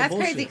be in the bullshit.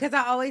 That's crazy because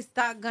I always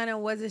thought Gunna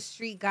was a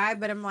street guy,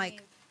 but I'm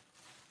like,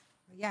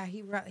 yeah, he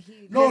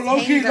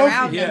hangs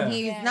around him.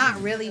 He's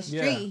not really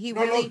street. He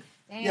really.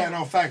 Yeah,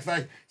 no, facts.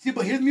 See,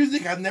 but his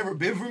music has never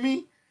been for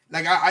me.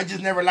 Like, I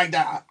just never like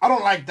that. I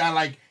don't like that,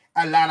 like,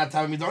 Atlanta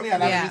type of music. The only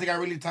Atlanta music I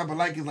really type of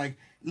like is, like,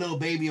 Lil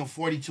Baby and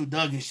 42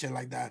 Doug and shit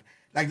like that.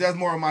 Like, that's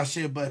more of my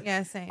shit. But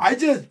same.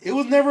 It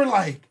was never,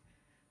 like,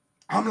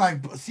 I'm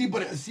like, but,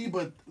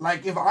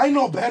 like, if I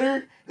know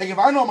better, like, if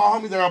I know my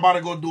homies are about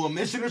to go do a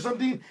mission or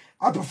something,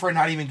 I prefer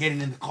not even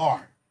getting in the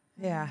car.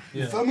 Yeah.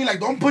 You feel me? Like,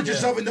 don't put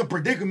yourself in the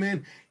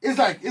predicament. It's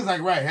like,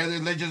 right,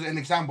 let's just an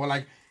example.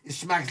 Like, it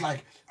smacks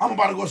like, I'm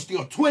about to go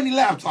steal 20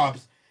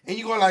 laptops. And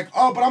you go like,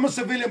 oh, but I'm a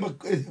civilian,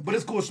 but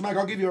it's cool, Smack.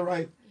 I'll give you a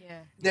ride. Yeah.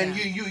 Then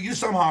you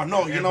somehow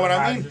know. You know what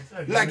I mean?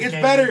 Like it's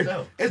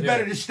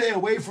better to stay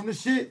away from the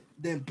shit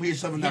than put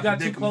yourself in that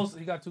predicament.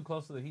 He got too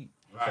close to the heat.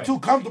 Right. Too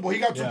comfortable. He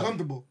got too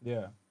comfortable.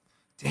 Yeah.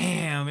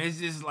 Damn, it's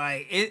just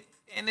like it.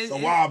 And it's a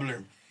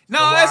wobbler.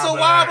 No, it's a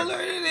wobbler.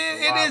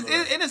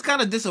 It is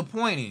kind of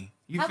disappointing.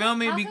 You feel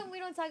me? How come we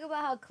don't talk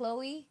about how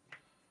Chloe?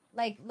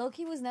 Like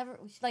Loki was never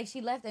like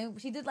she left and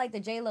she did like the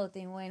J-Lo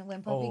thing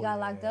when Puppy got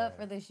locked up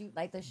for the shoot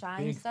like the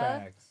Shine Big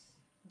stuff. Facts.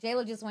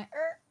 J-Lo just went.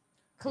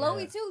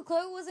 Chloe too.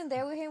 Chloe wasn't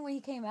there with him when he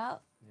came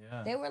out.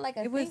 Yeah, they were like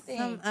a thing.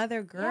 Some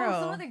other girl. Yeah,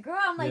 some other girl.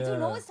 I'm like, dude,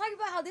 no one's talking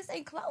about how this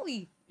ain't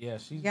Chloe. Yeah,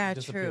 she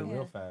disappeared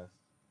real fast.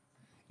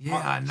 Yeah,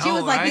 I know. She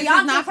was like, right? "This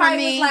is not for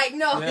me." Was like,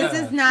 no,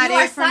 this is not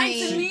it for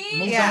me. She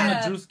moved on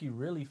to Drewski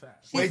really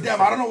fast. Wait, Dev,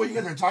 I don't know what you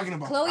guys are talking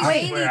about. Chloe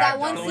Bailey, that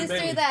one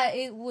sister that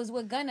it was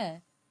with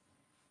Gunna.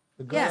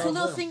 Yeah, two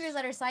little singers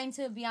that are signed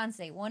to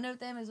Beyonce. One of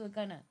them is with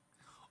Gunna.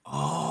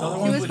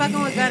 Oh, he was fucking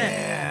with Gunna.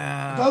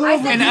 Yeah.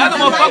 And the other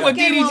one fuck with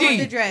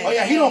DDG. Oh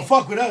yeah, he don't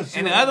fuck with us.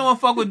 And the other one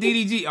fuck with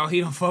DDG. Oh,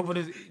 he don't fuck with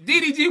us.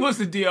 DDG, what's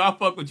the deal? I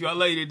fuck with you. I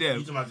love you to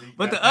death.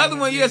 But the other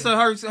one, so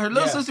her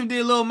little sister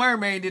did Little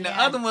Mermaid. Then the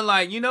other one,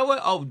 like, you know what?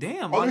 Oh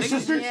damn. Oh, their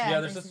sisters?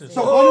 Yeah, their sisters.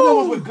 So one of them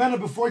was with Gunna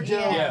before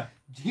jail. Yeah.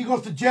 He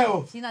goes to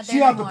jail.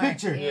 She out the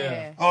picture.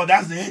 Yeah. Oh,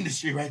 that's the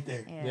industry right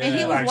there. Yeah. And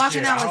he was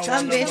walking out with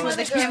some bitch with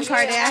a Kim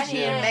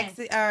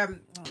Kardashian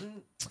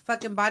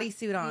fucking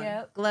bodysuit on.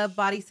 Yep. Glove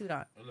bodysuit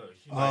on. Look,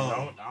 she's like,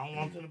 I don't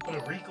want them to put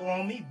a Rico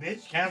on me,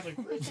 bitch. Cancel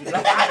Christmas.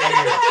 I'm out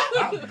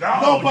of here. I'm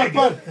gone. No,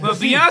 but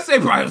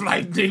Beyonce probably was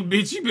like,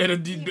 bitch, you better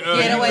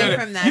get away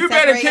from that. You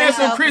better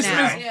cancel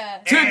Christmas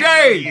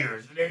today.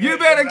 You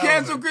better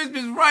cancel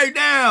Christmas right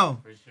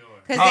now.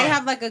 Because they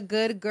have like a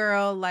good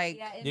girl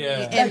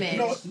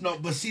image. No,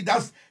 but see,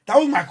 that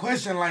was my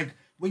question. Like,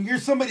 when you're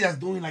somebody that's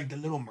doing like the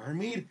Little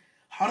Mermaid,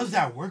 how does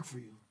that work for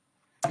you?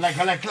 Like,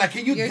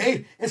 can you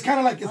date? It's kind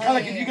of like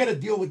if you get a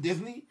deal with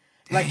Disney.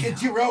 Like, can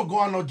T-Rail go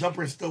on no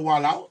jumper and still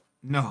wild out?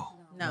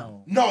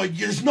 No,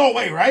 there's no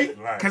way, right?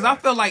 Because I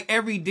feel like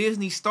every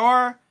Disney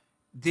star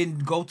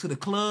didn't go to the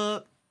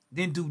club,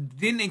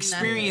 didn't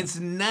experience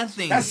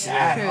nothing. That's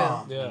sad.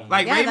 Huh? Yeah.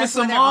 Like Yeah, Raven that's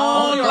why they're Simone,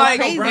 all like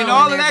crazy and in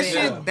all of their that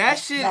video. shit. That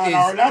shit Nah, is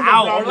Orlando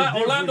out. Brown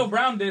is Orlando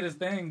Brown did his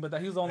thing, but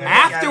he was only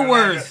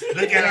Afterwards.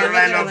 Look at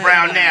Orlando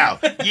Brown now.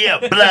 Yeah,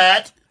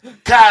 blood,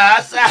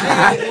 cuz.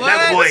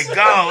 That boy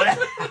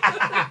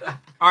gone.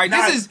 All right,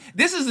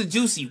 this is a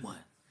juicy one.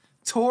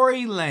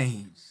 Tory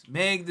Lanez,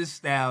 Meg Thee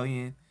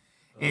Stallion,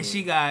 and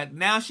she got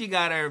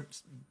her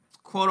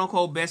quote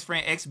unquote best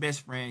friend,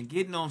 ex-best friend,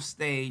 getting on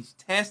stage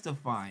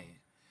testifying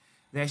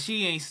that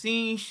she ain't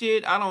seen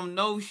shit, I don't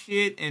know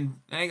shit, and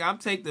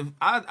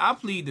I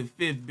plead the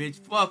fifth, bitch.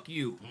 Fuck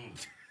you.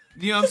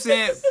 You know what I'm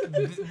saying?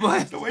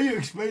 But The way you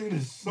explain it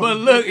is so but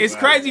look, good, it's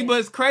man. crazy. But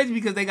it's crazy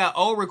because they got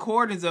old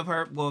recordings of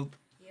her. Well,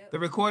 the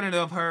recording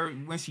of her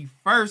when she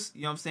first,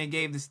 you know what I'm saying,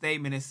 gave the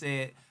statement and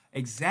said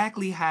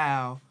exactly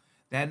how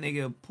that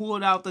nigga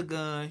pulled out the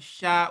gun,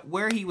 shot,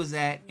 where he was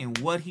at, and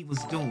what he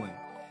was doing.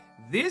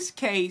 This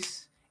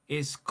case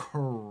is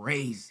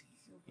crazy.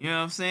 You know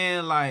what I'm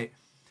saying? Like,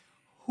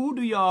 who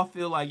do y'all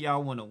feel like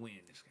y'all want to win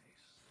this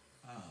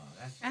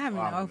case? I have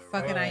no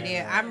fucking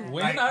idea. I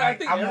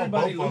think I want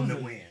everybody both of them loses.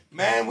 to win.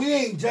 Man, we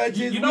ain't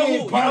judges. You know we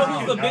who's ain't the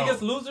prosecutors.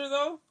 biggest loser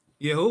though?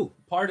 Yeah, who?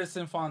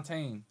 Partisan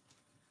Fontaine.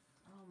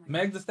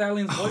 Meg Thee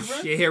Stallion's Oh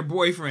boyfriend. shit, her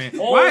boyfriend.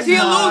 Oh Why is he a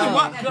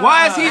my loser? God.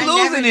 Why is he I never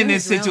losing knew in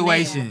this his real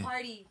name. situation?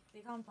 Party. They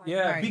call him Party.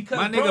 Yeah, Right. because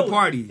My nigga bro,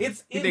 Party.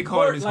 It's They in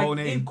call him court. his Like, whole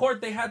name. in court,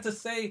 they had to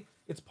say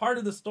it's part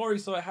of the story,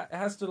 so it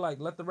has to like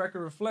let the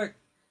record reflect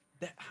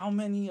that how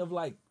many of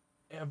like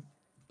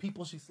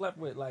people she slept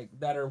with like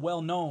that are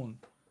well known,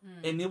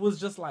 and it was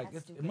just like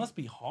it must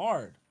be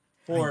hard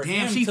for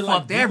Damn, him she to like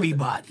fucked deal with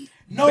everybody.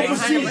 No, but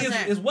Basically,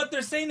 see, is what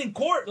they're saying in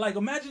court. Like,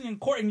 imagine in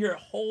court and your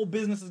whole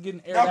business is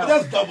getting aired no, but out.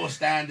 that's double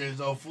standards,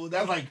 though, fool.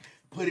 That's like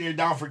putting her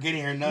down for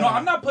getting her nut. No,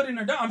 I'm not putting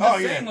her down. I'm just Oh,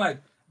 yeah. saying, like,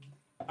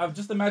 I've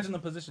just imagined the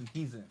position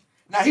he's in.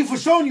 Now he for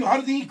showing you how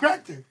did he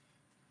cracked her.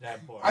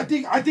 That part. I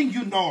think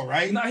you know,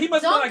 right? Nah, he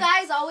must Don't be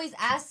like, guys always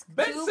ask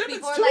Ben too Simmons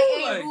before too, like,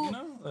 hey, like, who, you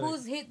know, like-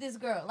 who's hit this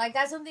girl? Like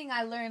that's something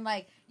I learned.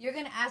 Like you're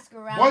gonna ask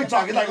around. Boy about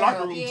talk, it's the like locker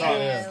girl. room yeah, talk.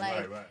 Yeah,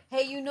 like right.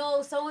 hey, you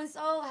know so and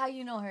so, how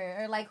you know her,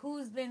 or like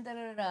who's been da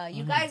da da. Mm-hmm.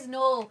 You guys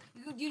know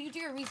you do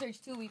your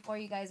research too before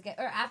you guys get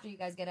or after you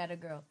guys get at a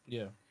girl.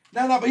 yeah.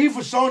 No, but he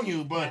for showing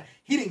you, but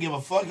he didn't give a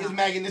fuck. He's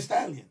Megan Thee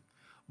Stallion.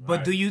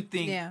 But do you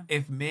think Yeah.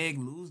 if Meg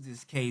lose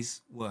this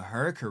case, will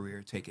her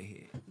career take a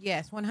hit?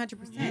 Yes,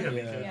 100%.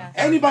 Yeah.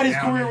 Anybody's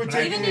Down career in would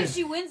black. take Even this. if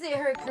she wins it,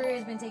 her career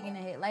has been taking a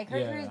hit. Like her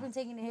Yeah. career has been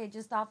taking a hit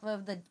just off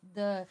of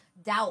the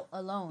doubt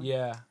alone.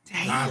 Yeah.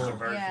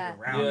 Controversy Yeah.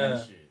 around Yeah.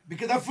 that shit.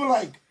 Because I feel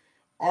like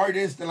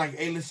artists and like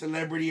A-list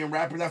celebrity and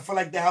rappers, I feel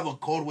like they have a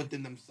code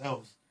within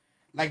themselves.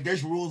 Like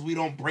there's rules we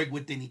don't break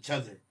within each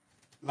other.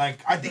 Like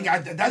I think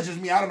that's just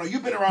me. I don't know.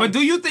 You've been around. But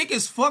do you think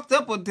it's fucked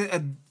up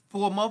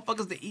for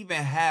motherfuckers to even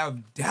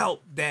have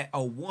doubt that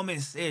a woman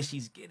says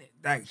she's getting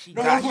like she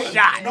no, got that's what,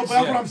 shot? no, but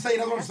that's what I'm saying.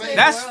 That's what I'm saying.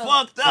 That's World.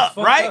 fucked up,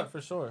 Fucked right? up,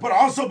 for sure. But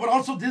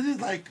also, this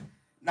is like,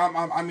 now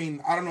I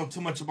mean, I don't know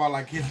too much about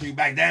like history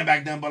back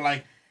then, but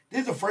like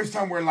this is the first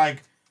time where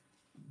like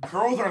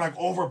girls are like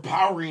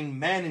overpowering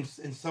men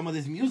in some of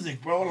this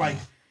music, bro. Like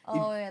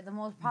Oh yeah, the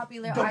most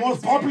popular. the artists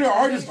most popular are-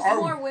 artists there's are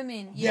more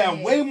women.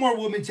 Yeah, way more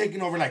women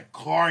taking over like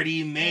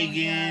Cardi, Megan,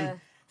 yeah.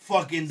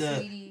 fucking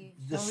Sweetie,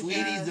 the Doja.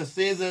 Sweeties, the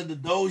SZA, the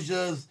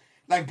Dojas.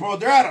 Like, bro,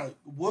 they're at a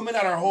women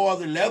at a whole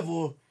other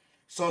level.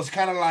 So it's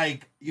kind of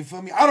like, you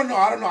feel me? I don't know.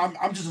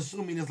 I'm just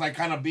assuming it's like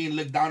kind of being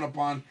looked down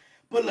upon.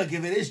 But look,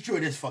 if it is true,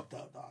 it is fucked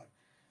up, dog.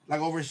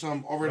 Like over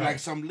like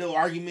some little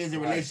arguments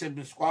and relationships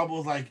and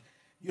squabbles, like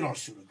you don't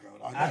shoot a girl,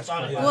 dog. I That's thought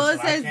crazy. about Well, it, it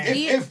but I says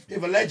can't.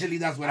 If allegedly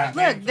that's what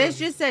happened. Look, this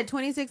just said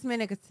 26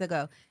 minutes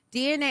ago.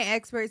 DNA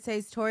expert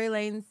says Tory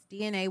Lane's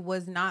DNA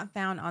was not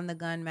found on the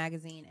gun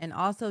magazine, and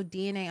also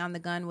DNA on the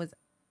gun was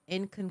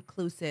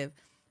inconclusive,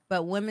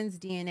 but women's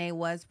DNA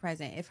was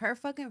present. If her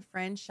fucking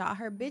friend shot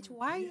her, bitch,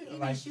 why are you even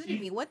like, shooting she-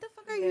 me? What the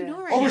fuck are you doing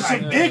right Over now?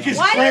 some dick is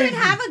Why do you crazy. even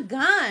have a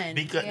gun?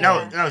 Because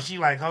Yeah. no, she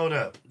like, hold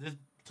up. This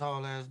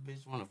tall ass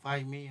bitch want to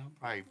fight me. I'm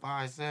probably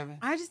 5'7".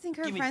 I just think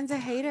her Give me- friend's a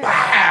hater.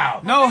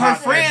 Wow. No, her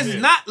That's friends it.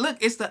 not. Look,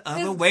 it's the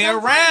other Because way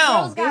sometimes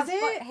around. girls got Is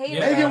it? haters.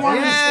 Yeah. Megan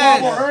wanted Yes.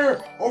 to squabble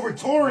her over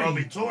Tory. Bro,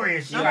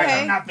 Victoria, she Okay, like,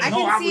 I'm not I finna can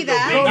go out see with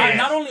that. your big not, ass.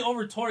 not only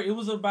over Tory, it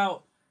was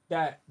about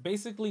that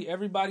basically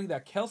everybody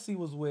that Kelsey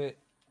was with,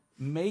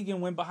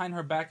 Megan went behind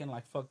her back and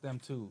like fucked them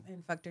too.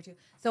 And fucked her too.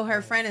 So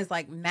her friend is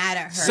like mad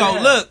at her. So Yeah.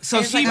 look, so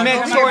It's she like,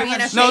 met I'm Tory. being a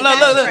No, fake look, best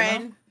look, look.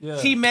 friend. Yeah.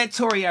 She met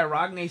Tory at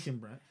Rock Nation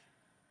brunch,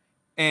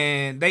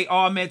 and they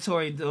all met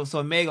Tory.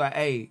 So Meg like,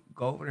 hey,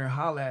 go over there and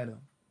holler at him.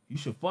 You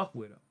should fuck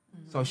with him.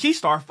 So she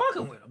start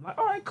fucking with him. Like,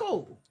 all right,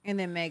 cool. And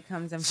then Meg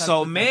comes and fucks So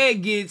with her.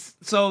 Meg gets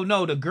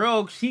the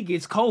girl, she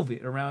gets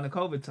COVID around the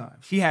COVID time.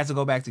 She has to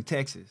go back to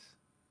Texas.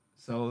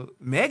 So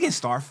Megan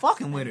start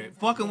fucking with her,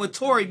 fucking with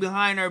Tory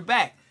behind her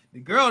back. The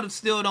girl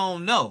still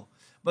don't know.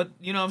 But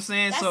you know what I'm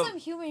saying? That's So some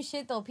human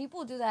shit though.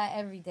 People do that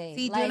every day.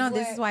 See, like, you know,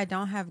 this where- is why I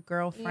don't have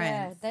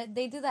girlfriends. Yeah,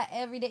 they do that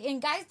every day,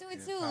 and guys do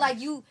it too. Like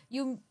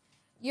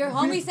your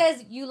homie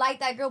says you like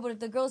that girl, but if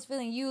the girl's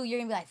feeling you, you're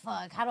gonna be like,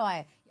 "Fuck, how do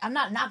I I'm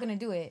not gonna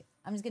do it.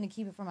 I'm just gonna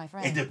keep it for my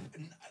friend.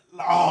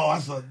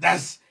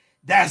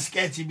 That's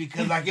sketchy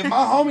because like if my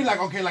homie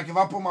like okay like if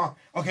I put my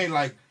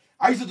like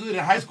I used to do it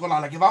in high school a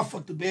lot. Like if I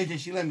fucked the bitch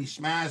and she let me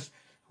smash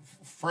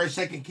first,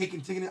 second,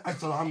 kicking, it, I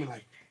told her homie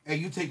like, hey,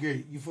 you take her,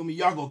 you feel me?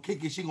 Y'all go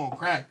kick it, she gonna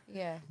crack.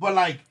 Yeah. But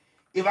like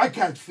if I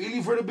catch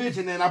feeling for the bitch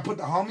and then I put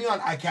the homie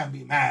on, I can't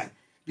be mad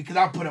because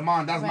I put him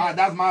on. That's my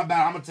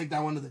bad. I'm gonna take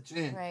that one to the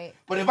chin. Right.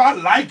 But if I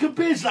like a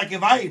bitch, like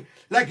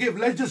if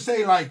let's just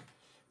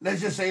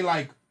say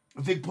like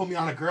Vic put me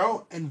on a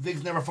girl and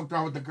Vic's never fucked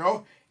around with the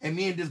girl and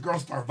me and this girl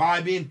start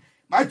vibing.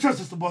 My trust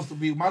is supposed to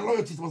be, my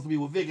loyalty is supposed to be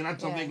with Vic. And I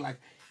tell Vic, like,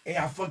 hey,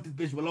 I fucked this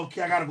bitch, but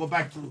okay, I got to go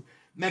back to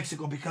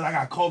Mexico because I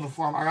got COVID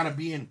for him. I got to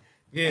be in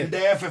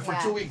the effort for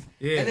 2 weeks.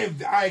 Yeah. And then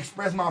I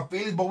express my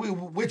feelings, but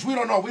which we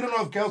don't know. We don't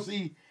know if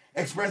Kelsey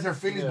expressed her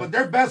feelings, but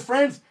they're best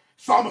friends,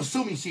 so I'm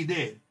assuming she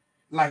did.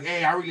 Like,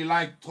 hey, I really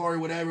like Tori,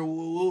 whatever,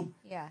 woo, woo.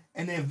 Yeah.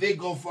 And then Vic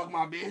go fuck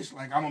my bitch,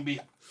 like, I'm gonna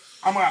be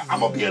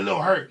a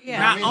little hurt. Yeah.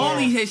 Not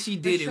only has she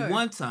did it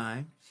one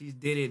time, she's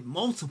did it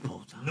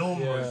multiple times.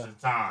 Numerous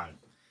times.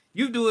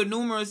 You do it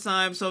numerous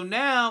times, so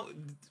now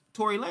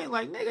Tory Lane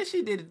like, nigga,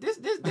 she did it. This.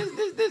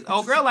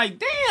 Oh, girl, like,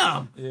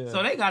 damn. Yeah.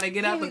 So they gotta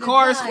get out the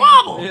car and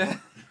squabble. Yeah.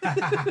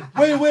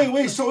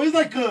 wait. So it's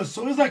like a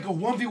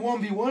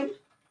 1v1v1.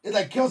 It's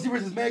like Kelsey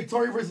versus Meg,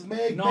 Tory versus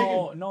Meg.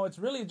 No, it's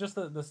really just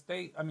the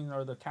state. I mean,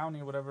 or the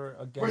county or whatever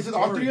against versus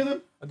Tory, all three of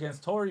them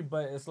against Tory,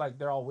 but it's like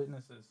they're all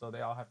witnesses, so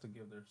they all have to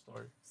give their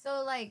story.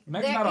 So like,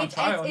 Meg's not on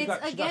trial. She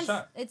got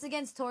shot. It's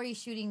against Tory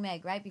shooting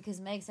Meg, right? Because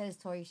Meg says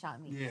Tory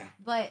shot me. Yeah.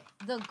 But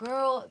the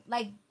girl,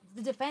 like,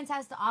 the defense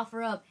has to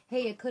offer up,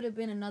 hey, it could have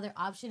been another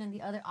option, and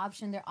the other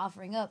option they're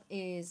offering up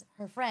is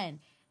her friend.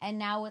 And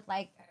now with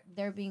like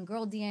there being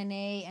girl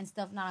DNA and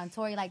stuff not on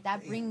Tory, like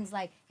that brings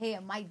like, hey,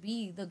 it might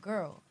be the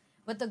girl.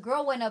 But the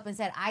girl went up and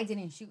said, I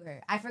didn't shoot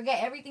her. I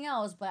forget everything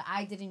else, but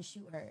I didn't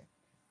shoot her.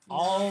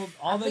 All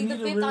they need the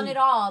to fifth really, on it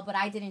all, but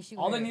I didn't shoot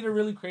her. All they need to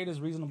really create is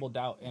reasonable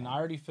doubt. And I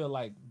already feel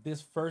like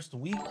this first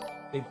week,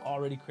 they've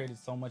already created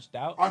so much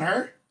doubt. On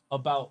her?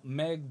 About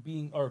Meg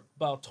being, or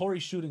about Tory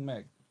shooting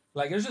Meg.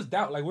 Like, there's just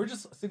doubt. Like, we're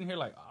just sitting here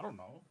like, I don't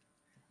know.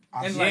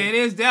 And yeah, it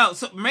is doubt.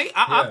 So,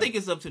 I think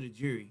it's up to the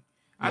jury.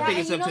 I think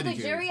it's up to the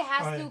jury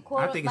has to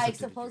quote like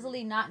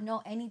supposedly not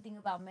know anything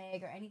about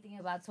Meg or anything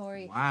about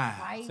Tory.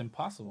 Why? It's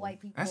impossible.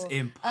 White people. That's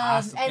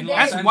impossible. And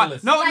that's why.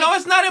 No,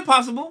 it's not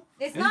impossible.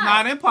 It's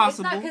not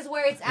impossible. It's not because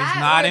where it's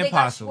at, not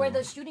impossible. Where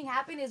the shooting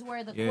happened is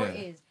where the court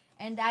is,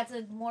 and that's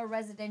a more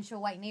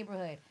residential white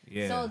neighborhood.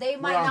 Yeah. So they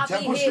might not be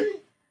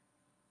hit.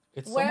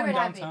 It's somewhere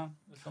downtown.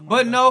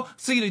 But no,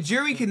 see, the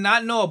jury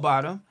cannot know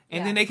about them,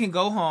 and then they can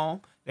go home.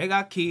 They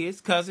got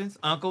kids, cousins,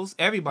 uncles,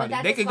 everybody.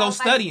 They can go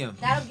study them.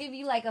 That'll give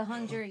you like a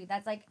hung jury.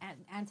 That's like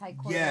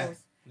anti-court rules.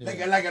 Like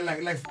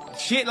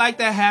shit like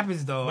that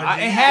happens though. It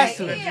has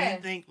to. Do you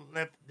think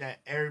that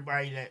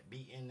everybody that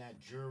be in that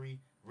jury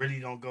really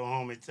don't go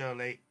home until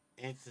they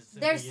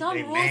There's some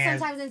rules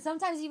sometimes, and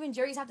sometimes even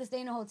juries have to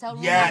stay in a hotel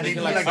room. Yeah, they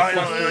do like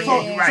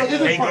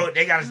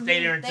they gotta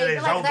stay there until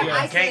it's over.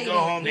 They can't go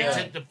home. They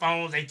took the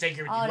phones. They take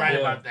everything. Right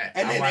about that.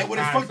 And then when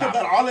it's fucked up,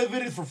 that all of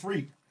it is for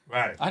free.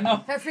 Right. I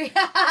know. For free.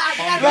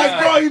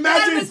 Like,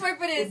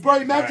 bro,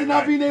 imagine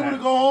not being able to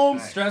go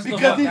home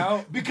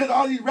because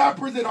all these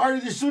rappers and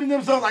artists are shooting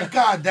themselves. Like,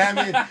 god damn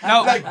it.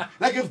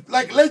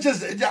 Like let's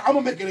just, I'm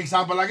gonna make an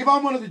example. Like, if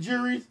I'm one of the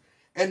juries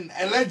and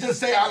let's just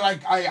say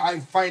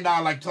I find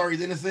out like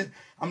Tory's innocent,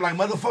 I'm like,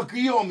 motherfucker,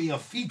 you owe me a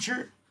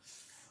feature,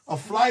 a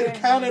flight to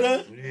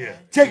Canada,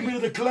 take me to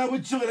the club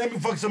with you, and let me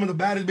fuck some of the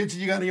baddest bitches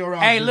you got in your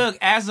outfit. Hey, look,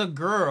 as a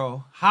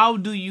girl, how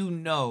do you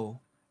know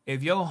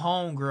if your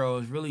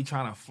homegirl is really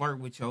trying to flirt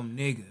with your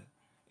nigga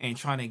and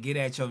trying to get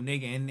at your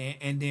nigga,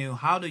 and then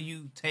how do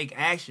you take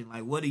action?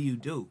 Like, what do you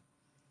do?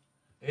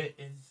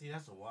 See,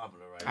 that's a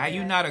wobbler right there.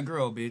 You not a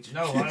girl, bitch.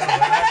 No,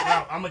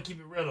 I'm going to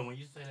keep it real. When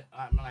you say that,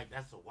 I'm like,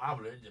 that's a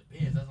wobbler. It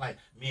depends. That's like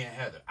me and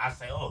Heather. I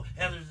say, oh,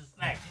 Heather's a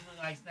snack. She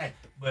looks like snack.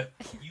 But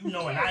you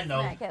know and I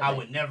know I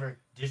would never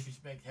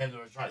disrespect Heather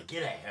or try to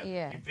get at Heather.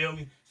 Yeah. You feel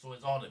me? So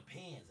it all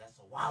depends. That's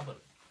a wobbler.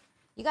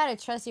 You got to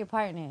trust your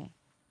partner.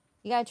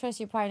 You got to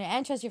trust your partner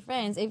and trust your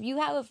friends. If you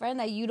have a friend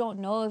that you don't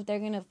know if they're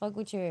going to fuck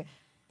with your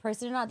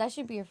person or not, that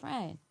should be your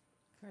friend.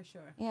 For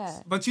sure.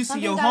 Yeah. But you see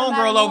your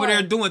homegirl over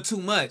there doing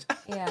too much.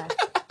 Yeah.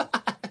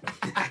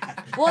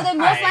 Well, then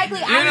most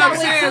likely I'm not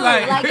with you.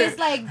 Like, it's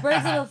like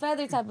birds of a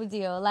feather type of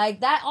deal. Like,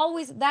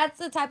 that's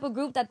the type of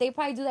group that they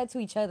probably do that to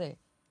each other.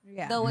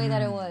 Yeah. The way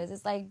that it was.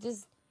 It's like,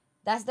 just,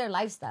 that's their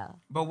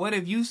lifestyle. But what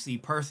if you see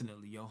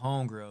personally your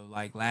homegirl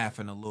like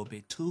laughing a little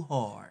bit too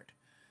hard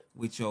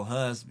with your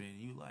husband?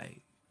 You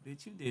like,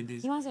 bitch, you did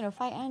this. He wants her to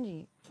fight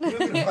Angie. You're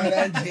gonna fight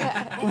Angie.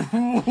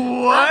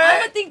 What?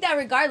 I'm gonna think that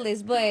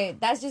regardless, but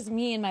that's just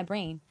me in my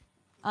brain.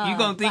 You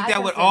gonna think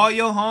that with all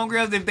your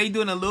homegirls if they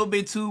doing a little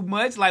bit too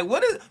much? Like,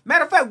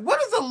 matter of fact,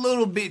 what is a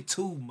little bit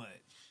too much?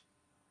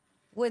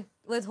 With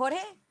Jorge?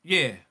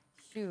 Yeah.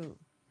 Shoot.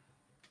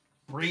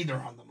 breather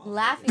on the motherfucker.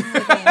 Laughing with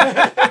him.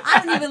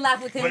 I don't even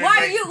laugh with him. Why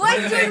are you?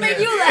 What's doing to make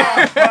you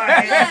laugh?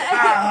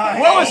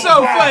 What was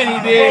so funny,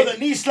 dude? Bro, the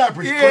knee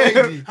slapper's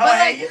crazy. Oh,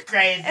 hey, you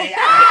crazy.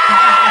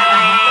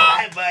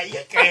 But you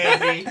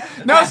crazy.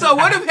 No, so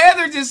what if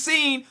Heather just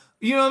seen,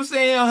 you know what I'm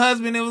saying, her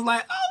husband, and was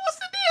like, oh, what's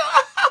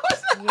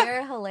the deal?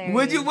 You're hilarious.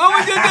 What would you do?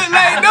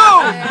 Like,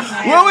 no.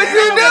 What would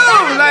you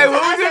do? Like,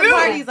 what would you do?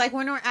 Parties, like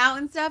when we're out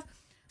and stuff,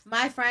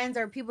 my friends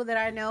or people that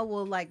I know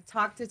will like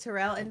talk to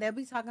Terrell and they'll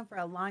be talking for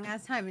a long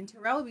ass time. And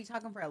Terrell will be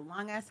talking for a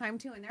long ass time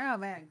too. And they're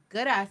having a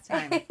good ass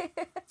time.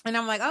 And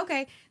I'm like,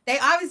 okay. They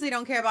obviously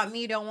don't care about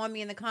me, don't want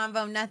me in the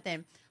convo,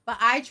 nothing. But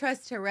I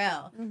trust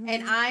Terrell. Mm-hmm.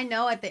 And I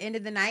know at the end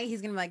of the night,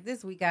 he's going to be like,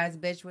 this weak ass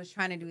bitch was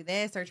trying to do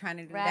this or trying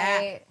to do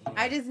that.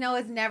 I just know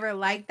it's never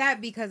like that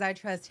because I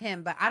trust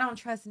him. But I don't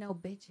trust no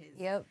bitches.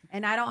 Yep.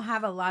 And I don't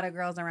have a lot of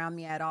girls around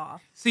me at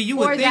all. See, you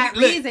would For think that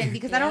look, reason,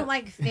 because I don't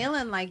like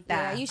feeling like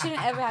that. Yeah, you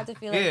shouldn't ever have to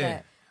feel like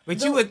that.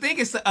 But you would think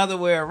it's the other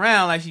way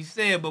around, like she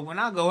said. But when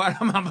I go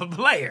out, I'm a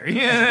player. You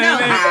know what No,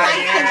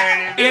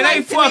 I mean? It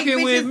ain't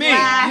fucking with me. You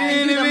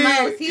know what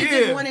I mean? He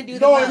just want to do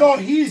the most. No,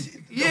 he's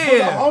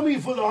Yeah.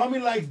 For the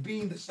homie likes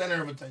being the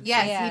center of attention.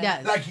 Yes, he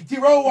does. Like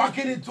T-Row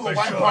walking into a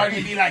white party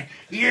and be like,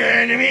 you know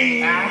what I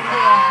mean?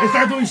 And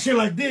start doing shit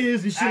like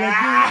this and shit like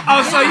this.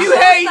 Oh, so you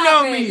hating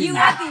on me? You're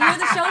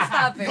the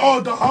showstopper.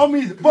 Oh, the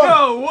homies. But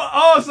No,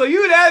 oh, so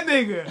you that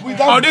nigga?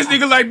 Oh, this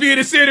nigga like being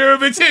the center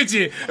of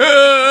attention.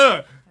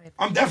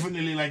 I'm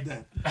definitely like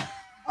that.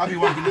 I'll be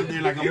walking up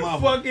there like a You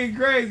mother. fucking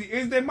crazy.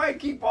 Is that mic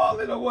keep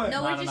falling or what?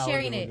 No, we're just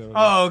sharing it.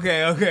 Oh,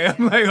 okay.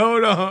 I'm like,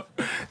 hold on.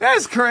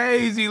 That's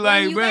crazy.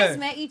 Like, When you bro. guys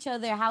met each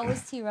other, how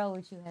was T-Row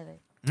with you, Heather?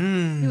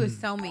 He was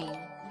so mean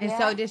and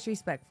so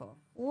disrespectful.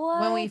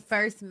 What? When we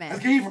first met.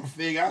 Let's get you from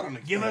Fig. I don't know.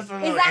 Give us a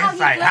Is little that how he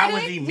insight. How was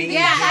flirted? he mean?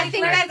 Yeah, I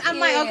think that's, I'm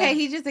like, Yeah. okay,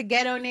 he's just a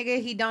ghetto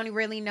nigga. He don't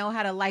really know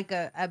how to like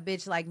a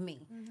bitch like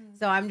me.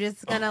 So I'm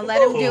just gonna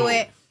let him do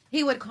it.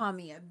 He would call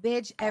me a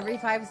bitch every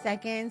 5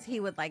 seconds. He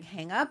would like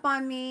hang up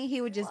on me. He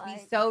would just be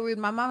so rude.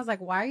 My mom was like,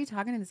 why are you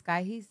talking to this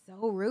guy? He's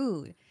so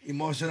rude.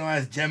 Emotional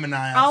ass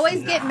Gemini.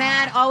 Always get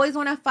mad. Always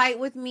want to fight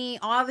with me.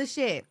 All the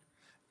shit.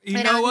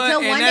 You know what? Until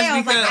And one day that's I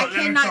was like, because I Let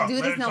him cannot talk, do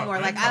let this him no talk, more.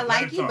 let Like, him I talk, let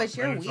like him you, talk, but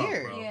you're let him talk,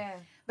 weird. bro. Yeah.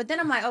 But then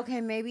I'm like,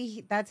 okay,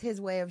 maybe that's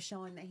his way of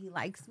showing that he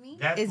likes me.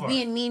 That Is part.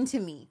 being mean to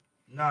me.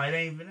 No, it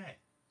ain't even that.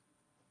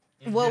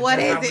 It's Well, just what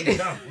that's is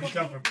how it? We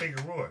come from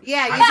Figueroa.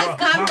 Yeah, you I just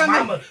grew- come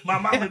from My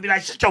mama be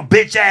like, shut your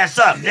bitch ass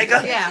up,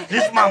 nigga. Yeah.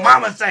 This is my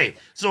mama say.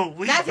 So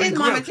we That's we his grew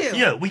mama up- too.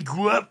 Yeah, we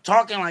grew up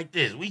talking like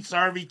this. We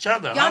serve each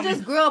other. Y'all homie.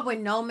 just grew up with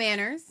no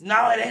manners.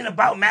 No, it ain't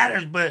about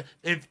manners, but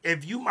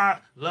if you my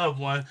loved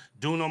one,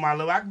 do know my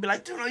love, I can be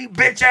like, Duno, you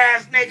bitch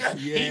ass nigga.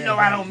 He know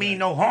I don't mean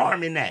no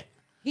harm in that.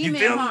 He You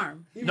meant feel me?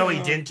 harm. No,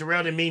 he didn't.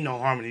 Terrell didn't mean no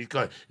harm in these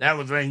cause that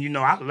was when you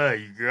know I love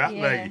you, girl. I love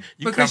Yeah. you.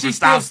 You Because come she from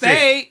still South Six.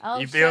 stayed. Oh,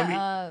 You feel shut me?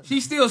 up. She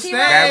still T-Row, stayed.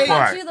 That what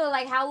about part. you though?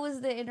 Like, how was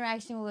the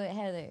interaction with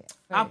Heather?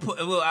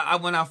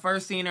 When I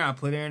first seen her, I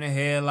put her in a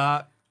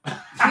headlock. She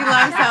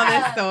loves telling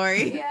this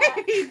story. Yeah.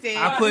 He did.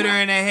 I put her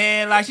in a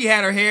headlock. She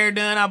had her hair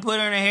done. I put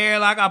her in a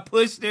headlock. I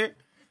pushed her.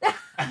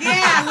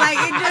 Yeah, like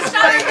it just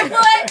Shot her in the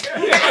foot.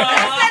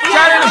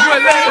 Shot her in the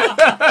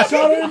foot.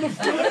 Shot her in the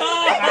foot.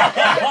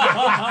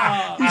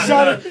 He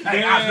shot her.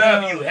 Hey, I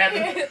love you,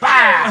 Heather.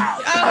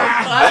 Bow.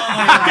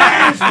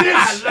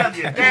 I love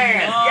you. Damn.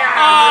 Yeah.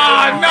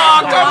 Oh, no,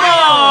 come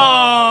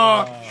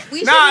on. we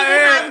should Nah, even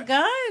yeah. have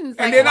guns. Like,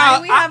 And then why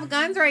do we have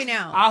guns right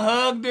now? I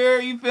hugged her,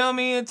 you feel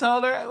me, and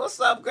told her, "What's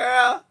up,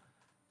 girl?"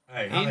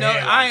 Hey, You know,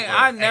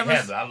 I never- Hey,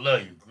 Heather, I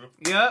love you, girl.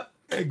 Yep.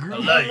 Hey, I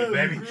love you,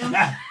 baby.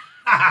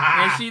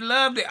 And she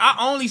loved it. I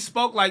only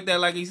spoke like that,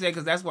 like he said,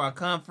 because that's where I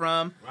come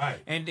from. Right.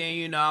 And then,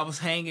 you know, I was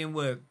hanging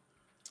with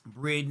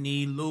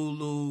Brittany,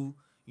 Lulu.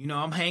 You know,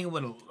 I'm hanging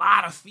with a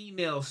lot of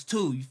females,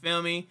 too. You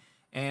feel me?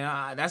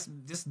 And that's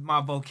just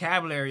my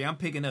vocabulary. I'm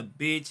picking up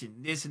bitch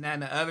and this and that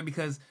and the other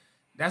because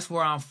that's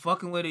where I'm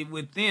fucking with it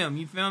with them.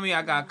 You feel me?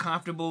 I got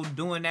comfortable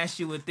doing that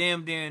shit with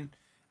them. Then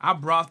I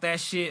brought that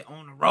shit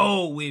on the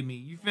road with me.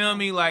 You feel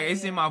me? Like,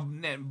 it's in my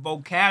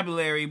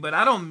vocabulary, but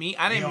I didn't mean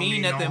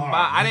nothing.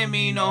 I didn't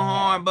mean no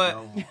harm, but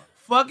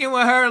fucking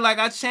with her, like,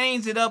 I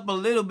changed it up a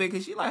little bit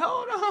because she like,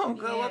 hold on,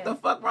 girl, what the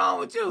fuck wrong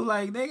with you?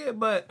 Like, nigga,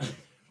 but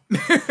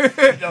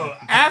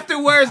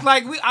afterwards,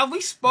 like,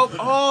 we spoke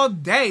all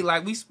day.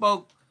 Like, we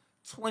spoke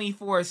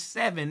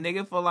 24/7,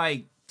 nigga, for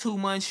like 2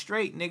 months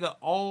straight, nigga,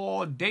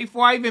 all day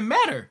before I even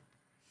met her.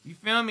 You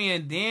feel me?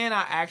 And then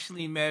I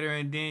actually met her,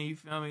 and then, you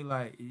feel me,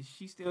 like, is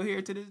she still here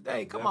to this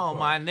day? Come on,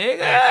 my nigga.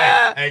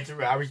 Hey,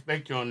 Terrell, I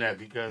respect you on that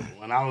because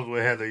when I was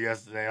with Heather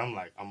yesterday, I'm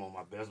like, I'm on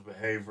my best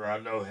behavior. I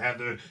know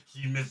Heather,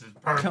 she Mrs.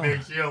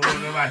 Perfect. She don't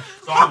want nobody.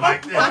 So I'm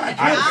like this. I'm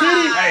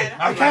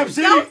Cap like,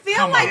 City. Don't feel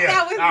come like on.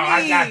 that with Oh,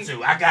 I me.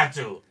 got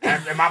to.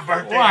 After my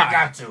birthday, Why? I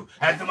got to.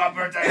 After my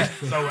birthday.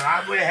 So when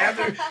I with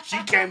Heather,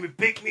 she came and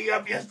picked me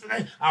up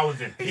yesterday. I was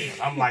in peace.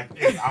 I'm like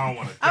this. I don't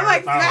want to. I'm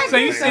like, smack So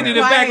you me sitting in some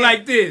the back quiet.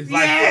 like this.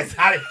 Like Yes.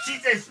 this. She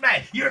said,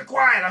 "Smack, you're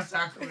quiet." I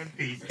said, "I come in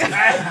peace."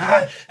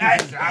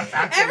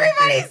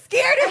 Everybody's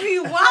scared of me.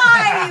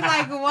 Why?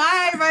 Like,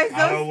 why am I I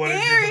don't so want to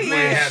scary?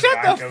 disappoint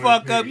shut the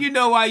fuck up. You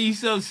know why you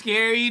so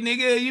scary,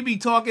 nigga. You be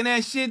talking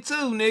that shit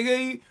too,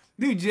 nigga.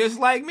 You just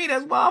like me.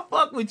 That's why I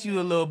fuck with you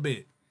a little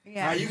bit.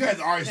 Yeah, you guys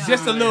are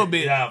just a little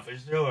bit. Yeah, for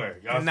sure.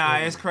 Nah,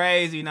 it's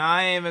crazy. Nah,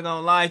 I ain't even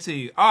gonna lie to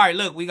you. All right,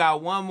 look, we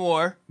got one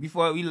more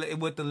before we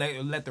let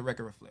the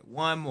record reflect.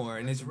 One more,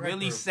 and it's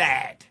really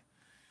sad.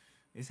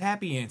 It's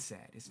happy and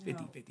sad. It's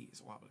 50-50.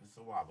 It's wobbler. It's a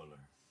wobbler.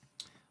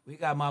 We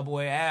got my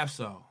boy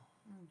Absol.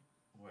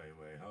 Wait,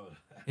 hold on.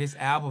 His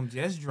album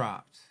just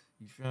dropped.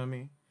 You feel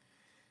me?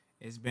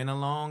 It's been a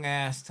long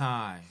ass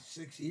time.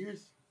 6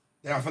 years?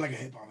 Yeah, I feel like a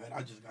hip hop head.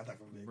 I just got that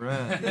from Big.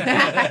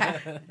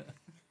 Bruh.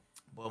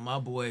 But my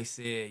boy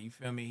said, you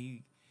feel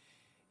me?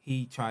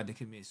 He tried to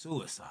commit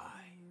suicide.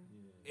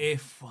 It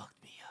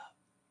fucked me up.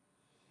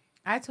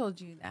 I told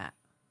you that.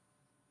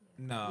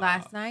 No.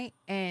 Last night,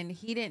 and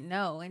he didn't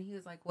know, and he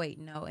was like, "Wait,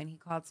 no," and he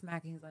called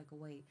Smack, and he's like,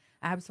 "Wait,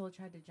 Absol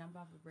tried to jump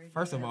off a bridge."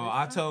 First of all,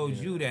 I told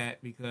you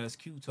that because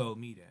Q told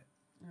me that.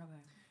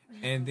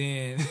 Okay. And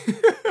then,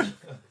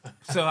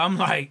 so I'm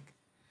like,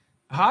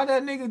 how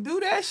that nigga do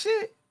that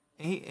shit?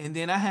 And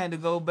then I had to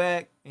go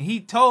back, and he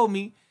told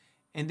me,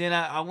 and then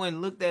I went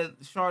and looked at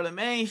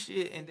Charlemagne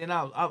shit, and then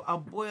I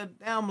boiled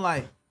down. I'm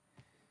like,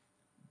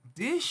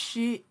 this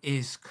shit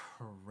is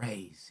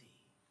crazy.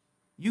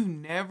 You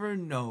never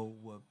know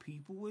what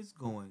people is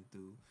going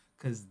through,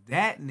 because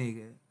that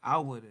nigga, I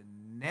would have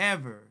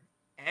never,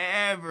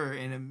 ever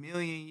in a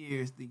million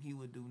years think he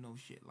would do no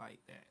shit like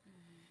that.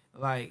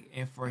 Like,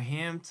 and for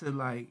him to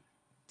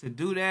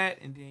do that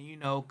and then, you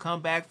know,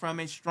 come back from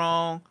it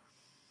strong,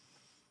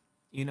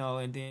 you know,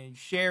 and then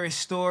share his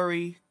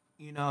story,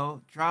 you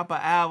know, drop an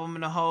album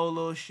and the whole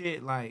little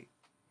shit, like,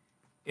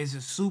 it's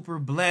a super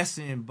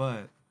blessing,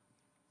 but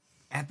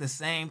at the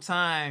same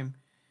time,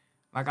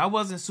 like, I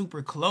wasn't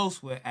super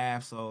close with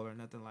Absol or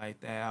nothing like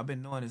that. I've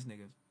been knowing this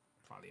nigga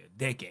probably a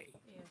decade.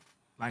 Yeah.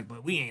 Like,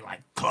 but we ain't, like,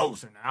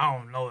 close. And I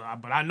don't know.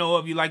 But I know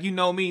of you. Like, you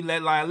know me.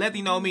 Let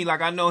you know me. Like,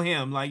 I know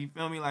him. Like, you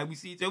feel me? Like, we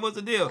see each other. What's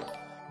the deal?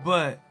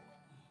 But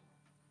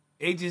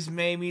it just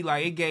made me,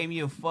 like, it gave me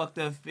a fucked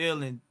up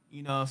feeling,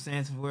 you know what I'm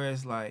saying? To where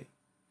it's like,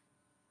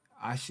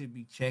 I should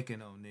be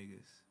checking on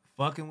niggas.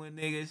 Fucking with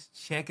niggas.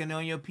 Checking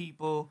on your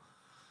people.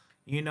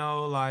 You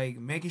know, like,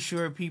 making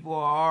sure people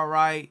are all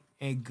right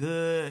and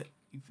good.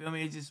 You feel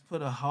me? It just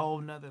put a whole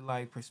nother,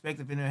 like,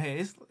 perspective in their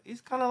head.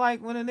 It's kind of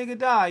like when a nigga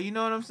died, you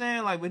know what I'm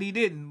saying? Like, but he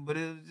didn't. But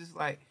it was just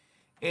like,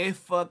 it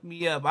fucked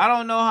me up. I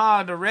don't know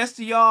how the rest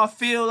of y'all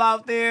feel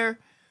out there,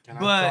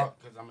 but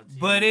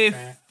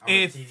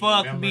it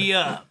fucked me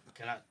up.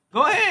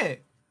 Go ahead.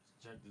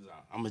 Check this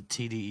out. I'm a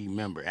TDE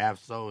member.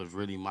 Absol is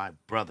really my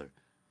brother.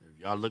 If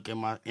y'all look at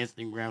my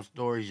Instagram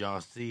stories, y'all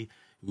see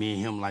me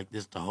and him like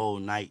this the whole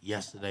night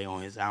yesterday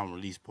on his album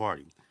release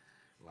party.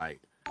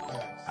 Like,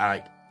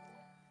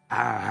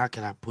 how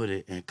can I put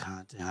it in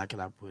content? How can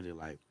I put it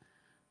like,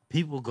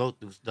 people go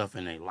through stuff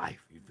in their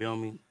life, you feel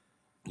me?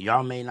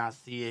 Y'all may not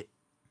see it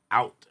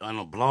out on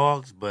the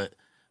blogs, but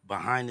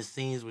behind the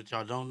scenes, what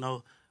y'all don't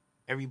know,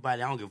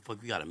 everybody, I don't give a fuck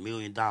if you got $1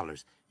 million,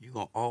 you're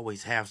going to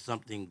always have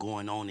something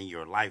going on in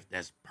your life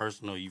that's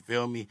personal, you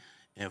feel me?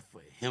 And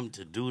for him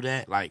to do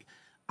that, like,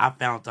 I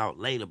found out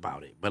late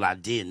about it, but I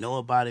did know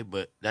about it,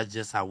 but that's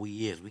just how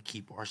we is. We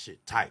keep our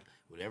shit tight.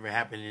 Whatever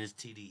happened in this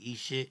TDE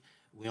shit,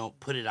 we don't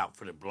put it out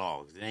for the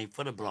blogs. It ain't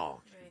for the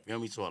blogs. You feel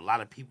me? So a lot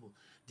of people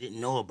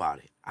didn't know about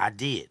it. I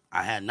did.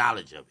 I had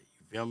knowledge of it.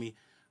 You feel me?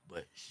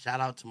 But shout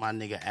out to my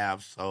nigga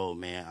Absol,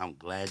 man. I'm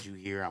glad you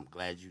here. I'm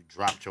glad you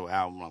dropped your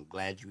album. I'm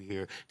glad you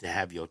here to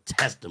have your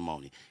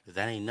testimony. Because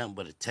that ain't nothing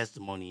but a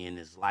testimony in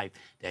his life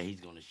that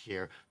he's going to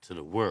share to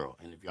the world.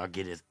 And if y'all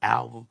get his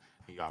album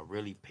and y'all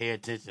really pay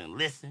attention and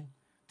listen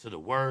to the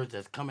words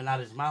that's coming out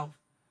his mouth,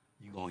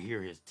 you're going to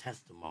hear his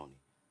testimony.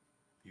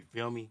 You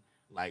feel me?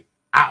 Like,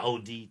 I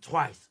OD'd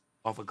twice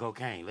off of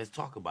cocaine. Let's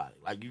talk about it.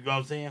 Like, you know what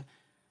I'm saying?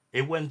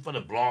 It wasn't for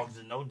the blogs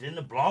to know. Then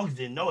the blogs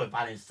didn't know if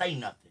I didn't say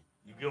nothing.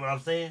 You get what I'm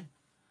saying?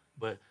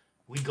 But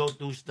we go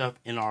through stuff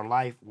in our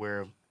life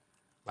where,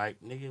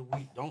 like, nigga,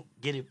 we don't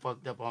get it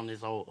fucked up on this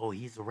oh,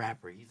 he's a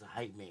rapper, he's a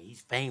hype man,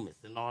 he's famous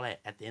and all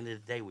that. At the end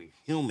of the day, we're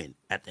human.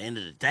 At the end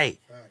of the day,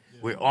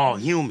 we're all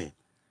human.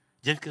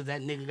 Just because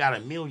that nigga got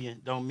 $1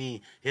 million don't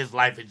mean his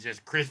life is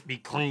just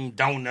Krispy Kreme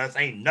donuts.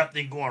 Ain't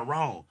nothing going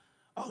wrong.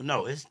 Oh,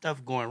 no, it's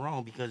stuff going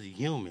wrong because he's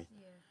human.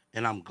 Yeah.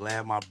 And I'm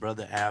glad my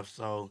brother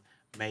Absol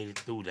made it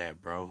through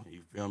that, bro.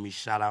 You feel me?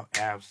 Shout out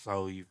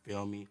Absol, you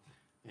feel me?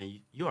 And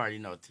you already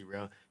know,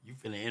 T-Rail, you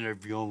finna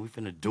interview him. We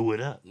finna do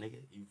it up, nigga.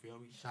 You feel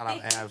me? Shout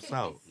out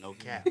Absol. No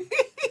cap.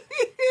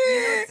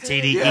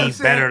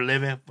 TDE, better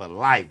living for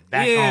life.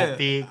 Back on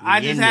Fig. I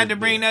just had to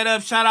bring that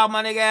up. Shout out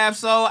my nigga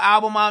Absol.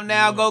 Album out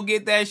now. Go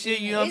get that shit.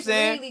 You know what I'm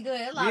saying? It's really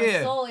good. A lot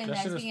of soul in that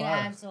speaking of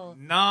Absol.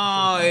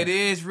 No, it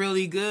is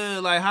really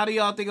good. Like, how do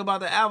y'all think about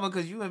the album?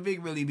 Because you and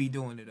Vic really be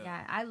doing it up.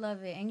 Yeah, I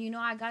love it. And, you know,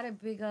 I got to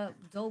big up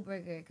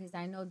Doughburger because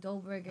I know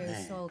Doughburger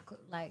is so,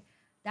 like,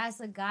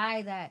 that's a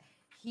guy that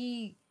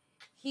he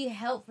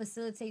helped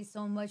facilitate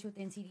so much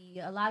within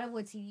TDE. A lot of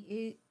what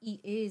TDE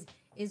is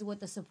is what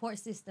the support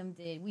system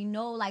did. We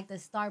know like the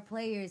star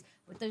players,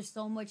 but there's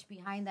so much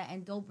behind that.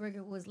 And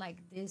Dopeburger was like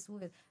this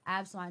with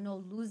Ab, so I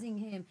know losing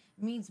him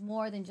means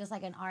more than just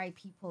like an RIP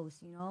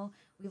post, you know?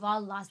 We've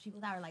all lost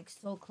people that are like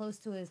so close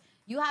to us.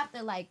 You have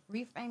to like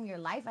reframe your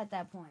life at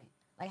that point.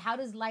 Like, how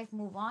does life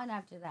move on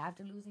after that,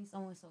 after losing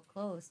someone so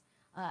close?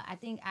 I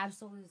think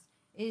Ab-Soul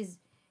is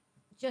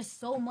just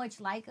so much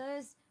like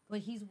us, but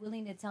he's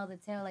willing to tell the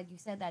tale. Like you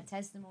said, that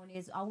testimony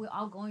is we're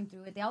all going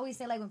through it. They always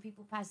say, like, when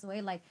people pass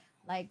away, like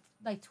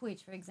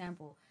Twitch, for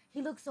example.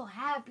 He looked so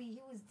happy. He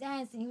was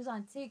dancing. He was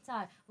on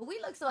TikTok. But we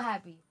look so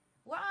happy.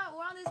 We're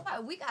on this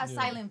part. We got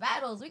silent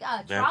battles. We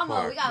got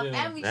trauma. We got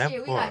family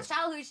shit. We got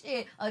childhood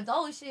shit,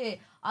 adult shit.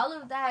 All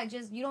of that,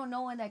 just, you don't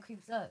know when that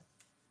creeps up.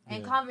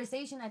 And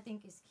conversation, I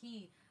think, is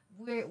key.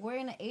 We're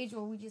in an age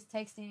where we just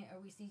texting or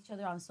we see each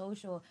other on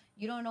social.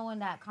 You don't know when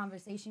that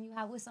conversation you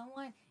have with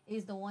someone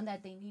is the one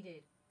that they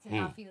needed to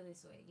not feel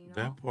this way. You know?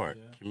 That part.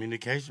 Yeah.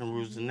 Communication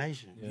rules the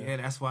nation. Yeah,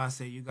 that's why I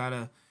say you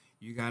gotta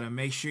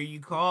make sure you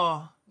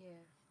call.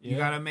 You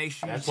gotta make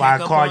sure. That's why I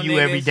call you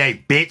every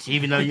day, bitch.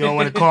 Even though you don't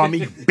want to call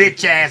me,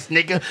 bitch ass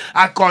nigga.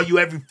 I call you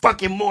every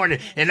fucking morning,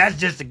 and that's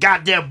just the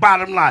goddamn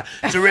bottom line.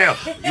 Terrell,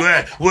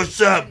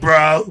 what's up,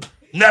 bro?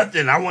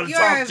 Nothing. I want to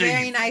talk to you. You're a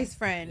very nice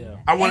friend. Yeah.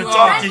 I want to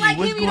talk to you.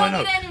 What's going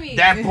on?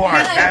 That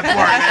part.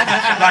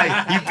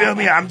 Like, you feel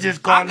me? I'm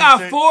just calling. I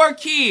got 4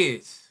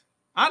 kids.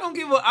 I don't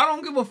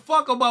give a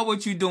fuck about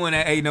what you doing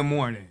at 8 in the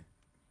morning.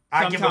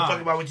 I give a fuck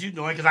about what you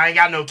doing because I ain't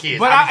got no kids.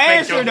 But I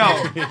answer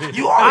though.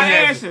 You always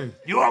answer.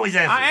 You always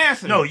answer. I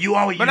answer. No, you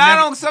always. But I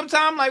don't.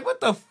 Sometimes like, what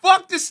the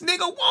fuck this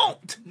nigga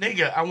want?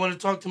 Nigga, I want to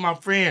talk to my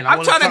friend.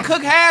 I'm trying to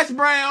cook hash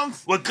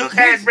browns. Well, cook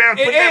hash browns.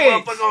 Put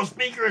that motherfucker on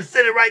speaker and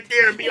sit it right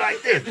there and be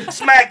like this.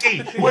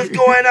 Smacky, what's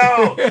going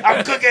on?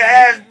 I'm cooking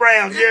hash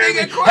browns. You know what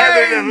I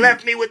mean? Heather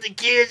left me with the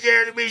kids. You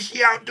know what I mean?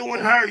 She out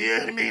doing her. You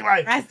know what I mean?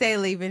 Like, I stay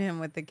leaving him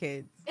with the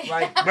kids.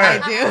 Like, I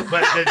do.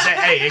 But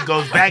hey, it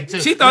goes back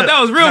to. She thought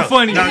that was real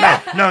funny. No.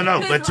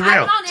 But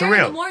Terrell. In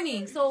the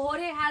morning, so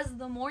Jorge has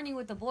the morning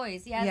with the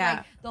boys. He has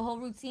like the whole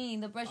routine,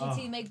 the brush your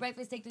teeth, make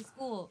breakfast, take to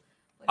school.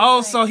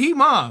 Oh, so he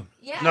mom.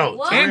 Yeah. No.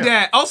 What? And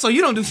dad. Oh, so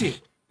you don't do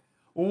shit.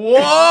 Whoa.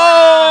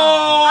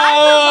 I'm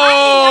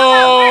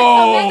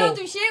so men don't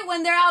do shit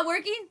when they're out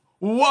working.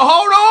 Well,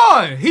 hold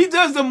on. He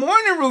does the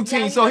morning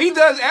routine, so he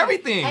does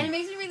everything. And it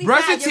makes me really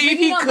brush sad. your teeth.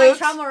 He cooks. My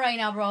trauma right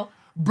now, bro.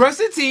 Brush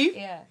your teeth.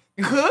 Yeah.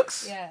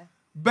 Cooks. Yeah.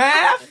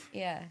 Bath.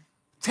 Yeah.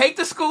 Take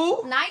to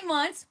school. 9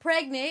 months,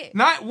 pregnant.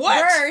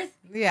 What? Birth.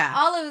 Yeah.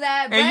 All of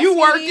that. And you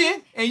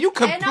working, and you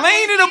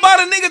complaining about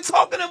a nigga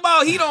talking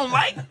about he don't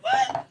like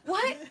what?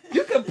 What?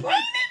 You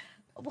complaining?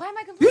 Why am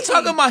I complaining? You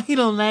talking about he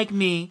don't like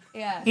me?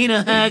 Yeah. He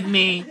don't hug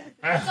me.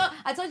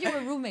 I told you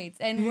we're roommates,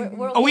 and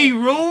we're Are we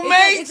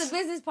roommates? It's a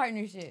business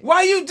partnership.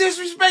 Why you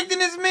disrespecting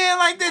this man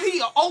like that? He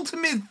an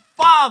ultimate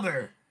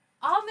father.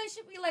 All men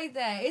should be like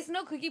that. It's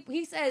no cookie.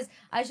 He says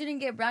I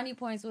shouldn't get brownie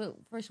points for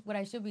what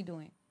I should be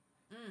doing.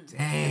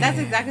 Damn. That's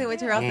exactly what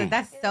Terrell said.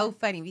 That's so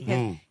funny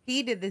because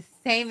he did the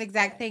same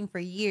exact thing for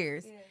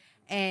years. Yeah.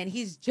 And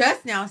he's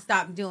just now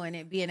stopped doing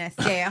it, being a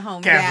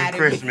stay-at-home dad.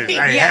 Christmas.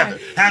 Hey,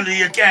 handle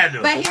your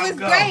candle. But he was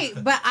great.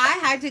 But I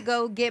had to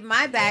go get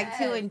my bag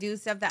too and do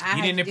stuff that I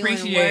had to do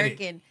in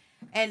work.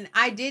 And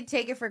I did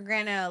take it for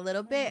granted a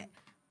little bit.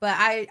 But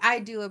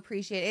I do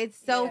appreciate it. It's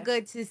so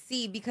good to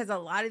see because a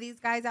lot of these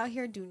guys out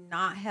here do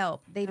not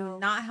help. They do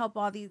not help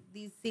all these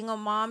single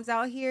moms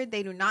out here.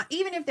 They do not.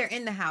 Even if they're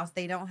in the house,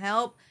 they don't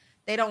help.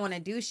 They don't want to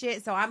do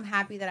shit. So I'm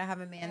happy that I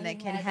have a man that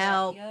can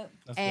help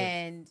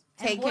and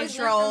take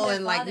control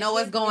and like know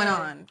what's going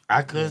on.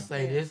 I could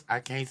say this.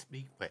 I can't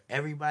speak for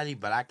everybody,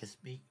 but I can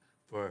speak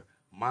for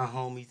my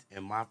homies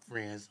and my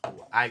friends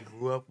who I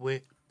grew up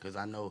with because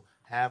I know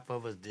half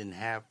of us didn't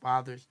have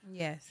fathers.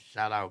 Yes.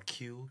 Shout out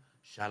Q.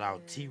 Shout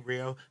out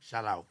T-Rail.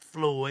 Shout out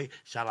Floyd.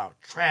 Shout out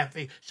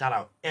Traffic. Shout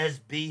out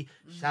SB.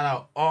 Shout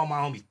out all my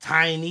homies.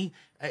 Tiny.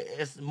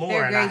 It's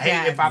more. And I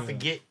hate if I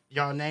forget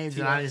y'all names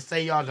and I didn't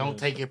say y'all. Don't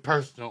take it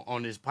personal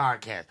on this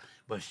podcast.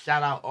 But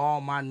shout out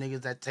all my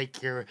niggas that take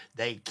care of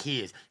their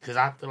kids. Because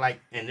I feel like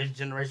in this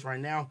generation right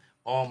now,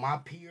 all my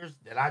peers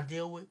that I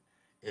deal with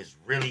is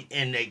really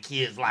in their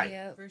kids' life.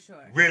 Yeah, for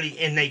sure. Really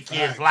in their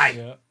kids' life.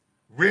 Yeah.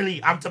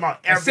 Really, I'm talking about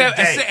every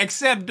day.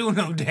 Except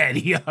Duno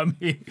Daddy, I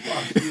mean.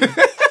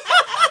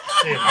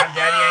 Shit, my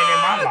daddy ain't in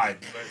my life.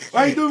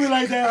 Why you do me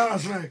like that, huh,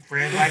 Smack?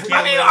 Friends like you.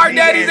 I mean, our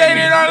daddies ain't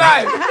in our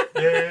life.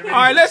 All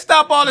right, let's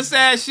stop all the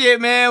sad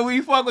shit, man. We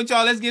fuck with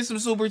y'all. Let's get some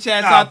super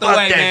chats out the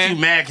way, that, man.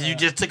 You mad because you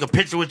just took a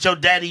picture with your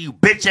daddy, you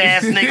bitch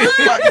ass nigga.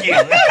 Fuck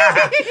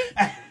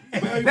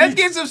you. Let's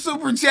get some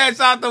super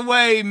chats out the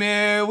way,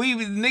 man. We've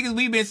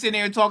been sitting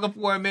here talking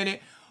for a minute.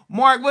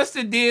 Mark, what's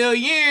the deal?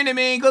 You hearing it,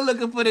 man? Go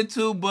looking for the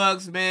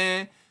 $2,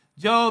 man.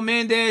 Joe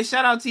Mendez,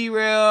 shout out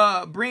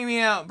T-Rail. Bring me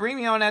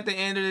on at the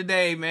end of the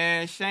day,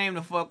 man. Shame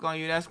the fuck on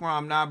you. That's where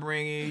I'm not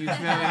bringing you. You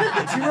feel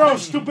me? T-Rail,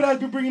 stupid ass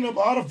been bringing up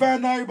all the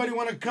fans. Now everybody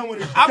want to come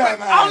with it.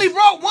 I only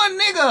brought one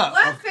nigga.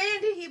 What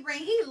fan did he bring?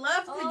 He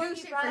loves to do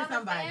shit for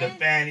somebody. The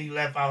fan he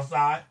left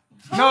outside.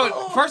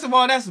 No, first of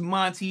all, that's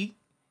Monty.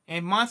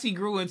 And Monty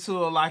grew into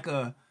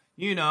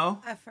you know,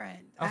 a friend,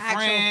 a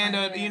friend,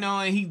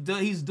 and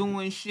he's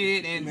doing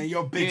shit, and man,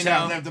 your bitch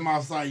ass left him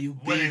outside. You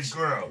bitch. With his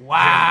girl.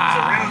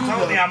 Wow. Terrell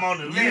told me I'm on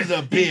the list. He's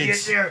a He bitch.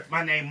 get there.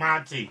 My name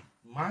Monty.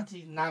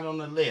 Monty's not on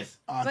the list.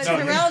 But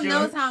Terrell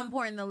knows how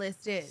important the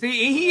list is.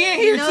 See, he in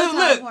here knows too.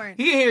 how Look, important.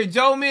 he in here.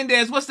 Joe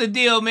Mendez, what's the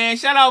deal, man?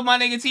 Shout out my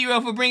nigga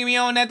T-Rail for bringing me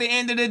on at the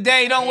end of the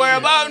day. Don't worry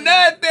about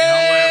nothing. Don't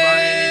worry about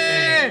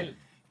anything.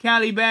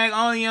 Cali bag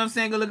only, you know what I'm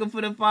saying? Go looking for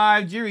the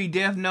 5. Jury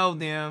Def know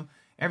them.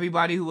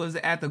 Everybody who was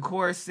at the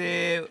course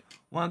said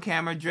one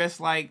camera dressed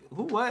like,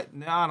 who what?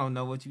 No, I don't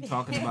know what you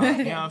talking about.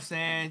 You know what I'm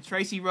saying?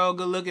 Tracy Rowe,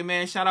 good looking,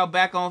 man. Shout out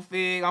Back on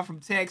Fig. I'm from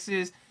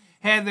Texas.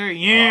 Heather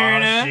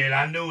Yerna. Oh, shit,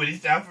 I knew it. He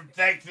sound from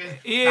Texas.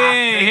 Yeah,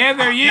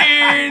 Heather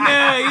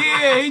Yerna.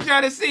 Yeah, he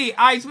trying to see.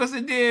 Ice, what's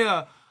the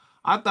deal?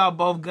 I thought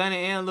both Gunna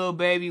and Lil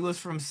Baby was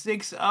from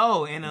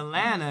 6-0 in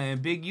Atlanta,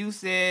 and Big U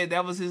said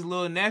that was his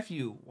little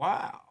nephew.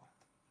 Wow.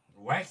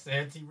 Wax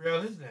said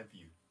T-Rail his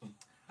nephew.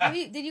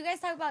 Did you guys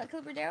talk about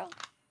Clipper Darrell?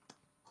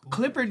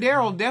 Clipper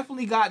Darrell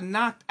definitely got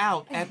knocked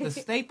out at the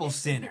Staples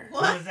Center. Who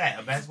was that?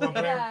 A basketball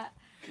player?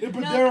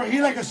 Clipper Darrell,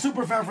 he like a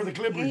super fan for the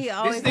Clippers. He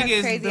always This nigga has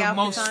is crazy the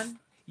outfits most- on.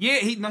 Yeah,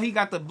 he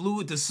got the blue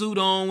with the suit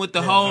on with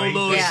the whole He's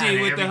little been shit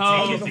to with the every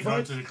whole. team to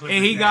go to the Clippers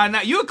And he now. got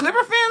knocked. You a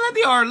Clipper fan,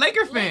 Letty, or a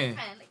Laker fan? Laker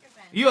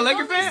fan. You a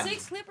Laker There's fan? only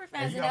 6 Clipper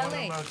fans You in got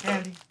one LA. of them,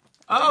 candy?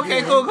 Oh,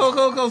 okay,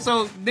 cool.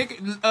 So,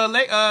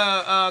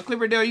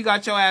 Clipper Darrell, you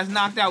got your ass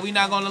knocked out. We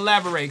not gonna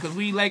elaborate because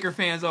we Laker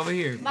fans over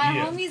here. My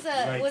Yeah, homie's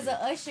like was it.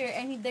 a usher,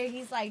 and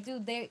he's like,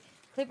 dude,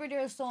 Clipper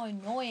Darrell's so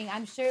annoying.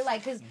 I'm sure,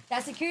 like, because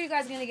that security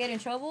guard's gonna get in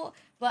trouble.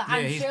 But Yeah,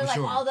 I'm he's sure, for like,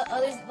 sure. all the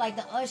others, like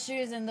the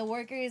ushers and the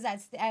workers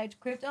at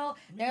Crypto,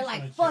 they're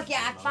like, fuck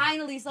yeah,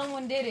 finally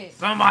someone did it.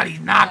 Somebody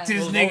knocked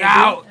his Yeah. nigga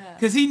out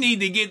because he need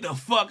to get the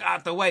fuck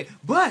out the way.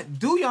 But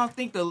do y'all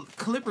think the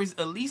Clippers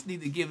at least need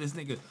to give this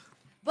nigga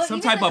But some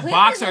even type the of Clippers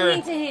boxer? are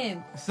mean to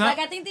him. Some- Like,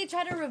 I think they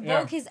tried to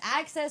revoke his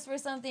access for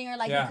something, or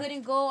like Yeah. he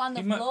couldn't go on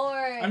the He mu-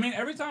 floor. I mean,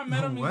 every time I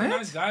met him, he's What? a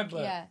nice guy,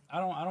 but Yeah. I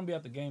don't be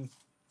at the games.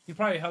 He's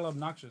probably hella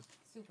obnoxious.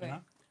 super. You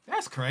know?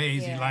 That's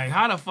crazy. Yeah. Like,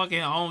 how the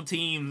fucking own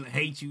team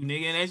hate you,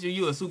 nigga? And that's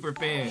you a super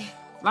fan.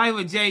 Like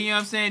with Jay, you know what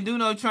I'm saying?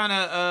 Duno trying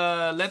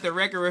to let the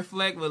record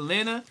reflect with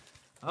Lena.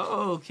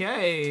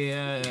 Okay.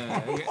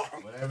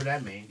 Whatever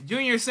that means.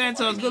 Junior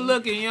Santos, good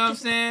looking, you know what I'm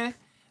saying?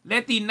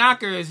 Let the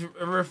knockers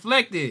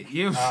reflect it.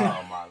 You know what I'm saying?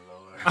 Oh, my Lord.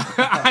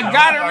 I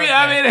gotta read.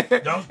 I mean,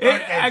 Don't start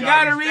that, I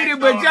gotta John. read it,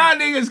 but y'all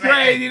niggas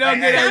crazy. Don't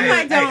get I it.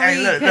 might don't read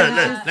look. because-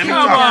 Let me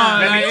Come talk. on,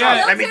 Let me like, talk.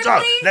 yeah.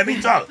 Let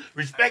me talk.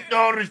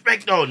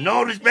 Respecto.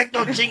 No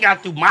respecto.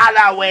 Chinga tu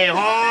mala way,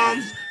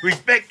 Holmes.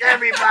 Respect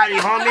everybody,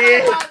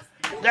 homie.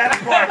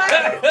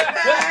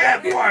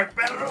 That part,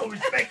 Pedro.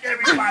 Respect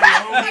everybody,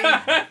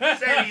 homie.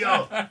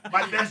 Serio.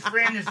 My best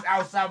friend is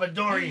El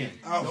Salvadorian.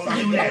 Don't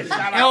do that. Shout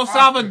out El Oscar.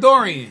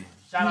 Salvadorian.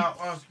 Shout out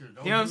Oscar.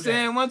 Don't You know what I'm do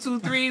saying? 1, 2,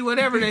 3,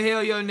 whatever the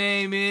hell your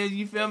name is.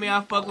 You feel me?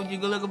 I fuck with you.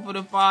 Good looking for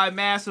the 5.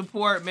 Mass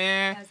support,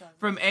 man.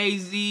 From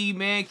AZ,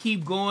 man.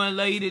 Keep going.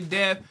 Love you to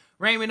death.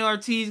 Raymond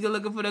Ortiz, good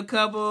looking for the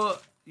couple.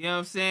 You know what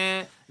I'm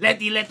saying? Let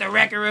the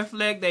record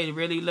reflect. They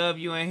really love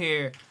you in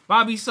here.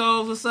 Bobby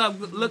Souls, what's up?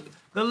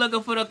 Good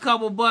looking for the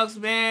couple bucks,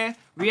 man.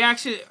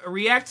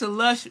 React to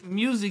Lush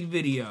music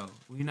video.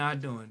 We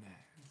not doing that.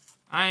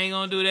 I ain't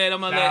gonna do that. I'm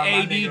gonna let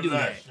AD do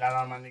that. Shout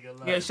out my nigga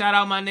Lush. Yeah, shout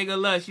out my nigga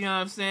Lush. You know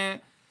what I'm saying?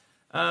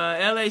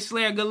 LA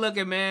Slayer, good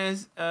looking, man.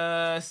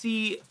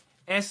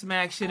 S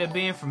Mac should have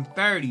been from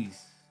 30s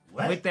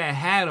What? with that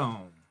hat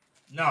on.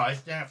 No,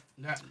 it's that.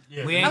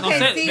 Yeah. We ain't gonna Okay,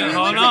 say. see, yeah, we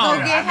hold went to on.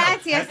 go get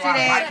hats That's why I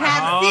yesterday like at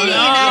Cap Hold City, and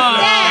on.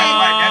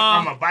 I That's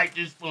I'm gonna bite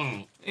this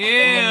spoon.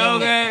 Yeah,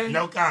 okay.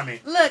 No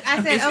comment. said, "Look,"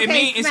 I said, It's, "Okay, it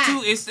mean, it's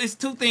smack." it's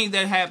two things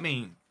that hat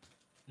mean.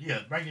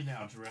 Yeah, break it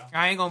down, Terrell.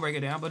 I ain't gonna break it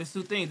down, but it's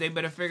two things. They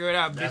better figure it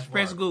out. That's Just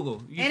press why.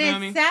 Google. You And feel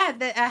it's me? sad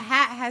that a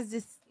hat has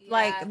this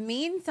like Yeah.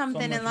 mean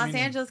something much in Los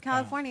meaning. Angeles,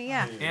 California.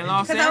 Yeah. In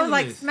Los Because I was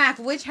like, Angeles. "Smack,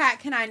 which hat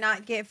can I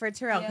not get for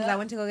Terrell?" Because Yeah. I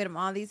went to go get him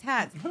all these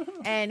hats,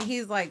 and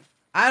he's like,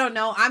 "I don't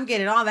know. I'm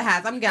getting all the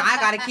hats. I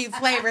gotta keep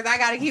flavors. I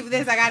gotta keep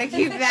this. I gotta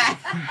keep that."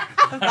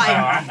 I was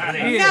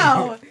like,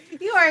 "No,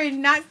 you are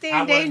not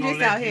staying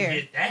dangerous out here."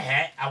 Get that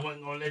hat. I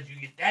wasn't gonna let you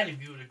get that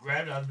if you would have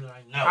grabbed it. I'd be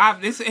like, no.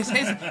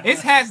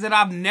 It's hats that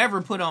I've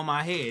never put on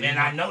my head. And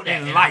I know that.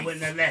 in And life. I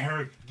wouldn't have let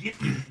her get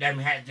them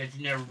hats that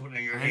you never put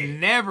on your I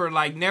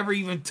head. never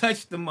even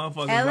touched the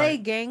motherfucker. LA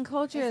gang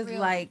culture It's is real.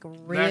 like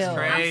real. That's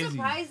crazy. I'm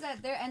surprised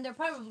that there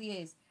probably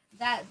is,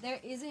 that there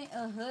isn't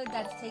a hood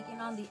that's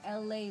taking on the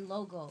LA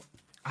logo.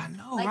 I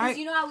know, Like, 'cause right?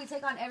 you know how we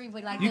take on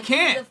everybody, like You the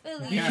can't.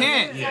 Philly, You the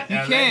can't. San You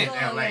LA, can't.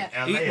 Francisco, LA, yeah.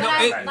 LA, It- But no,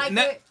 I it- like,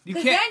 no, you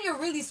because can't. then you're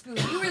really screwed.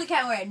 You really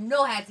can't wear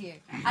no hats here.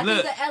 I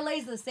Look. think the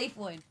LA's the safe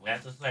one.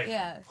 That's the same.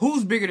 Yeah.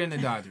 Who's bigger than the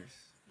Dodgers?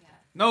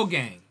 No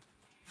gang.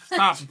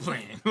 Stop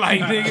playing.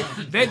 Like,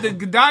 nigga,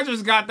 the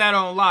Dodgers got that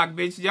on lock,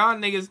 bitch. Y'all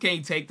niggas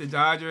can't take the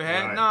Dodger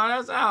hat. Right. No,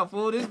 that's out,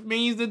 fool. This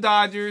means the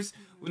Dodgers.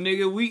 Well,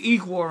 nigga, we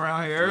equal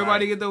around here.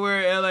 Everybody get to wear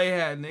an LA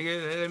hat,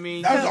 nigga. I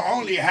mean, That's the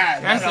only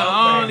hat. That's the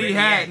only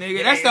hat,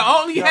 nigga. That's the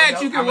only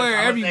hat you can wear,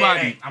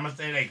 everybody. I'm gonna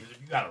say that because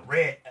if you got a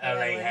red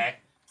LA hat,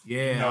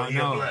 Yeah, You know,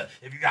 I know.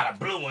 if you got a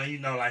blue one, you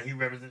know, like he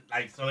represents,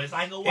 like, so it's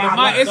like a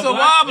wobbler. It's a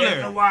wobbler.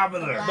 It's a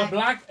wobbler. The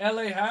black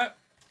LA hat.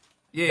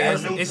 Yeah,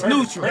 it's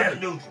neutral. That's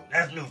neutral.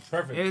 That's neutral.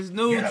 Perfect. It's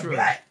neutral.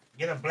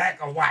 Get a black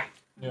or white.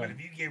 Yeah. But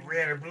if you get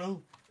red or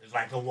blue, it's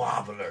like a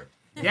wobbler.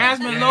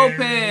 Jasmine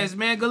Lopez,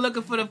 man, good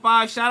looking for the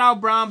 5. Shout out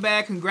Brown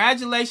Bag.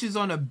 Congratulations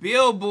on the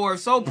Billboard.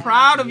 So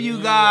proud of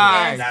you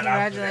guys. Yes,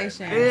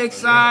 congratulations. Big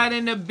side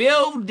in the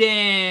building.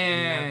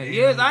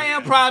 Yes, I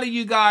am proud of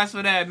you guys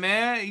for that,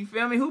 man. You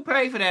feel me? Who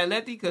paid for that,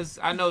 Letty? Because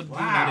I know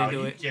Duno didn't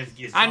do it.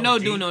 I know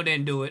Duno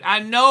didn't do it. I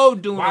know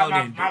Duno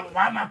didn't do it.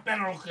 Why my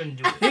federal couldn't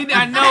do it?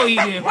 I know he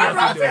didn't You fucking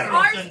wrote do your it.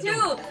 R's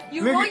too.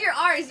 You Look wrote at- your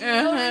R's. You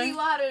don't really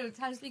know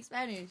how to speak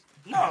Spanish.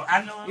 No,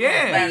 I know.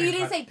 Yeah. But you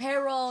didn't say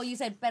perro. You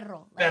said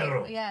perro. Like,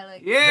 Perro. Yeah,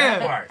 like.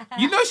 Yeah.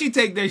 You know she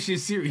take that shit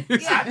serious.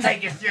 I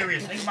take it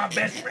serious. He's my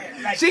best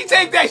friend. Like, She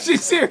take that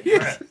shit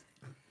serious.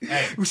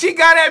 Hey. She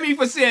got at me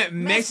for saying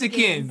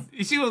Mexican.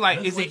 She was like,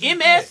 That's is it what she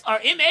MS or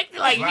MX?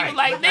 Like, she was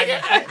like,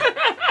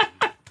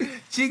 nigga.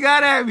 She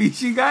got at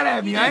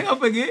me. I ain't gonna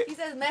forget. He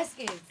says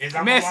Mexicans. Is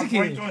I'm Mexican.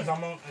 on point? Is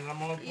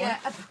I'm on point? Yeah,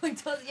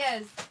 Apuntos,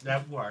 yes.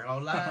 That work. Oh,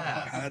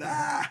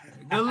 lie.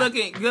 Good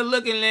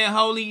looking, Lynn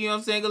Holy. You know what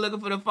I'm saying? Good looking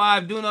for the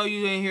 5. Do know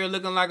you in here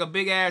looking like a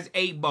big ass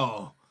 8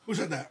 ball. Who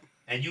said that?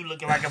 And you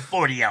looking like a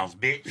 40-ounce,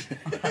 bitch.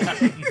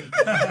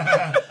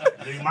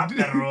 Leave my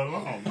federal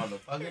alone,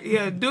 motherfucker.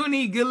 Yeah,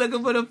 Dooney, good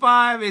looking for the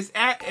 5. Is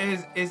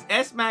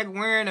S-Mac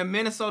wearing a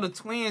Minnesota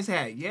Twins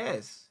hat?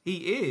 Yes, he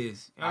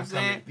is. You know what I'm I come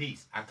saying? in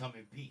peace.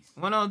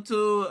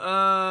 102,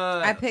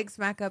 I picked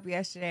Smack up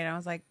yesterday and I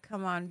was like,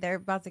 come on, they're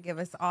about to give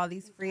us all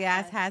these free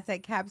ass hats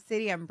at Cap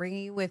City. I'm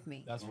bringing you with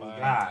me. That's fine.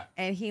 God.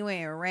 And he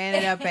went and ran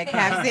it up at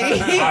Cap City. He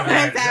was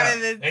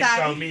having the They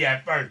time. told me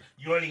at first,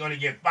 you only gonna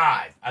get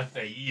 5. I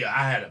say, yeah,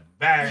 I had a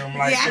bag. I'm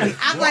like, Yeah,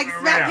 I'm like,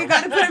 Smack, you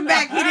gotta put him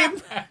back. He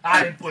didn't.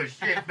 I didn't put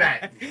shit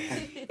back.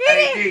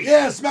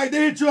 Yeah, Smack,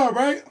 they hit you up,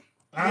 right?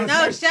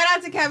 No, shout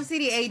out to Cap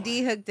City. AD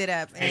hooked it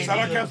up. Hey, And Shout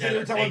out Cap City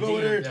every time I go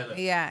over there.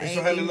 yeah, It's AD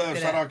so hella hooked love.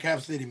 it Shout up. out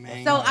Cap City,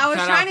 man. So I was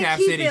Shout trying out to Cap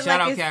keep City. it Shout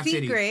like out a Cap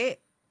City.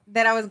 secret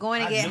that I was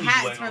going to I get knew you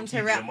hats wasn't from gonna keep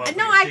Terrell. them up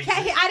No, in I the can't.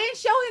 secret. I didn't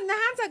show him the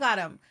hats I got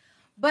him.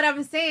 But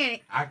I'm saying,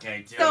 I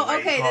can't tell So, the way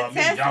okay, you the called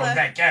me. Y'all Tesla- was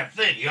at Cap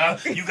City, huh?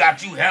 You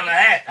got you hella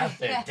hat. I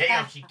said,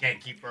 damn, she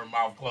can't keep her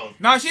mouth closed.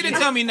 No, she didn't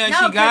tell me nothing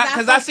No, she got 'cause I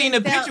because I seen the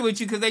fucking picture felt- with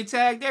you because they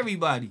tagged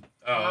everybody.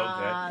 Oh,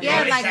 okay.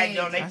 Yeah, they like- tagged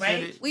you on their I said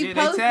page? it. we Yeah, they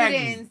posted tagged it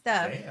me. and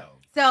stuff. Damn.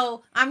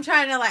 So I'm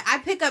trying to I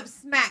pick up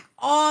Smack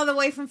all the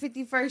way from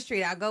 51st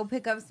Street. I go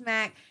pick up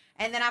Smack.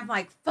 And then I'm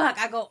like, fuck,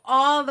 I go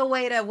all the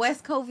way to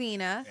West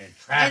Covina.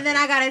 And then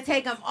I got to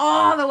take him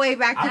all the way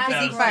back to I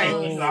fell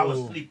 51st. asleep. I was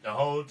asleep the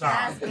whole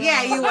time.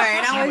 Yeah, you were.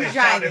 And She I was went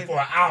shopping driving. for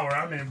an hour.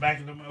 I'm in the back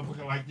of the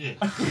motherfucker like this.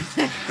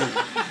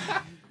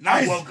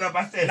 Nice. I woke up.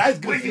 I said, Nice,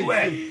 good where for you you.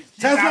 at? She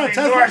Tesla, said, I'm in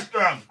Tesla.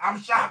 Nordstrom. I'm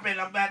shopping.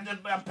 I'm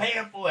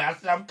paying for it. I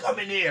said, I'm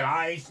coming in.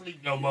 I ain't sleep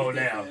no more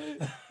now.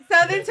 So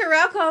then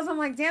Terrell calls. I'm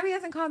like, damn, he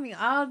hasn't called me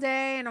all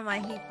day. And I'm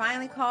like, he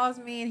finally calls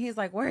me and he's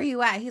like, where are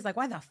you at? He's like,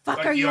 why the fuck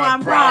Like are you you're on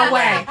on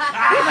Broadway?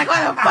 Broadway. He's like,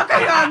 why the fuck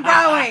are you on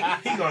Broadway?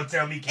 He gonna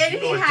tell me, And you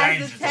know he it's has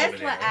dangerous the over Tesla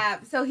there.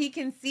 app so he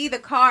can see the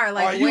car,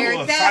 like Oh, you where a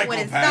it's at, when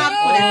it psychopath.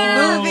 stops, when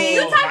it's moving.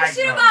 You talking Like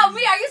shit that. about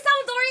me? Are you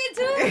Salvadorian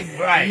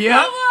too? Right. Yep.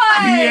 on.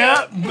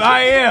 Yep,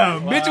 I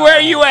am. Bitch,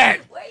 where you at?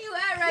 Where you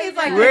at right He's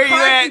now? like, Where the you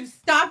car at? keeps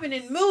stopping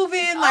and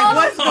moving. Like, Oh.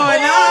 what's going on?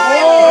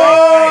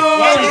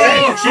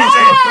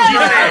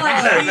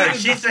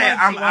 She said,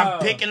 I'm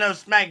picking up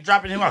Smack,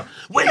 dropping him off.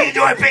 What are you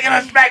doing picking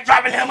up Smack,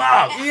 dropping him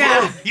off?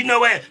 Yeah. You know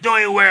what?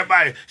 Don't even worry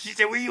about it. She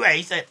said, where you at?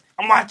 He said,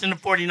 I'm watching the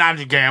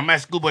 49ers game. I'm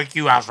at Schoolboy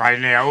Q house right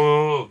now.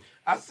 Ooh.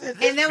 I said,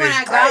 this And then when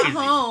bitch I got crazy.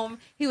 home,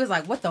 he was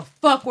like, what the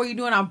fuck were you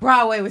doing on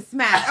Broadway with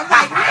Smack? I'm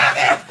like,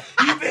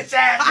 nigga, You bitch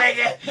ass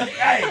nigga.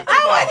 Hey,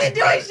 I wasn't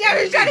doing shit.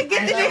 I was trying to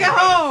get the nigga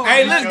home.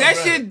 Hey, look, that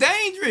shit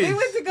dangerous. We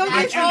went to go But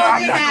get you know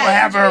I'm not gonna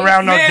have her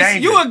around no Man, danger.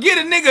 you will get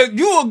a nigga.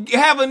 You will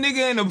have a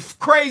nigga in a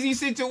crazy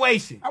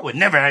situation. I would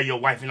never have your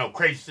wife in no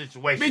crazy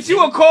situation. Bitch, you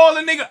will call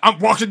a nigga. I'm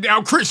walking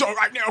down Crenshaw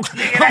right now.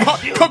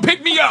 that's you. Come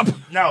pick me up.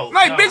 No,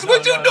 Like, no, bitch, no,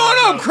 what you no, doing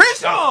no, on no.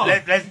 Crenshaw?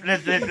 No, let's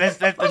let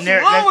the What's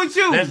narrative. wrong with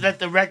you? Let's let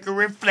the record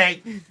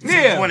reflect.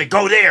 Yeah. You want to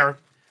go there?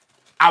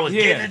 I was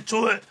Yeah. getting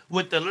into it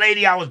with the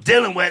lady I was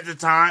dealing with at the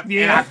time, and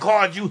Yeah. I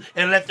called you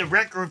and let the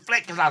record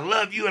reflect because I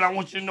love you and I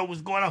want you to know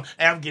what's going on.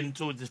 And I'm getting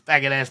into it with this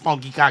faggot ass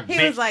funky cock He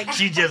bitch. was like-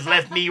 she just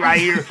left me right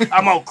here.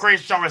 I'm on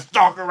Crenshaw and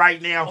Stalker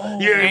right now.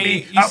 You hear Hey,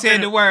 me? you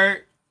said the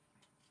word.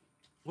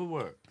 What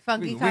word?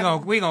 Funky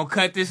We gonna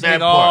cut this That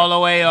nigga part. all the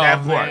way off. That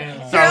part.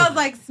 man. So- Girls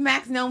like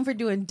Smack's known for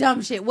doing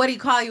dumb shit. What did he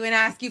call you and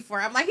ask you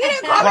for? I'm like, he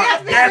didn't call me. Well,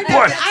 Ask me that for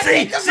part. nothing. I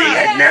See picked him up.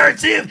 that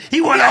narrative?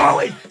 He want to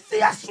always.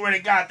 See, I swear to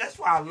God, that's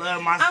why I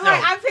love myself. I'm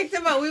like, I picked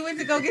him up. We went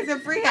to go get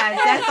some free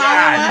hats. That's all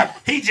God, it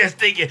was. he just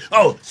thinking,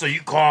 oh, so you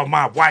call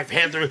my wife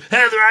Heather.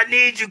 Heather, I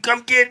need you.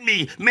 Come get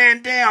me.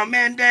 Man down,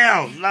 man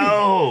down.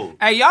 No.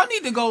 Hey, y'all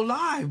need to go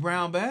live,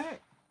 Brown Bag.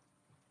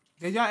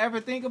 Did y'all ever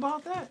think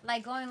about that?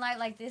 Like going live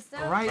like this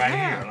stuff? Right Right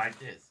now. here, like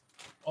this.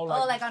 Oh,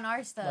 like on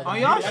our stuff. On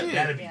y'all That- shit.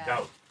 That'd be Yeah.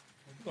 dope.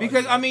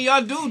 Because I mean,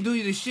 y'all do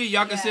the shit.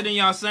 Y'all can sit in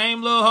y'all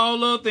same whole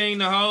little thing,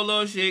 the whole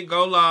little shit,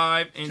 go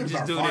live and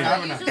just do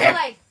this. Usually,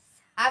 like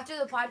after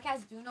the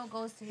podcast, Duno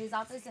goes to his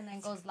office and then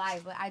goes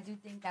live. But I do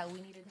think that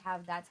we need to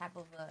have that type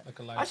of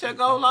I should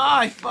go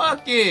live.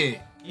 Fuck it.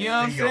 You know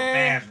what I'm Your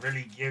saying? fans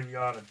really give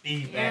y'all the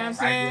feedback You know what I'm right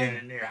saying? then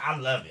and there. I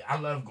love it. I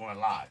love going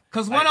live.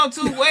 Cause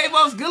 102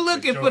 Huevos, good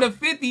looking For for sure. the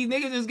 50.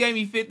 Niggas just gave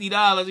me $50. You know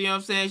what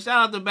I'm saying? Shout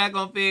out to Back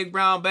on Fig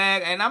Brown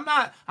Bag, and I'm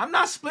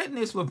not splitting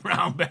this with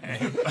Brown Bag.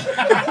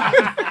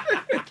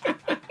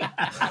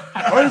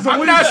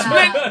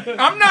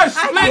 I'm not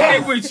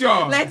splitting it with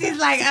y'all. Letty's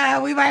like,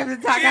 we might have to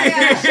talk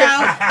after the show.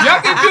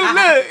 Y'all can do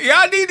look.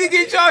 Y'all need to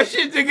get y'all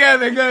shit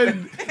together because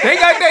they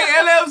got their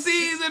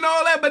LLCs and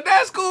all that, but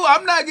that's cool.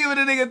 I'm not giving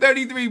a nigga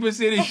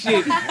 33% of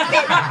shit.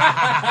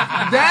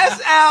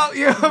 That's out.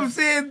 You know what I'm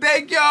saying?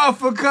 Thank y'all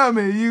for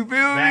coming. You feel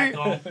Back me?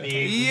 on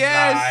Fig.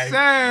 Yes, sir.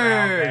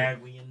 Brown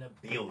Bag, we in the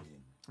building.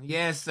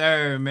 Yes,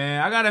 sir,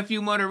 man. I got a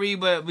few more to read,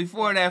 but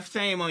before that,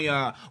 shame on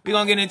y'all. We're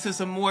going to get into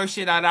some more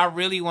shit that I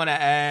really want to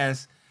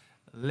ask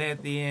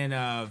Letty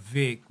and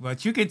Vic.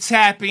 But you can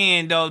tap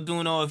in, though,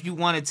 Duno, if you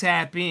want to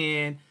tap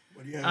in.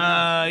 You know what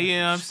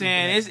I'm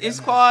saying?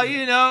 It's called,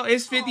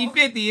 it's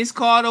 50-50. It's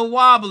called a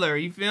wobbler.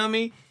 You feel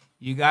me?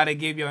 You got to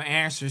give your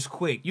answers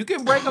quick. You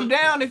can break them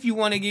down if you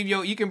want to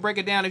you can break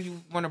it down if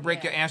you want to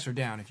break your answer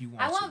down if you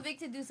want I to. want Vic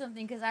to do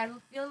something because I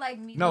feel like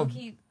me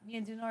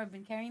and Duno have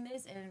been carrying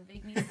this, and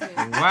Vic needs to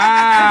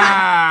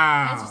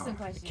Wow. answer some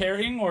questions.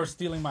 Carrying or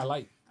stealing my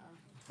light?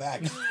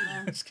 Facts.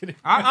 Just kidding.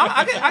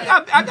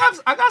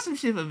 I got some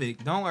shit for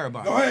Vic. Don't worry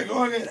about it.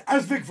 Go ahead.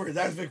 Ask Vic first.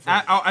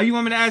 You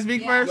want me to ask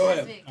Vic first? Go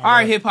ahead. All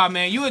right, hip hop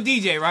man. You a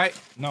DJ, right?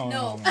 No.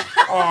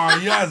 Oh,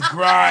 yes,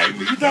 grimy.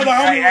 You thought the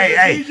homie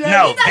Hey, was a DJ?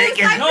 no,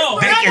 No.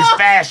 Vic is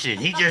fashion.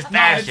 He just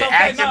fashion. okay,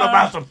 Ask him no.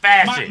 about some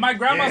fashion. My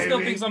grandma Yeah, still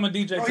man. thinks I'm a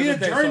DJ Oh, to he this a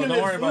day, so don't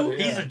journalist, worry about fool.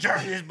 it. He's Yeah. a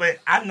journalist, but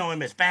I know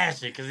him as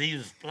fashion because he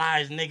was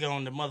flyest nigga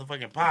on the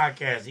motherfucking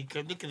podcast. He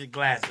could look at the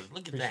glasses,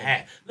 look at the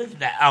hat, look at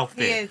that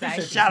outfit. He is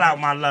actually. Shout out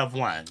my loved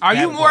one. Are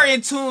That you more boy.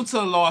 in tune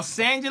to Los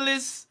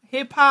Angeles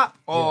hip hop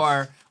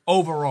or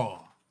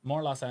overall?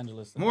 More Los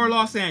Angeles. More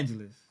Los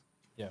Angeles.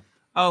 Yeah.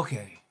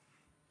 Okay.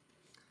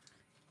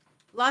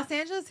 Los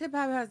Angeles hip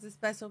hop has a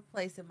special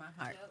place in my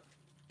heart.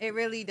 It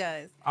really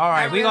does. All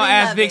right, I we're really gonna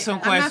ask love Vic it. some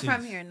I'm questions. not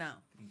from here, no.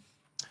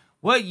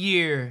 What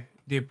year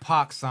did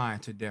Pac sign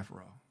to Death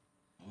Row?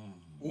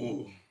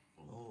 Ooh.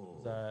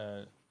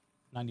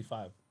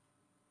 95.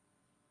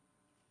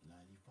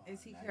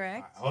 Is he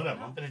correct? Hold up,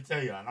 I'm gonna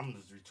tell you, I'm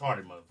this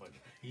retarded motherfucker.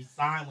 He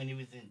signed when he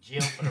was in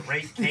jail for the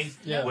rape case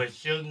Yeah. with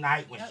Suge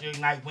Knight. When Suge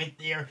Knight went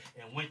there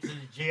and went to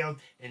the jail,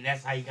 and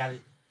that's how he got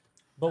it.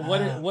 But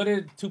what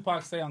did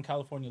Tupac say on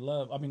California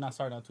Love? I mean, not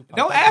Tupac.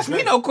 Don't Dr. ask me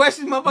Dre. no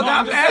questions, motherfucker.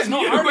 I'm just asking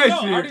saying, you I the already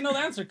question. know. I already know the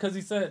answer because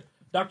he said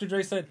Dr.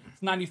 Dre said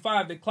it's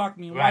 95. They clocked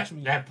me and Right, watched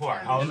me. that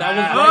part. Hold And on.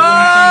 that was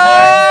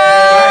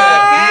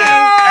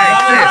Hey,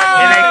 sis,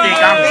 and they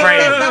think I'm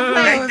crazy.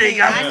 They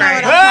think I'm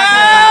crazy.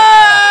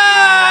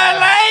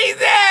 Like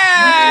that.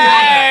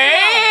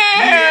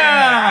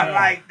 I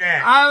like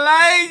that. I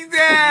like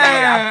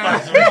that. I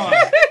fucks with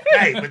you.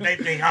 Hey, but they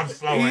think I'm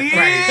slow and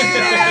crazy.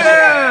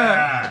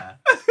 Yeah.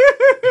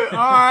 All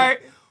right.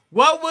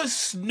 What was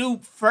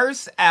Snoop's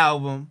first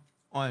album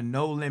on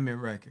No Limit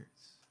Records?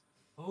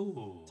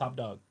 Ooh. Top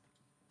Dog.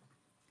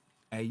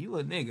 Hey, you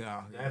a nigga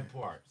out here. That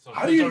part. So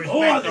How do you put know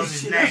some all respect on this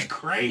his shit? name. That's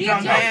crazy. He No,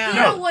 just no, did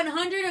no. a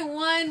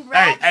 101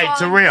 rap Hey, song.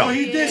 Terrell. Oh,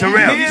 he did.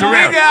 Terrell. He a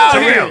nigga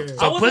out here. So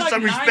I was put like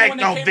some 9 respect when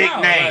it on came Big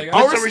out. Name. Like,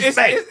 Put some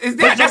respect. It's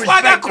Put some that's why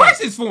I got respect on-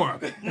 questions for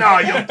him. No,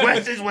 your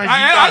questions was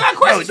I got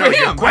questions for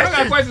him. I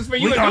got questions for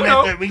you We and gonna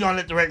Duno. let we gonna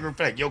let the record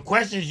reflect. Your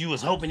questions, you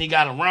was hoping he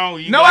got them wrong.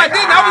 You No, like, I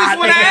didn't. I was just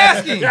wanna nigga.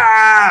 ask him.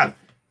 Ah,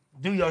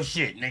 do your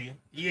shit, nigga.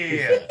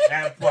 Yeah,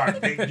 that part,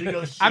 nigga. Do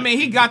your shit. I mean,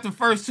 he got the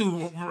first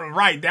two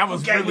right. That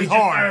was Okay, really what's your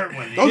hard. third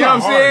one? You Those know are what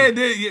I'm hard.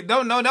 saying?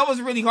 Don't know. That was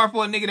really hard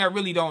for a nigga that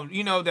really don't,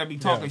 that be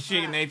talking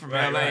shit and they from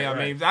Right, LA. right, I right.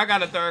 mean, if I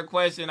got a third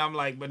question, I'm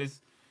like, but it's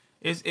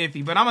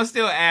iffy. But I'm gonna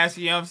still ask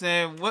you. You know what I'm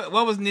saying?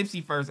 What was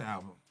Nipsey's first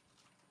album?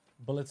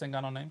 Bullets Ain't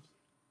Got No Names.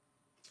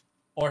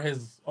 Or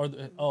his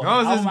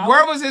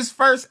What was his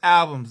first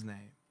album's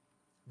name?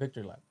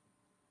 Victory Lap.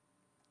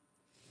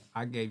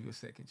 I gave you a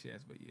second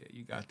chance, but yeah,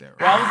 you got that right.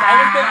 Well,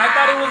 I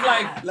thought it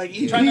was Like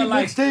EP trying to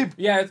mixtape.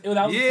 Yeah, that was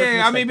the first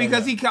Yeah, I mean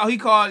mixtape,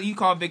 because he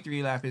called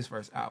Victory Lap his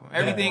first album.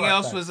 Everything right,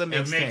 else right. was a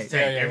mixtape. Yeah.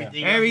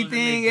 Everything else was a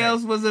Everything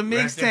else was a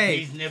Rest in mixtape.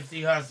 peace,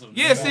 Nipsey Hussle.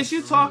 Yeah, since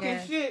you talking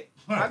Yeah. shit,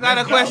 I Let's got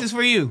a go. questions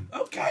for you.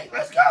 Okay,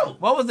 let's go.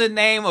 What was the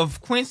name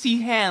of Quincy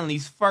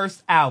Hanley's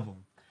first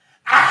album?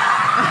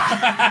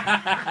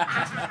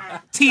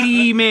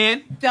 TDE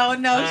man.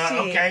 Don't know shit.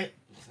 Okay,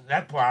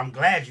 that part. I'm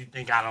glad you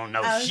think I don't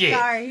know Oh, shit.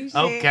 sorry, shit.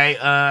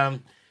 Okay,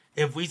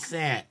 if we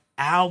saying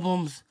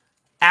albums,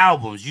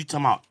 you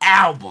talking about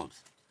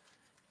albums.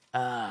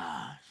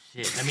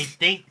 Shit. Let me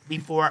think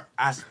before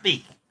I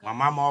speak. My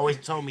mama always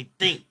told me,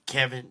 think,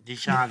 Kevin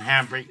Deshaun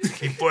Hambrick,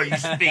 before you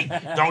speak.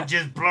 Don't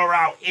just blur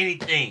out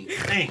anything.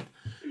 Think.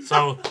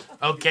 So,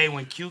 okay,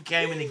 when Q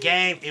came in the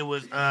game, it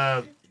was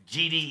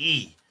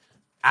GDE.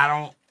 I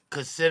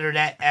consider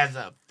that as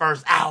a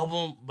first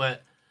album,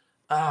 but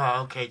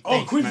okay. Oh,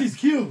 Thanks, Quincy's man.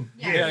 cute.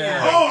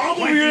 Yeah. Oh, I'm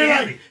over here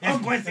Quincy like,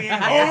 it's Quincy.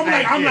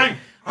 I'm like,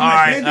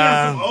 Alright, Candy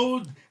has some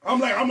old. I'm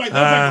like, that's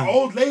like an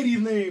old lady's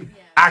name.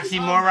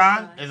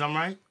 Oxymoron, is I'm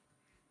right?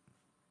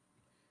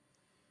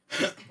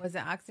 Was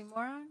it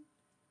oxymoron?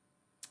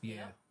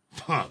 Yeah.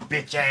 Huh,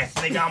 bitch ass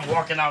nigga, I'm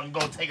walking out and go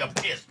take a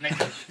piss,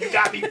 nigga. You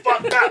got me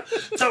fucked up.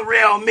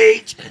 Terrell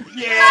Meach.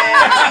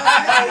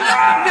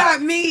 Yeah. Not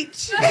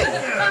Meach.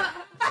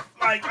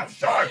 Like, I'm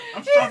sharp.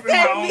 I'm sharp in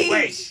my own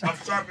way. I'm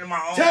sharp in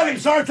my own Tell way. him,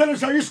 sorry,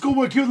 your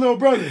schoolboy cute little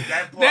brother.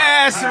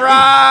 That's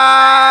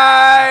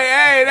right.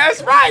 Hey,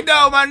 that's right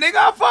though, my nigga.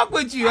 I fuck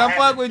with you. I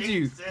fuck with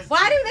you.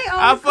 Why do they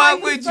I always call fuck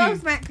you with you.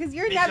 spokesman? Because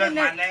you're Because dubbing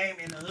my their... name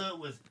in the hood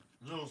was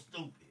Little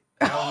Stupid.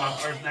 That was my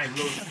first name,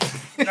 Little Stupid.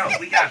 No,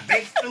 we got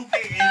Big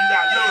Stupid and you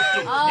got Little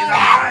Stupid. Is I'm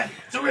lying?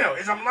 Terrell,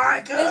 is I'm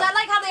lying? Is that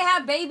like how they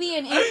have baby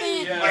and infant?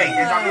 Wait,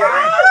 is I'm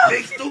lying?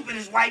 Big Stupid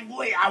is white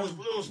boy. I was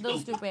Little Stupid. Little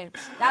stupid.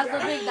 That's the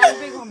big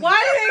homie.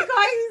 Why do they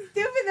call you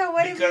stupid though?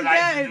 What have you Because I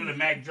used to do done? the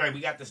Mac Dre. We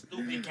got the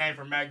stupid came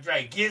from Mac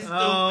Dre. Get stupid,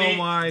 Oh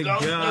my go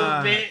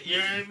God. stupid. You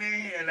know what I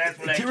mean? And that's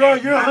what that Terrell,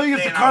 came you're from. who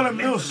used to Saying I call was him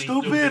little mentally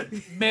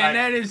stupid. Man, Like-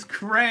 that is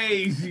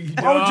crazy.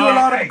 Why would you dog.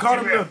 allow them to Hey, call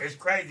him Terrell, little? it's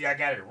crazy. I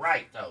got it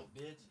right though,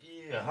 bitch.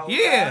 Yeah. hold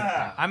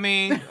Yeah. on. I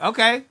mean,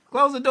 okay.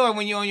 Close the door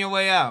when you're on your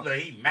way out. Look,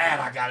 he mad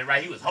I got it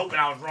right. He was hoping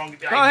I was wrong.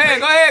 Go ahead,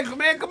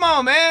 man. Come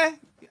on, man.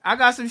 I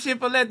got some shit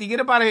for Letty.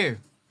 Get up out of here.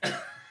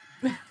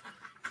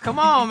 Come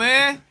on,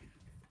 man.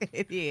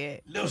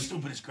 Idiot. Little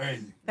stupid is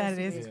crazy. That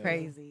is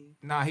crazy.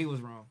 Nah, he was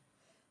wrong.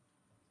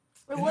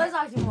 It was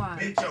oxymoron.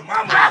 Bitch, your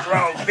mama was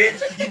wrong, bitch.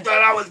 You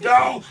thought I was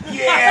gone?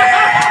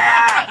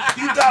 Yeah!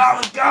 You thought I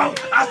was gone?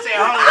 I said,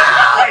 hold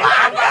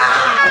on.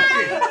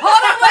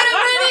 Hold on, wait a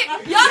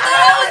minute. Y'all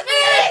thought I was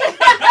finished?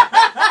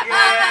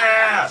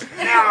 Yeah!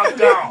 Now I'm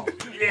gone.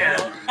 Yeah.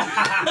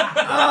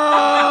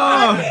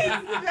 Oh.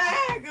 He's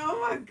back.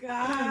 Oh my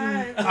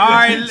God. All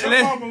right,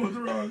 Your mama was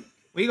wrong.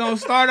 we gonna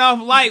start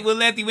off light with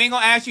Letty. We ain't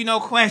gonna ask you no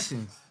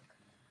questions.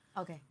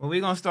 Okay. But we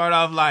gonna start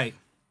off light.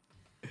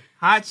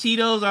 Hot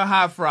Cheetos or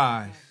hot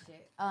fries?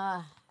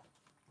 Hot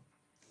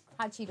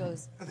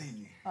Cheetos.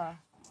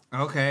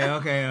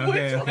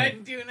 Okay.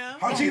 Do you know?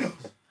 Hot Cheetos.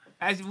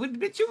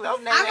 Bitch, you know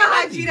I'm a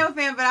hot Cheeto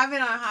fan, but I've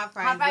been on hot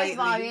fries Hot fries lately. is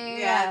bomb,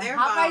 yeah. they're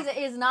Hot bomb. fries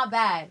is not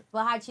bad,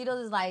 but hot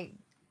Cheetos is like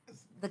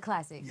the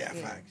classic. Yeah,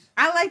 facts.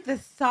 I like the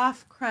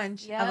soft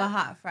crunch Yeah. of a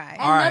hot fry.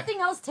 And All right.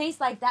 nothing else tastes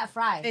like that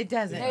fry. It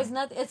doesn't. There's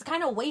nothing. It's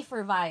kind of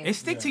wafer vibe. It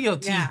stick to your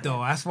teeth Yeah. though.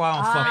 That's why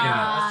I'm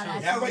fucking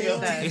that's Yeah, but your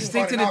true. teeth it. It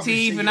stick to the starting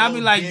teeth, off and I be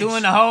shit, like you doing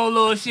little the whole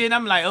little shit. And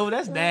I'm like, oh,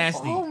 that's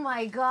nasty. Oh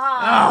my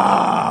god.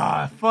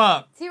 Ah,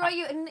 fuck. T-Roy,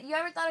 you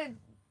ever thought of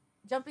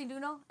jumping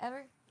Duno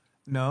ever?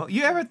 No,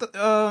 you ever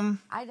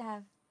I'd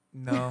have.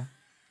 no.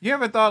 You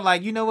ever thought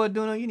like, you know what,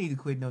 Duno, you need to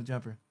quit no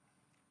jumper.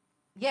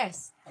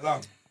 Yes.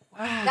 Hello.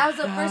 That was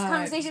the first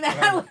conversation I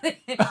had with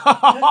him.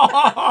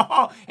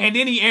 And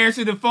then he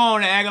answered the phone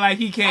and acted like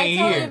he I can't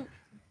told hear. him,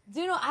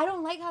 Duno, I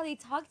don't like how they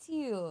talk to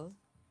you.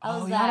 I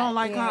Oh, was y'all don't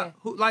like yeah. how?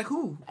 Who? Like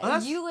who?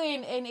 Us? You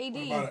and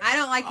AD. I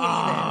don't like it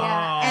either.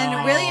 Yeah.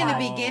 And really, in the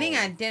Oh. beginning,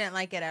 I didn't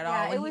like it at all.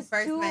 Yeah, when it was he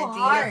first too met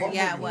hard. Dina.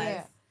 Yeah, it was.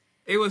 Yeah.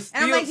 It was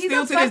And I'm still, like, he's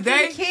still a to this fucking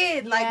day.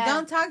 kid. Like, Yeah.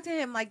 don't talk to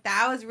him like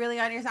that. I was really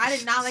on your side. I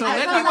did not like So that.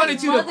 Letty I felt wanted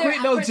like you to mother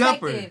quit no jumper.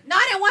 protective. No,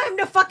 I didn't want him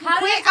to fucking How did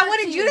quit. I I talk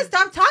wanted to you you? to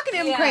stop talking to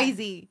him Yeah.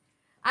 crazy.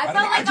 I I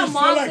felt like a just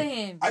mom feel like, to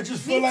him. I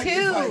just Me feel like too.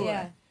 it's like,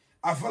 Yeah.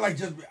 I feel like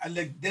just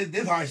like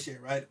this hard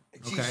shit, right?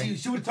 Okay.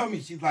 She would tell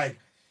me, she's like,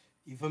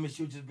 you feel me?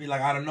 She would just be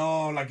like, I don't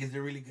know, like, is it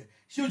really good?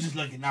 She was just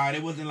looking out.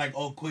 It wasn't like,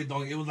 oh, quit,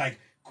 don't. It was like,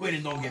 quit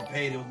and don't get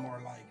paid. It was more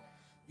like,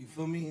 you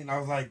feel me? And I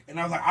was like,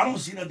 I don't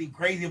see nothing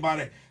crazy about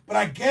it. But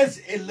I guess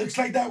it looks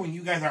like that when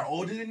you guys are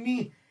older than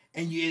me,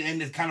 and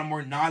there's kind of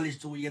more knowledge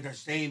to what you guys are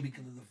saying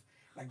because of the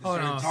Hold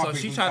certain on. So topics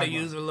she we tried to talk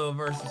about. use a little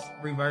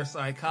reverse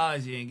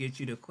psychology and get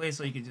you to quit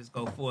so you could just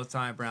go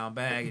full-time brown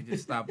bag and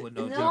just stop with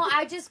no No, jumper.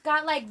 I just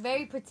got like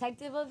very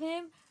protective of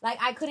him. Like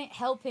I couldn't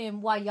help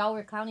him while y'all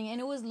were clowning, and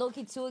it was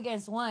low-key 2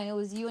 against 1. It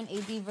was you and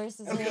AD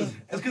versus That's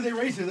him. because they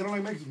racist. They don't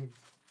like Mexicans.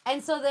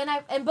 And so then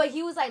but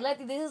he was like,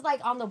 Letty, this is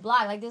like on the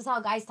block. Like this is how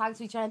guys talk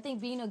to each other. I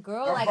think being a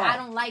girl, That's like fine. I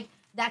don't like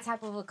that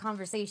type of a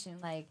conversation.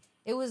 Like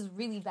it was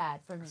really bad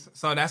for me.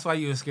 So that's why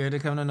you were scared to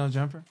come to no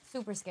jumper?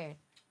 Super scared.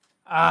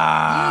 Ah.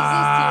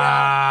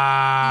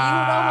 You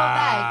don't hold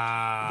back.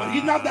 But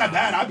he's not that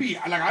bad. I be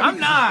I'm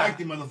not.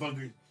 disrespecting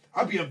motherfuckers.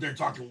 I be up there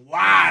talking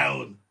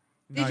wild.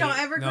 Did y'all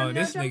ever go to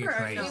this no nigga jumper? Or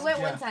crazy. We went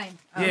one time.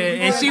 Yeah,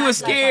 and she was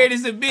scared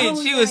as a bitch.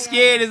 Oh, She yeah, was yeah.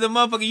 scared as a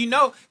motherfucker.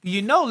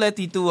 You know,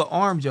 Letty threw an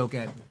arm joke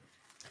at me.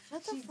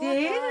 Shut the fuck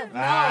did? up.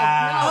 No,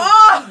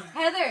 Oh! no.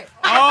 Heather.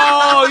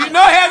 Oh, you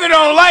know Heather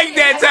don't like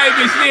that type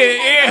of shit.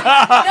 Yeah.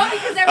 No,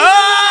 because everyone Oh,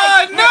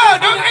 was like, no,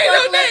 Heather, don't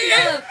fuck Letty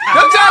up.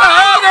 don't try to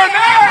hug her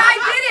now. I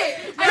did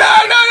it. No,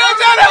 don't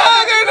try to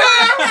hug her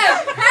now.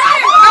 Hey,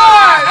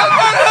 God, don't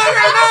try to hug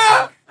her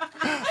now.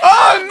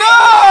 Oh, no.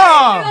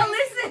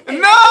 listen.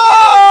 No.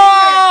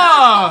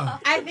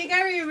 I think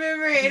I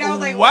remember it. And I was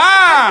like,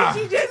 Wow. what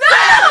did she just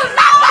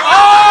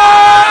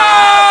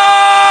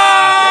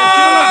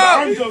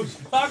Oh. Arm jokes.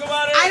 Talk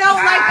about it. I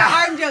don't like the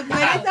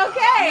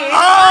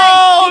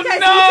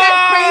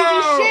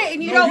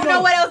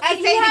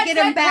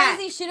get him back.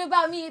 Crazy shit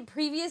about me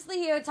previously.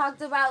 He had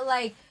talked about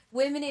like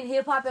women in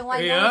hip hop and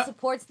why no one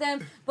supports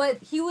them, but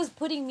he was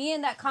putting me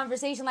in that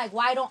conversation. Like,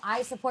 why don't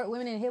I support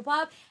women in hip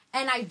hop?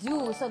 And I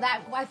do, so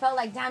that I felt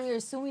like, damn, you're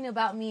assuming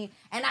about me,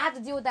 and I have to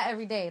deal with that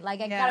every day. Like,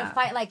 I gotta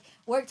fight, like,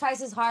 work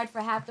twice as hard for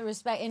half the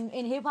respect in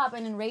hip hop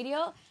and in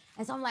radio.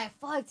 And so I'm like,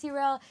 fuck,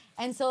 T-Rail.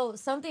 And so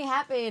something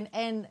happened,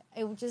 and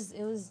it just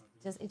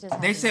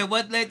happened. They said,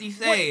 what let you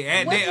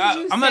say? What did you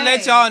I'm gonna say?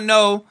 let y'all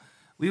know.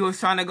 We was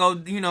trying to go,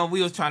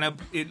 we was trying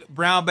to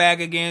brown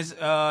bag against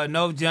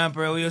No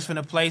Jumper. We was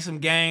finna play some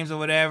games or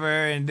whatever,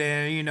 and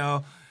then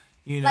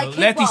Like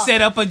Letty kickball.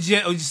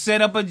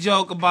 set up a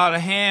joke about a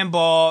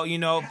handball,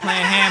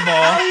 playing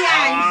handball.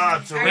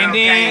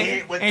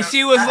 And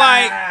she was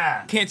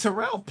like, "Can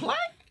Terrell play?"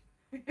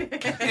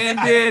 And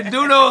then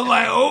Duno was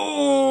like,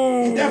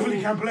 "Oh, He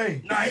definitely can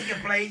play. No, he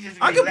can play. He just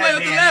I can play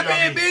with the left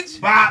hand,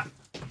 bitch." Bop,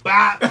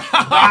 bop, bop,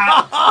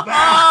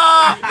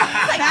 bop.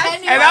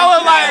 And I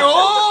was like,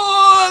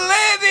 "Oh,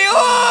 Letty,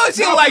 oh."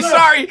 She was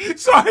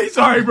like,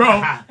 "Sorry, bro."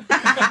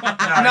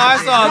 No,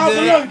 it's all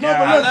good.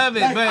 I love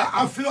it, but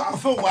I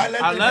feel why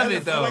Letty I love doesn't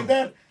it, feel though. like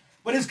that.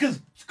 But it's because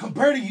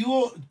compared to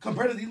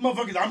these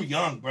motherfuckers, I'm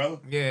young, bro.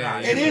 Yeah,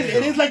 It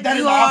is like that in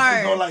You the office,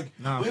 are. though. Like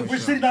No, if for we're sure.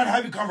 sitting down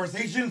having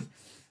conversations,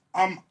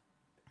 I'm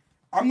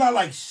not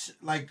like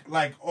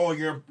oh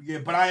you're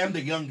but I am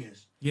the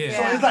youngest. Yeah.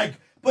 So it's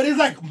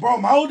like bro,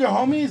 my older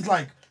homies,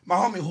 like my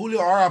homie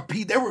Julio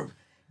RIP,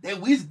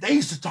 they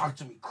used to talk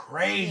to me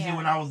crazy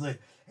when I was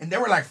and they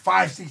were like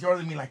 5-6 years older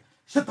than me, like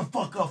shut the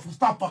fuck up, fool,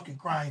 stop fucking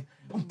crying,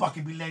 don't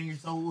fucking be letting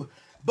yourself.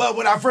 But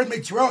when I first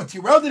met Terrell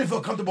didn't feel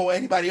comfortable with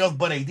anybody else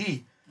but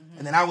AD.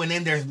 And then I went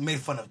in there and made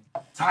fun of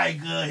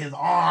Tiger, his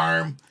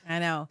arm. I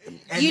know.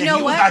 And You then know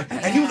he what?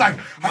 Was like,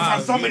 I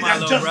found somebody my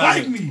that's little just brother.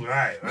 like me.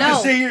 Right. No,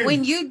 Just sit here.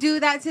 when you do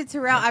that to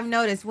Terrell, I've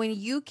noticed when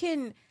you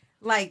can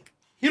like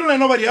He don't let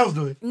nobody else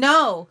do it.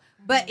 no,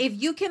 but if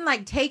you can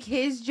like take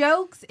his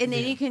jokes and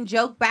then you can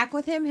joke back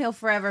with him, he'll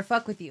forever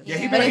fuck with you. Yeah,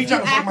 he But better- he if you tryna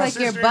fuck act my like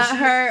you're sister and shit.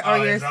 butthurt or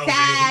Oh, you're it's over. He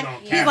sad, gonna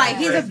he's like,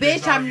 he's a capitalize. bitch.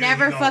 It's on I'm you.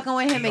 never He gonna- fucking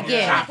with him he gonna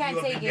again. chop I can't you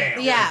up take and it.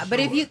 down. Yeah, but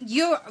Sure. if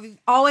you've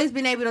always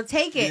been able to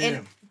take it, Yeah.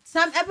 and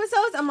some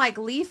episodes I'm like,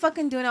 leave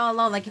fucking Duno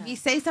alone. Like if you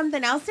say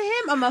something else to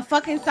him, I'm gonna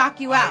fucking sock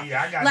you out.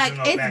 Yeah, I got Like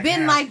Duno it's back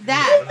been now. like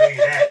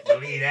that.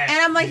 Believe that. And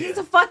I'm like, he's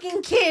a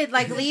fucking kid.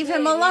 Like leave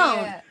him alone.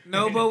 Yeah.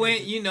 No, but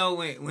when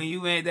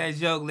you made that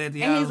joke,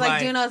 Letty, And I he's was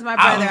like, Duno's my I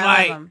brother. was I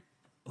like, love him.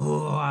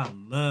 oh, I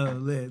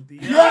love Letty.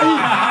 He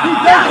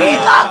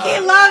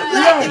loves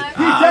Letty.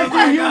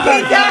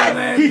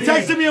 He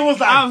texted me and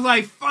was I like, was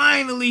like,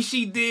 finally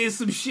she did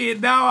some shit.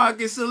 Now I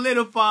can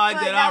solidify Like,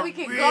 that now I we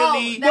can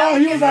really go. no,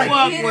 he was like,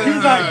 fuck he's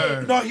with like,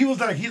 her. no, he was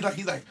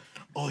like,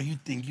 oh, you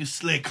think you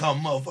slick, huh,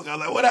 motherfucker? I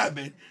was like, what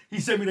happened? He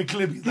sent me the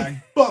clip. He's like,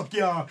 fuck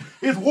y'all.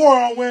 It's war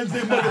on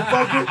Wednesday,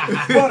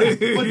 motherfucker.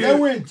 but they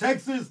were in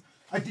Texas.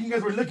 I think you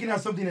guys were looking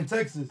at something in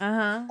Texas.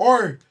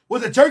 Or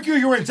was it Turkey or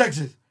you were in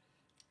Texas?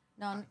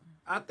 No,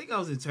 I think I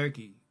was in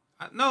Turkey.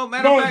 No,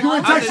 matter No, of fact, you were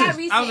in I was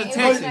Texas. I was in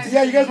It was Texas.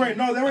 Yeah, you guys were.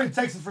 No, they were in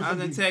Texas for I was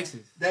something. in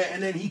Texas.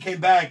 And then he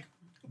came back,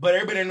 but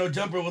everybody in No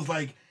Jumper was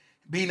like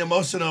being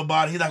emotional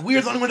about it. He's like,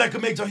 we're the only one that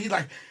could make jokes. He's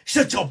like,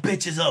 shut your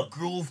bitches up,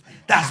 Groove.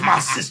 That's my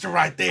sister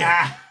right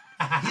there.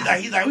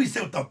 He's like, we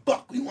said what the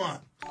fuck we want.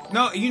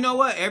 No, you know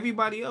what?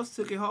 Everybody else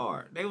took it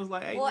hard. They was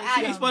like, hey, Well, man, she ain't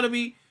Adam.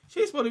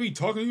 supposed to be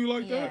talking to you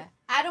like yeah. that.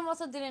 Adam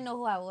also didn't know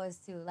who I was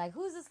too. Like,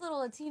 who's this little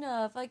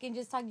Latina fucking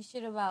just talking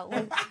shit about?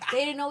 Well,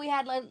 they didn't know we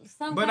had like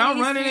some. But kind I'm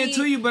of running history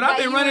into you. But that I've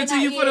been were running to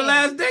not- you for the yeah.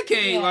 last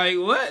decade. Yeah. Like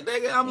what,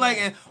 nigga? I'm like,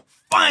 and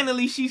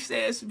finally she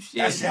said some shit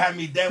That shit had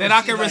me dead. that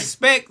I can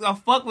respect or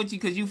fuck with you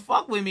because you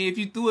fuck with me. If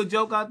you threw a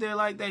joke out there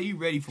like that, you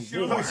ready for She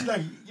was war. like, she's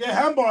like, yeah,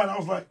 handball. And I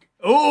was like,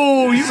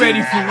 Oh, you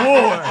ready for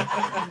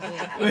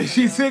war? When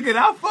she took it,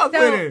 I fuck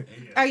with her.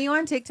 Are you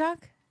on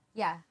TikTok?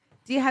 Yeah.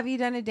 Have you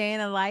done a day in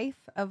a life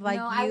of like?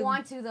 No, you, I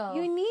want to though.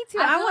 You need to.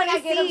 I I feel want like I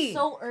to get see. up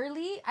so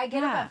early. I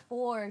get up Yeah. at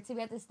 4 to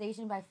be at the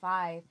station by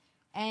 5,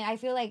 and I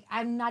feel like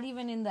I'm not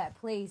even in that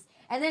place.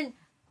 And then,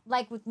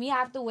 like with me, I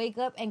have to wake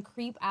up and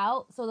creep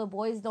out so the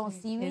boys don't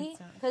see me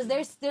because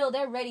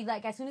they're ready.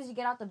 Like as soon as you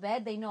get out the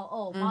bed, they know.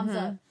 Oh, mom's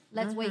up.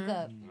 Let's wake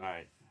up.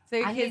 Right. So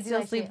your I need kids to do still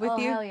that sleep shit. with Oh,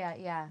 you? Hell yeah,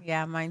 yeah.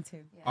 Yeah, mine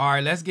too. All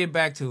right, let's get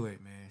back to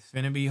it, man. It's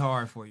finna be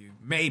hard for you.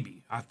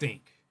 Maybe, I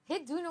think.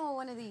 Hit Duno with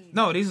one of these.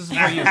 No, this is for you.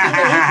 hip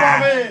hop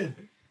man.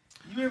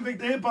 You didn't pick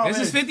the hip hop man.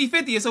 This is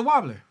 50-50. It's a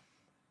wobbler.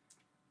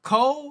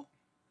 Cole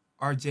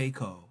or J.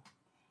 Cole?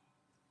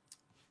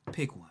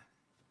 Pick one.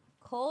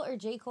 Cole or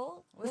J.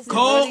 Cole? What's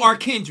Cole or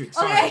Kendrick?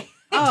 Sorry. Okay.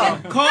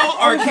 Oh,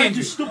 Cole or You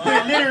Kendrick? stupid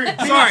illiterate.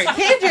 Sorry.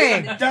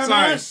 Kendrick.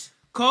 Dumbass.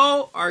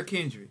 Cole or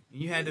Kendrick?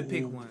 You had to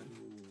pick one.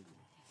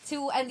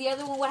 And the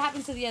other one, what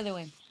happened to the other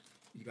one?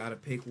 You gotta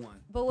pick one.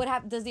 But what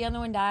happened? Does the other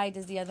one die?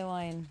 Does the other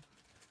one...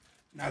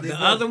 Now they The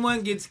both- other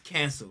one gets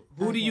canceled.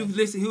 Who do you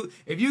listen? Who?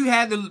 If you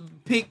had to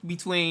pick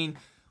between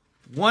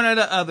one or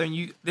the other,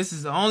 and this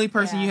is the only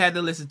person you had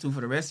to listen to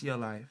for the rest of your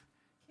life,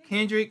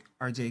 Kendrick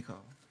or J. Cole?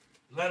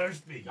 Let her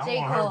speak. I J.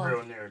 want Cole. her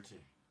real narrative.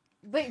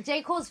 But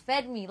J. Cole's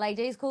fed me. Like,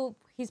 J. Cole,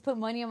 he's put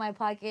money in my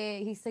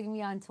pocket. He's taking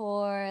me on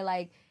tour.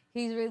 Like,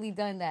 He's really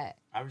done that.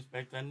 I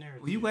respect that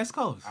narrative. Well, you West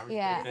Coast.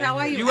 Yeah. Is that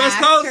why you West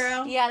asked, Coast?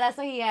 Terrell? Yeah, that's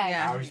what he asked.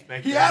 Yeah. I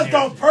respect He that asked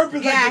on narrative.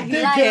 purpose Yeah, like a he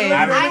dickhead. like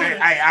it.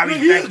 I Look,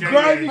 respect he is that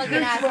grimy. narrative. Fucking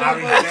I asshole.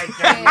 respect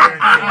that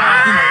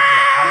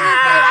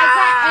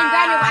And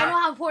granted, I know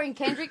how important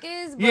Kendrick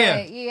is,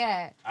 but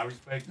yeah. I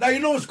respect Now, you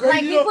know what's Like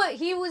crazy, though?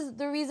 he was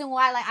the reason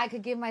why like I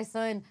could give my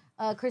son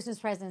Christmas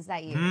presents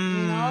that year. You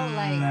know,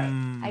 like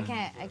I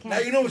can't. Now,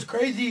 you know what's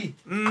crazy?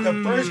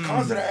 The first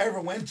concert I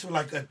ever went to,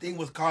 like, a thing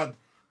was called,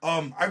 I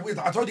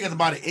told you guys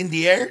about it, In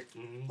the Air.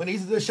 When he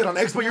used to do this shit on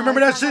Expo. You remember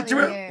that shit,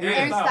 Terrell?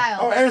 Aaron Style.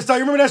 Oh, Aaron Style.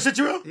 You remember that shit,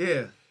 Terrell?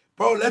 Yeah.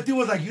 Bro, Lefty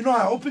was like, you know,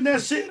 I opened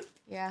that shit?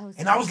 Yeah.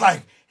 And I was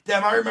like,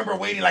 damn, I remember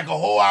waiting like a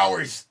whole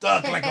hour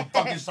stuck like a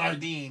fucking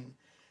sardine.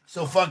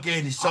 So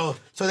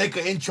they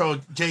could intro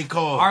J.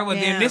 Cole. All right, well,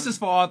 then this is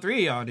for all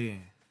three of y'all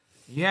then.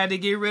 You had to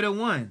get rid of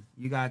one.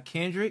 You got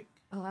Kendrick.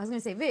 Oh, I was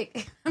gonna say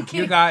Vic.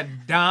 You got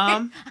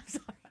Dom. I'm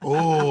sorry.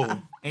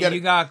 Oh. And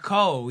you got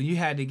Cole. You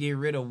had to get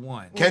rid of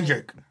one.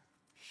 Kendrick.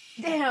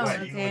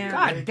 Damn.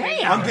 God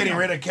damn. I'm getting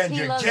rid of He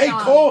Kendrick. loves J.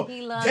 Dom. Cole.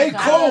 He loves J.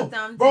 Dom. Cole. I love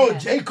Dom Bro, too.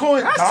 J. Cole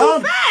and That's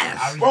Dom. too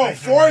fast. Bro,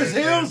 Forest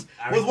Hills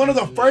was one of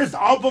the first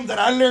albums that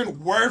I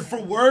learned word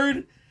for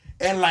word.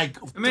 And like,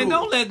 I mean,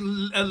 don't let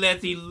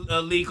Letty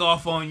leak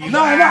off on you.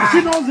 No,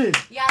 she knows it.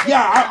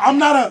 Yeah, I'm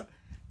not a.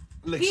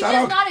 Like, He's shout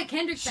just out, not a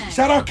Kendrick fan.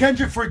 shout out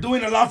Kendrick for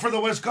doing a lot for the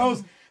West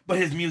Coast, but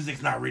his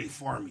music's not really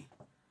for me.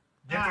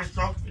 Different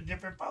strokes for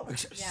different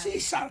folks. See,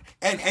 shout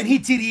and he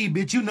TDE,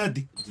 bitch, you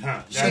nothing.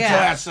 Huh, Shut Yeah. your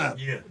ass up.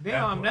 Yeah.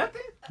 Damn, I'm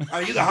nothing. Oh,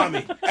 you the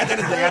homie. At the end of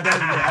the day, at the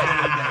end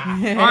of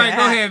the day. All right,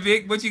 go ahead,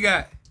 Vic. What you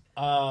got?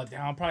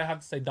 Damn, I'll probably have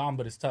to say Dom,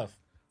 but it's tough.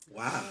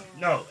 Wow.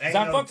 No, ain't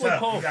I no fuck with tough.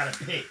 Cole. You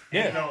gotta pick.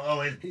 Yeah. Ain't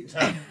no, it's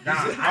tough. Dom.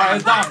 All right,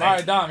 it's Dom. All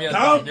right, Dom. Yeah,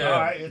 Dom? Yeah, All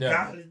right, it's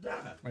yeah. Dom. It's Dom.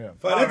 Yeah.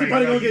 But Letty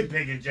probably gonna get.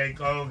 picking J.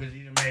 Cole because he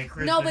done made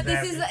Christmas. No, but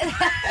this is.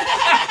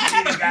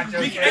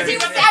 Because he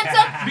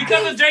Santa.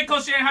 Because of J. Cole,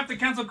 she didn't have to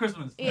cancel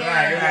Christmas.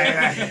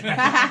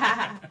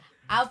 Right.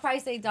 I'll probably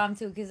say Dom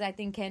too because I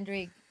think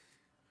Kendrick.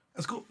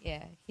 That's cool.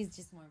 Yeah, he's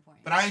just more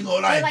important. But I ain't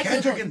gonna lie. But, like,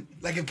 Kendrick look- and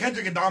like if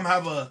Kendrick and Dom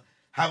have a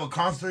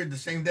concert the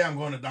same day, I'm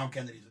going to Dom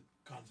Kennedy's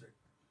concert.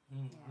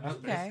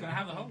 Okay. Gonna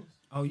have the host.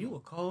 Oh, you a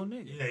cold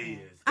nigga. Yeah, he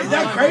is. Is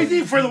that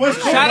crazy for the West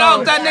Coast? Shout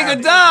out that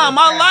nigga Dom.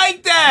 I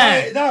like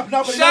that. Hey, no,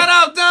 but Shout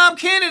out Dom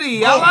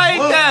Kennedy. I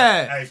like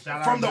that. Hey,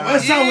 shout from the out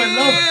West Side with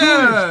love too.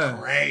 Yeah. Is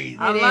crazy.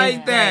 I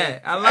like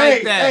that. I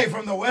like that. Hey,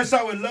 from the West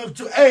Side with love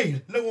too.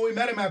 Hey, look when we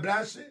met him at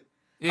Blast shit.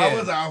 Yeah. I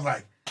was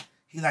like,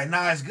 he's like,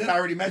 nah, it's good. I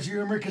already met you,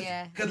 remember? Cause,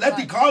 Yeah. cause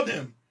Lefty called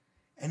him,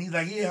 and he's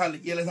like, yeah,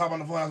 let's hop on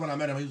the phone. That's when I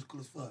met him. He was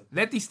cool as fuck.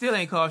 Letty still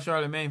ain't called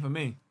Charlamagne for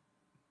me.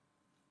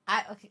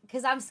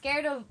 Because I'm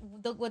scared of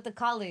what the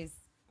call is.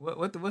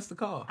 What's the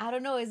call? I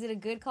don't know. Is it a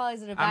good call?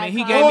 Is it a bad mean,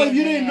 he call? gave Oh, me- if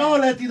you didn't know,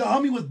 Lefty, the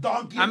homie was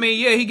donkey. I mean,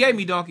 yeah, he gave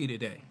me Donkey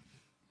today.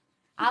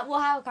 We'll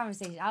have a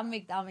conversation. I'll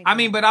make. I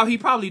mean, but he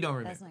probably don't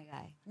remember. That's my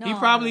guy. He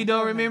probably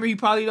don't remember. He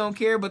probably don't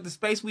care. But the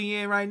space we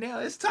in right now,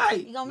 it's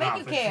tight. He gonna make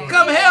you care.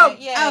 Come help.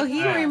 Oh,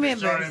 he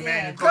remembers.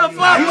 Yeah. Come he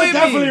fuck was with me.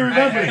 definitely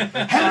remembering.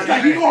 He's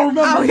like, he gonna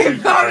remember. Oh, he me.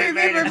 gonna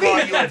remember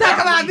me. Talk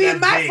about being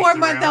my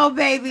 4-month-old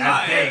baby.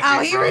 Oh,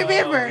 he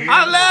remember.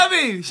 I love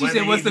him. She Whether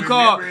said, "What's he the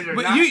call?" remembered or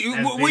But not, you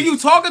that's when big. you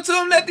talking to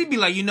him, let them be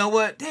like, you know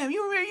what? Damn,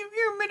 you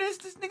remember this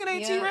nigga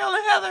named Yeah. T-Rail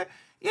and Heather?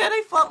 Yeah,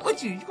 they fuck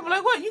with you. You can be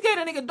like, what? You gave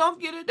that nigga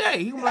Donkey today.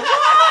 You can be like,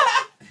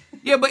 what?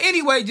 Yeah, but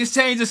anyway, just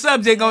change the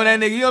subject on that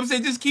nigga. You know what I'm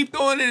saying? Just keep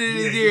throwing it in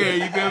his ear.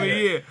 You feel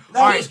me? Yeah.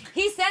 All right.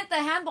 He sent the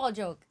handball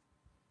joke.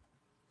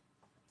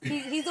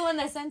 He's the one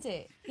that sent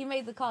it. He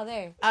made the call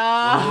there.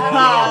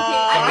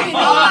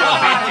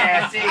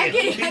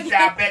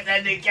 I bet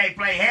that nigga can't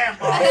play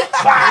handball.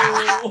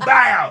 Bow,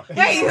 bow.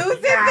 Wait, who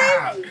said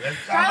this?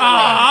 Oh,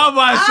 I'm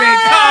about to say,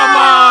 come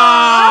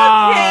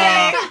on.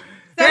 Okay.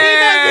 So he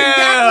knows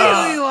exactly who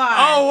you are.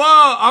 Oh,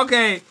 wow.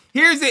 Okay.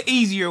 Here's the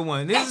easier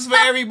one. This is for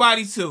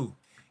everybody, too.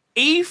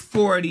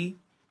 E40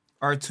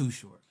 or Too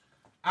Short?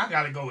 I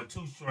gotta go with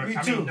Too Short. Me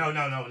I too. mean,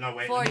 no.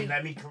 Wait, 40.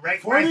 let me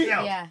correct 40?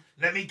 myself. Yeah.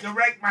 Let me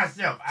correct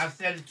myself. I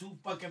said it too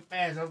fucking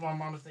fast. That's why my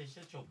mama say,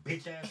 shut your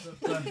bitch ass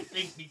up, son.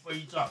 Think before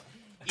you talk.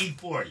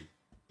 E40.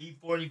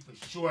 E40 for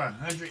sure,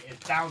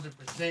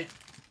 100,000%.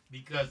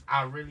 Because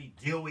I really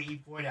deal with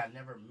E40. I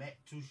never met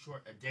Too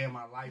Short a day in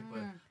my life,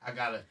 but I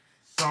got a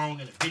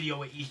song and a video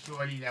with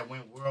E40 that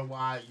went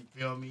worldwide. You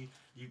feel me?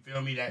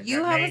 That, You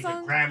that have a made the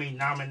song? Grammy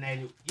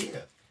nominated. Yeah.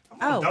 I'm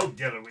Oh. a dope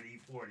dealer with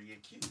E40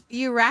 and Q.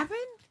 You rapping?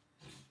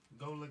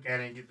 Go look at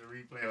it and get the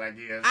replay like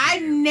this. I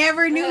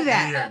never knew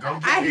that. Yeah, go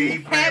get I the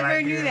replay never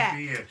like knew this. that.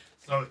 Yeah.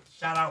 So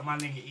shout out my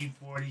nigga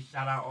E40.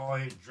 Shout out all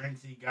his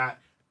drinks he got.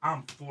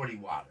 I'm 40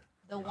 water.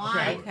 The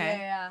wine. Okay.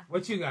 Yeah.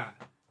 What you got?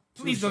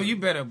 Please, though, you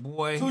better,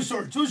 boy. Too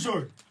short.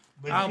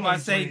 But I was about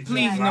to say,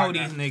 please know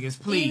these niggas,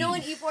 Do please. you know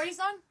an E40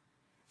 song?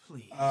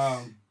 Please.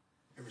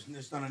 Ever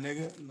snitched on a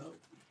nigga? No.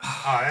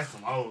 Oh, that's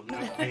some old,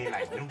 like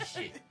new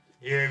shit.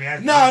 You hear me?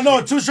 That's No, new no.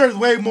 shit. Too Short is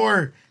way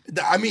more.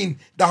 I mean,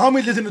 the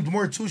homie listening to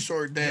more Too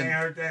Short You than. ain't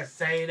heard that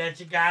say that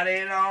you got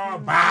it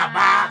on. Bye,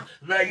 bye.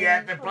 Look, you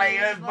have to play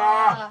us ball.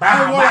 I Bye,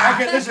 don't know. bye.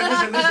 Okay,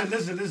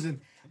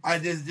 listen.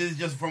 This is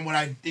just from what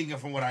I think and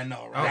from what I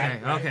know,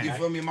 right? Okay. You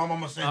feel me? My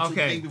mama said two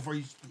things before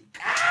you speak.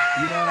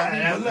 You know what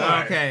I mean?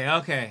 But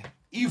look, Okay.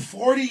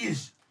 E40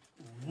 is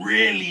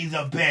really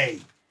the Bay.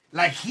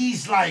 Like,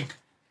 he's like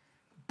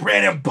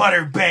bread and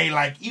butter Bay.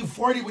 Like,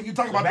 E40, when you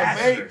talk about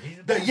the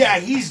Bay,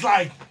 he's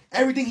like,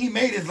 everything he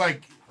made is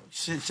like,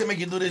 shit make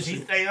you do this He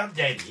shit. stay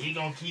updated. He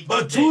gonna keep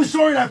But updated. Too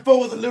Short, I felt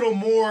was a little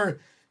more,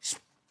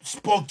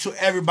 spoke to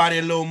everybody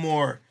a little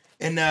more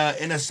in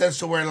a sense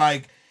to where,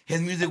 like, his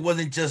music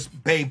wasn't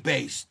just Bay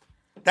based.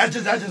 That's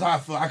just how I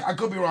feel. I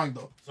could be wrong,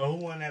 though. So who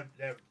won that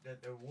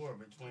war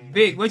between...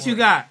 Vic, what you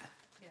got?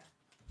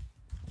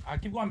 I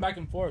keep going back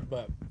and forth,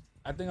 but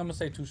I think I'm gonna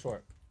say Too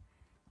Short,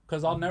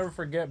 because I'll never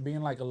forget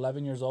being like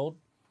 11 years old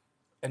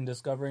and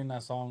discovering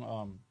that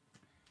song.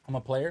 I'm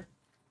a Player.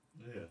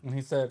 Yeah. And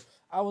he said,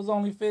 I was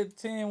only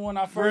 15 when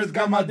I first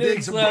got my dick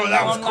dick sucked. sucked.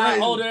 That was I'm not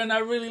crazy. older and I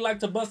really like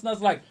to bust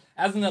nuts. Like,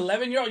 as an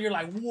 11-year-old, you're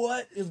like,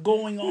 what is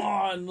going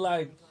on?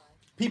 Like,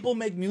 people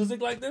make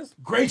music like this?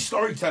 Great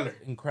storyteller.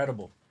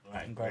 Incredible.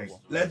 Right.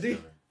 Incredible. Letty?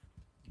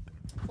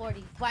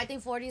 40. Well, I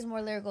think 40 is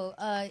more lyrical.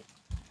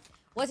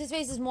 What's his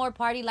face is more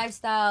party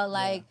lifestyle.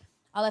 Like,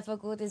 all I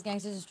fuck with is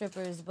gangsters and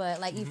strippers. But,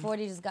 like,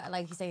 E40 just got,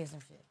 like, he's saying some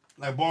shit.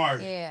 Like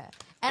bars. Yeah.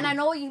 And I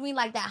know what you mean,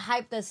 like, that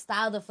hype, the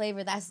style, the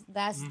flavor. That's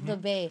the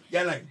Bay.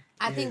 Yeah, like.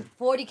 I think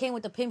 40 came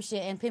with the pimp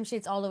shit, and pimp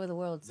shit's all over the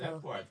world. So.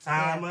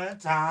 Timer,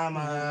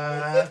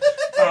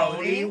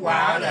 40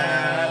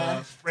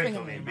 water.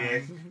 Sprinkle me,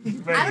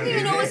 bitch. I don't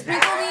even know what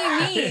sprinkle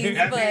me means,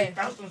 but...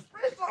 Throw some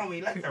spritz on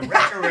me. Let the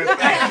record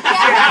reflect.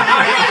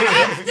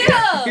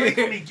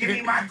 Still. Give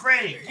me my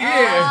credit.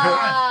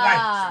 Yeah.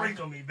 Like,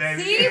 sprinkle me,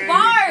 baby. See, Sprinkle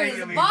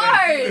bars. me,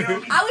 I baby.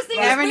 was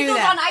thinking Never knew sprinkles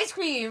that. on ice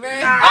cream,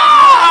 right?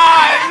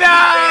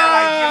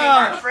 Like, give me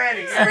my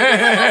credit.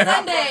 Sprinkles on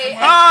Sunday.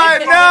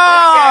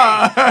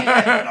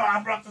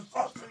 I brought the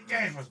sauce to the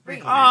game for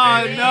sprinkle me,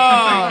 baby.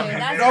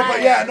 That's No, but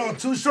nice. yeah, no,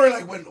 Too Short,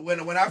 like,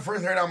 when I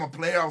first heard I'm a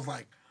Player, I was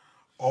like,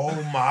 oh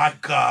my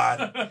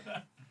God.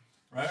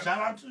 Right? Shout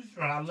out to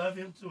Short. I love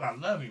him too. I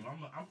love him.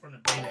 I'm from the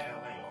Bay of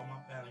LA. All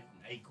my family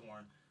from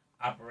Acorn,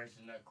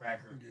 Operation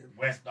Nutcracker,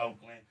 West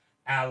Oakland,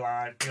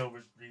 Allied,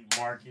 Gilbert Street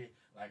Market.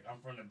 Like, I'm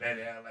from the Bay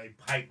of LA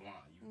pipeline.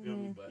 You feel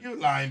me? But You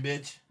lying,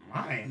 bitch.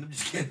 lying. I'm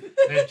just kidding.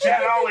 The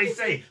chat always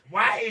say,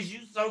 why is you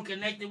so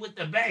connected with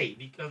the Bay?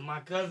 Because my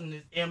cousin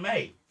is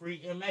MA,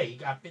 free MA. He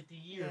got 50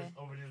 years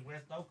over this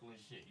West Oakland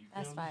shit. You feel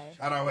That's me? fire.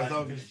 Shout out West Like,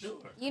 Oakland. for sure.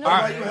 You know, All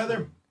right, you,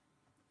 Heather.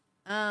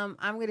 I'm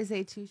gonna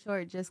say Too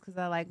Short just because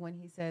I like when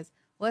he says,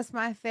 "What's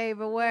my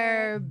favorite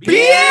word?" Bitch!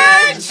 Why you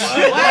trying to say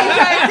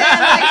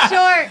it like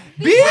short?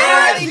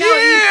 I already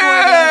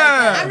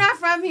know E40. I'm not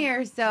from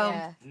here, so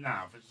yeah.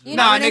 Nah, for sure. You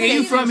Nah, know, nigga,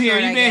 you nigga, from here.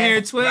 short, You I been here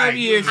guess. 12 Right.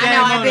 years. I know, Shame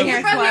I've on been them.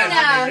 here From here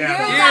now. Yeah.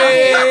 Girls out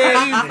here.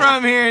 Yeah, you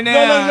from here now. No,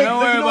 look, Don't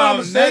you worry know what I'm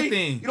about saying?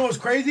 nothing. You know what's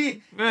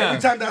crazy? Yeah.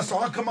 Every time that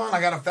song come on,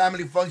 I got a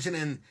family function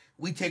and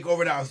we take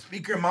over that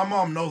speaker. My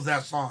mom knows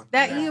that song.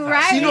 that you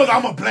right. She knows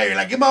I'm a player.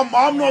 Like, if my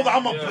mom knows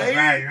I'm a player,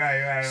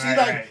 Right. she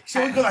like, she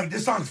always go like,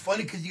 this song's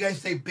funny because you guys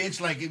say bitch.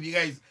 Like, if you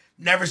guys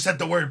never said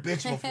the word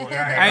bitch before.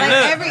 Hey, Like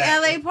look. every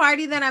LA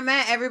party that I'm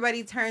at,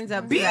 everybody turns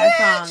up to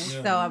that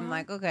song. So I'm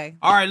like, okay.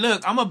 All right,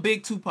 look, I'm a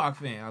big Tupac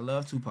fan. I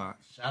love Tupac.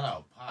 Shout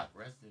out Pac,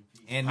 rest in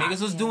peace. And Pac.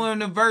 niggas was doing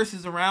the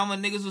verses around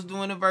when niggas was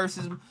doing the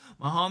verses.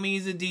 My homie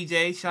is a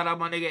DJ. Shout out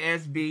my nigga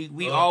SB.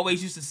 We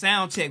always used to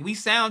sound check. We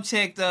sound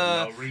checked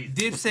no reason.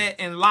 Dipset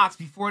and Locks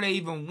before they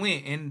even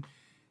went. And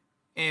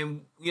you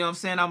know what I'm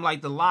saying? I'm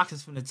like, the Locks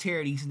is finna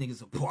tear these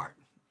niggas apart.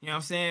 You know what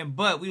I'm saying?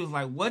 But we was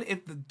like, what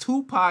if the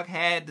Tupac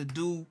had to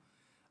do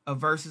a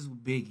verses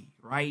with Biggie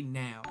right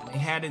now? And they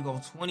had to go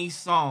 20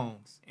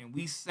 songs and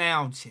we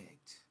sound checked.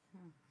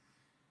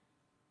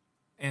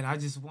 And I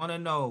just want to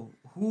know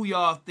who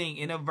y'all think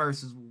in a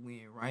verses will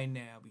win right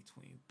now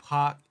between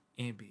Pac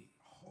and Big.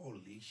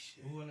 Holy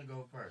shit. Who wanna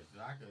go first?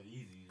 I could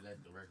easily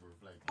let the record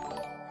reflect.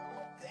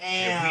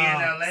 Damn.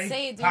 If we in LA,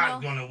 Say it, Pac's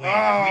Duno. gonna win.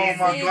 Oh, If we in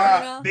my New York,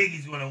 God.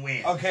 Biggie's gonna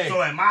win. Okay.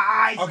 So in my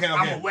eyes, Okay.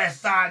 I'm a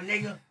West Side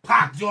nigga.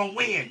 Pac's gonna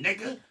win,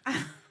 nigga.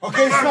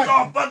 Okay, First Smack.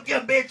 off, fuck your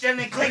bitch and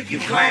then click you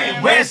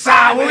claim. West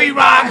side, when we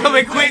ride,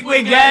 coming quick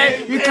with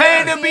gang. You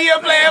claim to be a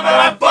player, but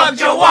I fucked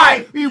your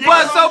wife. You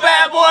bust so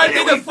bad, boy,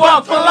 nigga,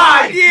 fuck for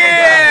life.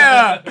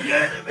 Yeah.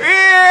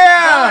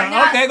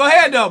 Yeah. Okay, go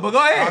ahead, though, but go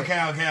ahead.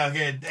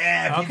 Okay.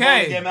 Damn. People Okay.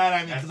 always get mad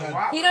at me. That's 'cause a I-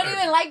 wild He don't word.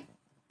 even like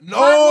No,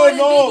 more than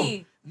no.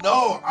 Biggie.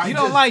 No. I You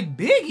just, don't like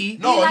Biggie?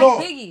 No, He like no.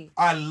 Biggie.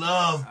 I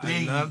love I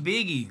Biggie. love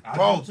Biggie. I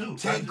Bro, do too.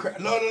 10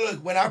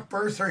 look. When I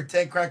first heard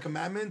 10 Crack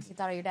Commandments, You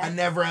thought of your I dad.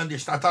 never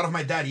understood. I thought of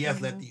my dad.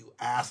 Yes, Lefty, you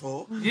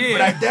asshole. Yeah.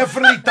 But I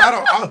definitely thought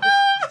of.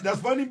 That's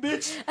funny,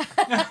 bitch.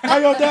 How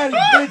your daddy,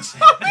 bitch?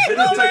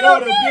 Just take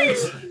over,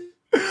 bitch.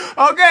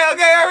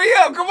 Okay, hurry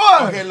up, come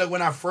on. Okay, look.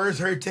 When I first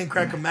heard 10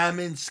 Crack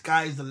Commandments,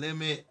 Sky's the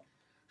Limit,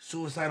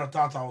 Suicidal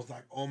Thoughts, I was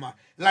like, oh my.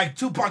 Like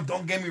Tupac,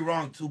 don't get me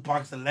wrong.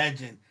 Tupac's a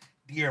legend.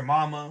 Dear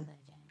Mama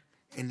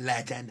and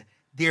Legend.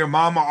 Dear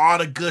Mama, all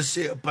the good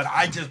shit. But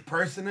I just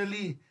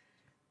personally,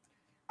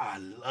 I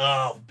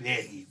love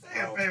Biggie. Say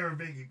your favorite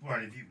Biggie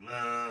part if you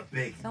love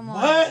Biggie. Come on.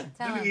 What?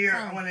 Let me hear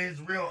one of his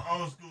real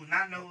old school,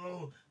 not no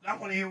old. I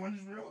want to hear one of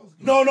his real old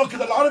school. No,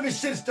 because a lot of his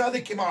shit still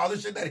they came out. Other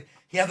shit that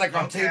he has like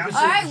on tape and shit.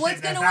 All right,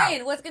 what's gonna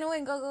win? What's gonna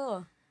win?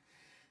 Go.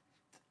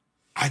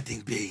 I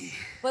think Biggie.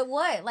 But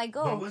what? Like,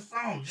 go. But what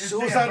song? Just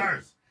Suicide- say a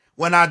verse.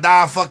 When I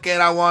die, fuck it,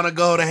 I wanna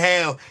go to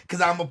hell. Cause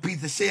I'm a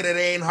piece of shit, it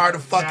ain't hard to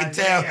fucking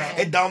tell.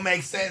 It don't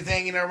make sense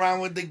hanging around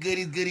with the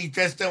goodies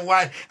dressed in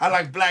white. I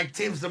like black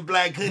Timbs and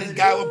black hoodies.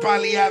 Guy would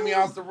probably have me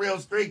on some real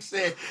strict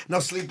shit. No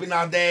sleeping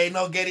all day,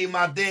 no getting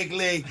my dick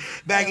licked.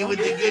 Bagging with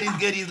the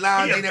goodies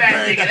lounging and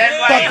burning. Fuck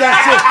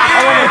that shit. I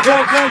wanna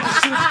jump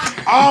to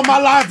shoot. All my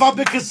life I've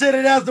been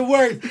considered as the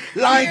worst.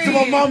 Lying to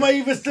my mama,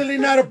 even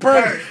stealing out a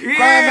purse. Crime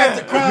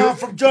after crime,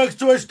 from drugs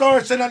to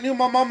extortion. I knew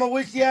my mama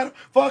wished she had a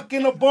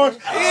fucking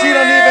abortion. She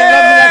don't even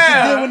love me like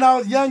she did when I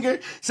was younger.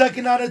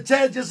 Sucking out her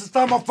chest just to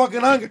stop my fucking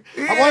hunger.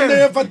 I wonder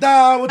if I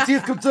die, will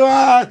tears come to her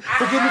eyes.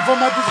 Forgive me for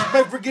my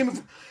disrespect, forgive me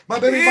for my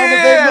baby mama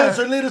gave months.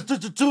 Her little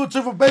sister two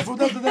from base from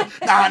them to them.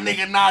 Nah,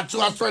 nigga, nah,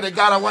 too. I swear to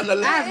God, I want to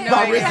live.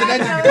 My wrist and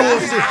that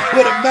bullshit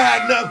with a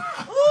magnum.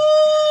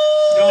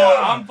 Yo,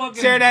 I'm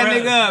fucking Tear that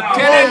impressed. nigga up. I'm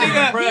Tear that fucking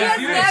nigga up.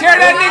 impressed. Tear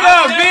that nigga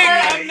up, big.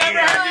 I've never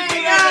heard you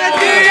do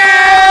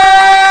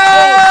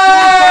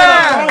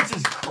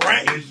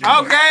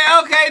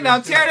Yeah. Okay. Now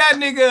tear that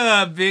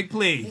nigga up, big,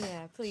 please.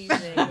 Yeah, please.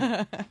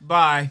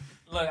 Bye.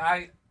 Look,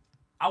 I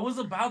was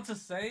about to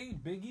say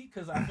Biggie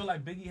because I feel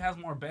like Biggie has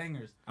more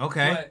bangers.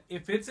 Okay. But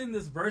if it's in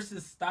this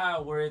versus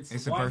style where it's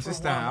a one versus for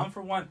style. one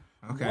for one,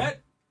 Okay.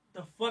 what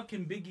the fuck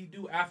can Biggie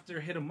do after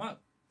Hit 'Em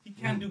Up? He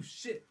can't do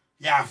shit.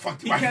 Yeah, I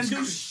fucked He my can't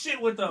do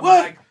shit with them.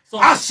 What? Like, so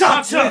I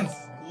shot Pac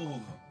you.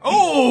 wins.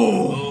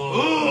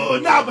 Oh.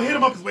 Nah, but Hit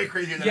 'Em Up is way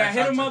crazier than Yeah, I Hit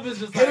shot 'Em you. Up is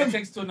just Hit like 'em- it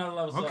takes to another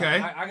level. So Okay.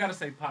 I gotta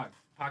say Pac.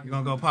 You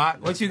gonna go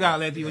Pac? What you got,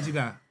 Letty? What you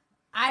got?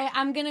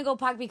 I'm gonna go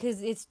Pac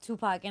because it's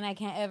Tupac, and I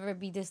can't ever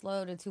be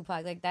disloyal to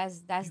Tupac. Like that's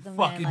the man.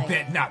 Fucking Like,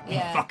 bet not be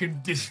yeah.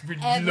 fucking disloyal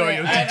Ever, to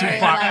ever,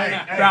 Tupac.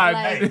 like- Nah,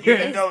 like,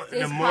 Even though it's the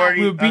Pac. more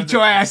we'll beat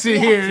your ass in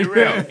here. even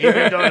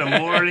though the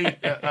morally,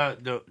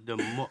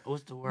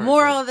 what's the word?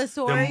 Moral of the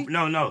story.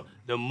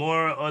 The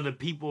moral of the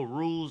people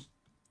rules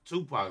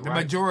Tupac. The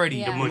right? majority.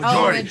 Yeah. The Oh,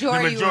 majority.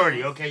 majority The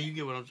majority. rules. Okay, you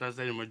get what I'm trying to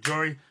say. The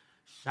majority.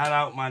 Shout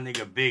out my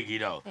nigga Biggie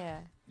though. Yeah.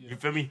 You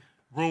feel me?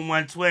 Room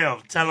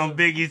 112. Tell him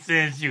Biggie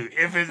sends you.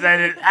 If it's at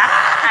it,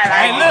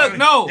 Hey, look,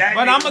 no, that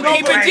but I'm nigga gonna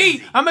keep it G.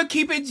 crazy. I'm gonna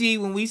keep it G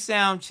when we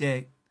sound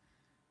check.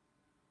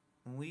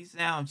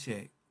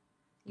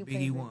 You Biggie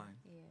played won.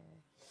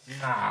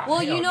 Nah,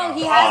 Well, you hell know no.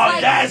 he has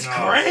like that's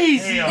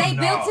crazy. Hell they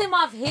no. built him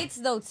off hits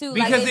though too.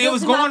 Because like, they it built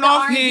was him going the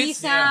off R&B hits.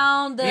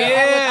 sound, with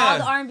Yeah. all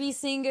the R&B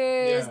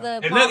singers. Yeah. The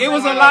And pop, look, it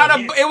was a like- lot of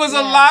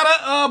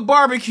Yeah.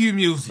 barbecue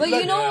music. But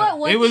you know what?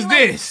 One It was thing,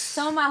 like, this.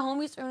 some of my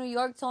homies from New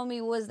York told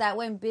me was that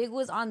when Big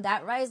was on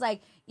that rise,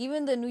 like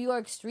even the New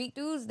York street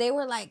dudes, they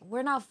were like,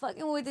 "We're not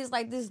fucking with this.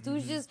 Like this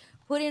dude's just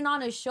putting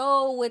on a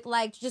show with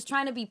like just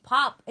trying to be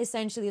pop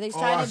essentially. They're I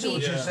trying to see be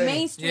what you're saying.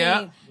 mainstream."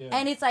 Yeah.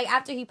 And it's like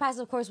after he passed,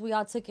 of course, we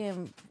all took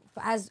him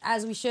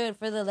as we should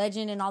for the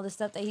legend and all the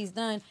stuff that he's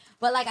done.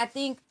 But like I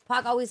think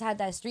Pac always had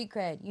that street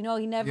cred. You know,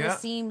 he never Yeah.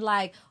 seemed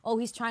like, oh,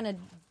 he's trying to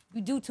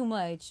do too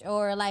much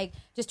or like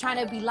just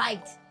trying to be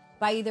liked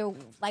by either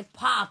like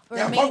pop or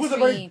Yeah, mainstream. Pac was a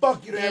very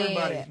fuck you to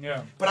everybody.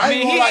 Yeah. But I I mean,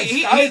 ain't gonna lie,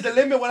 he- Sky is the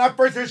limit. When I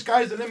first heard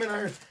Sky is the limit, I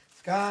heard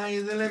Sky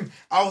is the limit.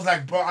 I was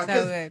like, bro,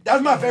 good.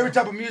 that's my favorite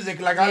type of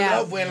music. Like I Yeah.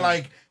 love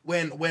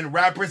when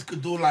rappers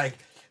could do like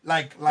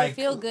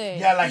feel good.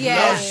 Yeah, like Yeah.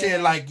 love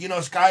shit. Like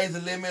Sky is the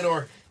limit,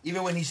 or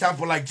even when he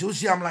sampled like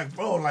Juicy, I'm like,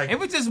 bro, like It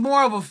was just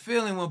more of a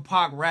feeling when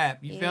Pac rap,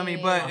 you feel me?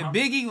 Yeah. But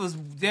Biggie was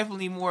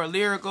definitely more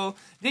lyrical.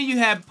 Then you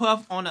had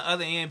Puff on the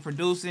other end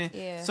producing.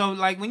 Yeah. So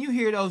like when you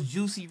hear those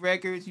juicy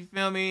records, you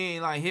feel me?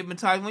 And, like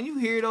Hypnotized, when you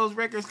hear those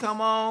records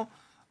come on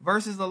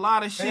versus a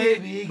lot of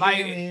shit, Baby, like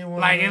give me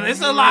one and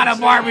it's a lot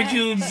of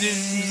barbecue. Like,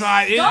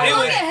 it Don't look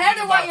was- at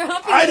Heather while you're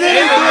humping. I it.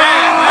 didn't.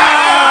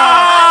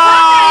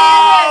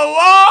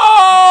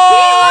 Whoa!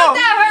 He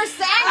looked at her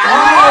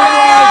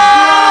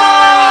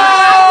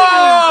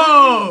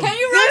Can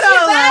you run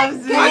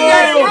it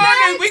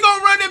back? We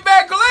gonna run it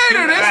back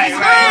later. This is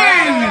Can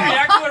crazy. you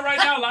react to it right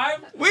now live?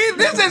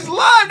 This is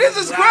live. This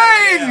is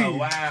crazy.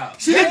 Wow.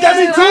 she looked at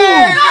me too.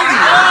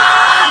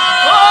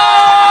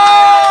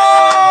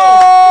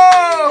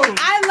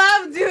 I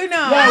love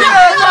Duno. Get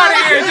out of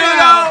here,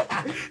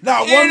 Duno.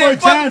 Now one more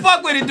time.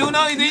 Fuck with it,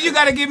 Duno. Then you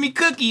gotta give me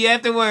cookie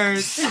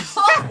afterwards. Your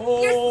sister.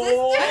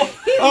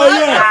 Oh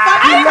yeah,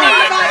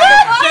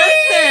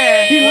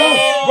 he loves,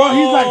 bro.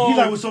 He's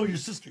like, what's up with your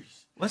sisters?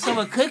 What's up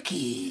with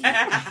Cookie?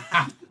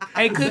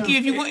 Hey, Cookie,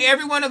 if you want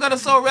everyone to go to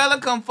Sorella,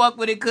 come fuck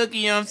with it, Cookie.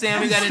 You know what I'm saying?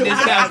 We got a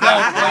discount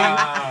code for you. You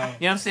know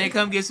what I'm saying?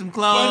 Come get some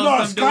clothes. But no,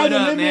 come do Sky it the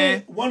up, Limit,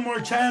 man. One More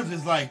Chance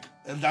is like,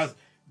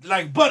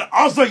 but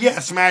also, yeah,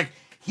 Smack,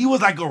 he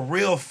was like a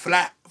real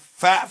fat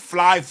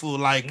fly fool,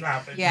 like,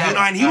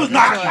 Yeah. and he was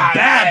knocking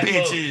bad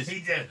bitches.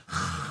 He just,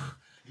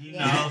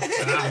 I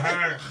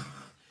heard.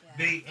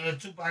 Big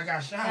Tupac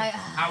got shot.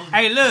 I was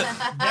Hey, look.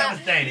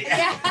 devastated.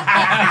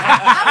 I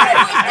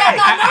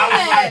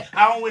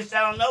I don't wish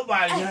that on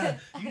nobody.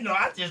 You know,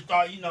 I just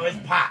thought, you know, it's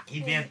Pac.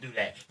 He been through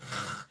that.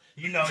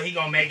 You know, he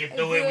gonna make it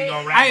through it. We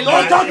gonna rap. Hey,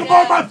 Don't talk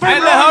about my favorite. Hey,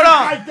 look, hold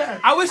on. Like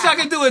that. I wish I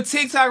could do a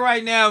TikTok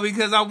right now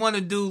because I want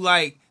to do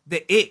like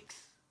the icks.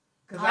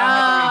 Oh,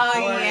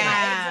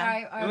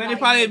 yeah. It would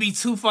probably be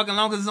too fucking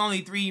long because it's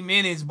only 3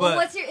 minutes. But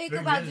what's your ick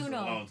about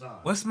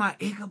Duno? what's my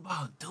ick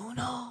about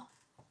Duno?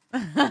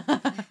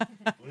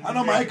 I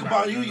know my ick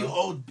about you, you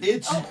old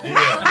bitch.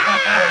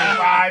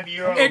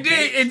 5-year-old. It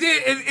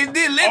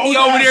did let me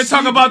over there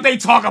talk about they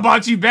talk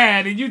about you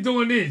bad and you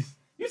doing this.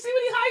 You see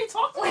how you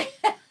talk to me?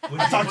 When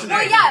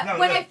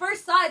I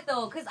first saw it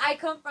though, because I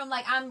come from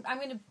like I'm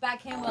gonna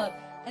back him up,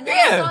 and then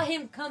I saw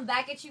him come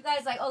back at you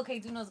guys like, okay,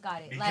 Duno's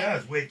got it.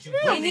 Because with you,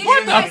 and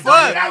initially I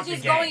saw you guys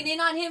just going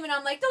in on him, and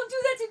I'm like, don't do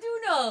that to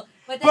Duno.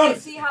 But then I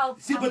see how.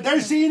 But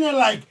they're seeing it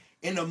like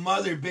in the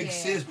mother big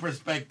sis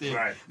perspective.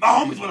 Right. My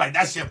homies were like,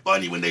 that shit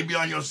funny when they be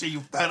on your shit, you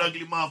fat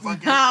ugly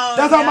motherfucker.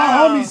 That's how my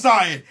homies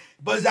saw it.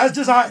 But that's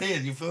just how it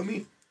is. You feel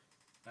me?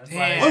 What's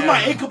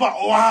my ick about?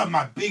 Oh, I have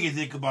my biggest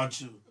ick about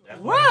you.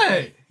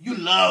 What? You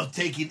love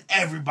taking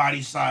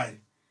everybody's side.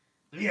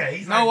 Yeah,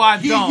 he's no,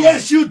 like, I don't.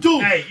 Yes, you do.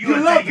 Hey, you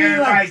love take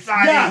everybody's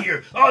side in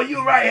here. Oh,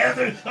 you're right,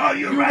 Heather. Oh,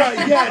 you're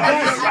right. Yeah,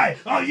 oh, you're right.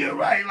 Oh, you're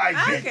right. Like,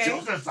 bitch,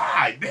 choose a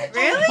side, bitch.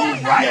 Really?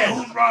 Who's right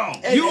and who's wrong?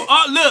 You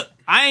look.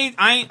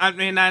 I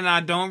mean,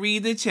 I don't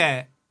read the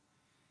chat.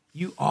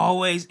 You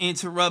always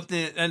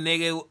interrupting a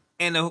nigga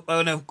in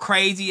a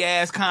crazy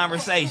ass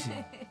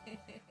conversation.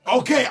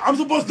 Okay, I'm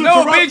supposed to.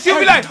 No, bitch, you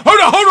be like, hold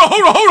on.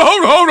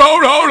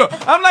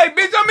 I'm like,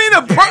 bitch, I'm in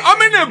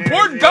an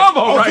important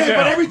convo right now. Okay,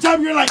 but every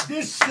time you're like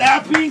this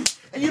slapping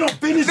and you don't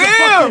finish the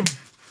fucking.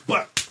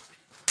 But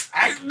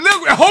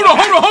look, hold on.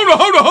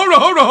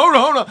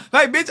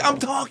 Like, bitch, I'm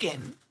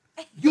talking.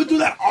 You do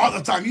that all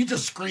the time. You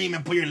just scream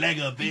and put your leg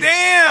up, bitch.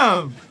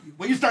 Damn.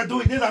 When you start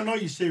doing this, I know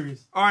you're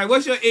serious. All right,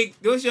 what's your ick,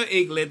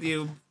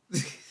 Lithium?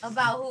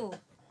 About who?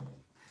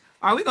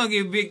 All right, we gonna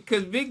get Vic,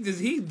 because Vic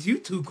you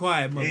too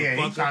quiet, motherfucker.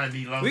 Yeah, he trying to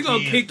be low. We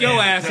gonna kick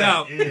your ass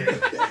out. Yeah.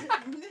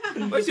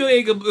 What's your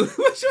ick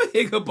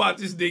about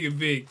this nigga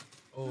Vic?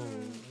 Oh,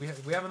 we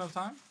have enough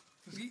time?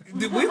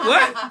 We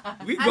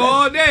what? We go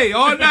all day,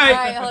 all night. All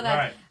right, hold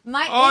on.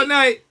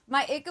 Night.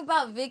 My ick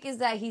about Vic is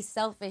that he's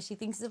selfish. He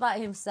thinks about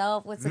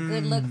himself. What's a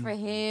good look for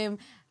him?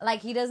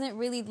 Like, he doesn't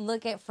really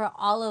look at for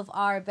all of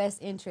our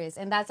best interests.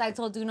 And that's why I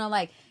told Duno,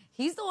 like,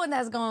 he's the one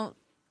that's gonna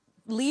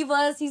leave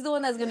us. He's the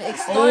one that's gonna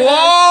extort us. He's the one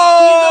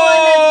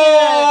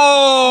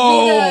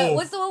that's gonna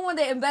what's the one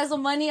that embezzle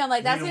money? I'm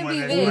like, that's gonna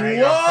be Vic.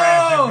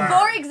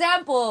 For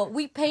example,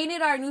 we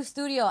painted our new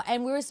studio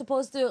and we were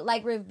supposed to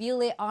like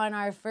reveal it on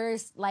our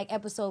first like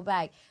episode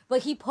back,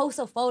 but he posts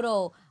a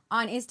photo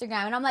on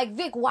Instagram and I'm like,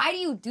 Vic, why do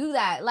you do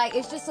that? Like,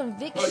 it's just some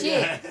Vic shit.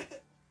 Yeah.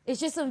 It's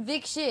just some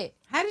Vic shit.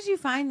 How did you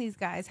find these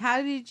guys?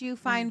 How did you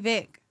find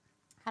Vic?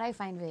 How did I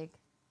find Vic?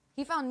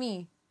 He found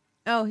me.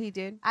 Oh, he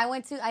did.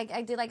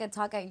 I did like a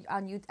talk at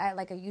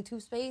like a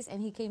YouTube space,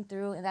 and he came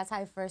through, and that's how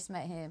I first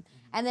met him.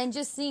 And then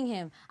just seeing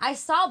him, I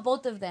saw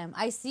both of them.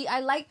 I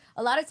like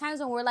a lot of times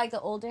when we're like the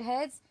older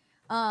heads,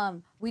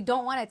 we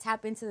don't want to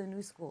tap into the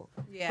new school.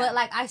 Yeah. But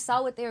like I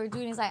saw what they were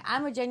doing. It's like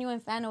I'm a genuine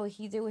fan of what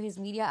he did with his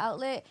media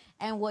outlet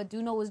and what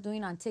Duno was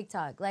doing on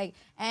TikTok. Like,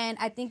 and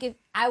I think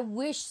I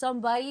wish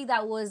somebody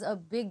that was a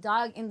big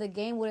dog in the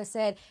game would have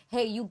said,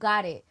 "Hey, you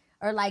got it,"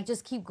 or like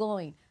just keep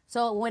going.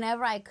 So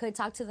whenever I could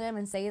talk to them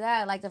and say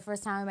that, like the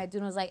first time I met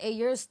Duno was like, hey,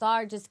 you're a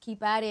star, just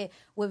keep at it.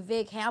 With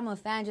Vic, hey, I'm a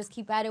fan, just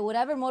keep at it.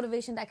 Whatever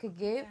motivation that could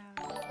give,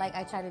 like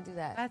I try to do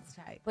that. That's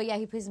tight. But yeah,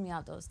 he pisses me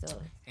off though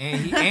still. And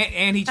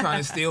he trying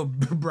to steal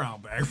brown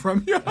bag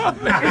from you.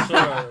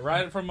 Sure,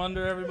 right from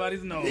under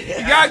everybody's nose.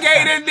 Y'all gave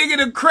that nigga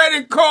the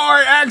credit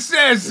card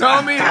access,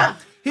 homie.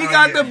 He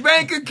got the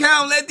bank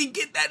account. Let me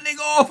get that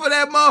nigga off of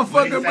that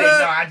motherfucker, bro. No,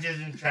 I just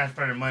didn't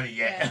transfer the money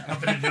yet. I'm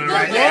gonna do it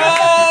right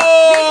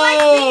now. He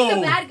likes being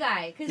the bad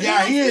guy.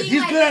 Yeah, he is.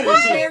 He's good at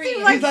it.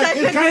 He's like,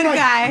 it's kind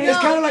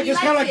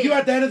of like you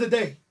at the end of the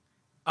day.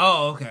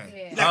 Oh,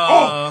 okay.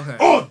 Yeah.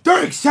 Like,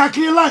 they're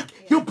exactly alike.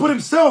 He'll put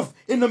himself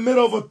in the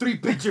middle of a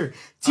 3-picture.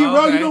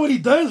 T-Rail, you know what he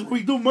does when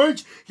we do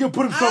merch? He'll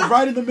put himself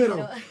right in the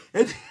middle.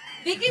 Vic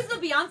is the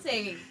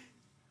Beyonce.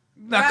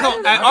 Now,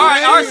 all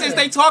right, since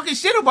they talking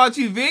shit about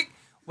you, Vic,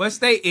 what's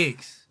they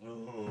icks?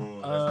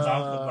 Let's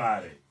talk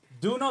about it.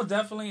 Duno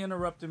definitely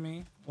interrupted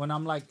me when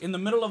I'm like in the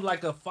middle of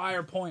like a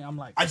fire point. I'm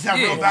like, I just have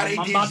real bad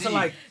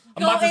ADHD.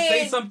 I'm about to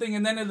say something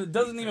and then it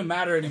doesn't even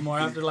matter anymore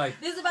after like.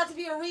 This is about to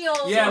be a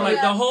real. Yeah, like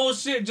the whole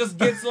shit just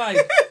gets like.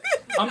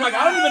 I'm like,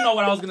 I don't even know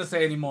what I was gonna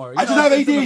say anymore. I just have ADHD.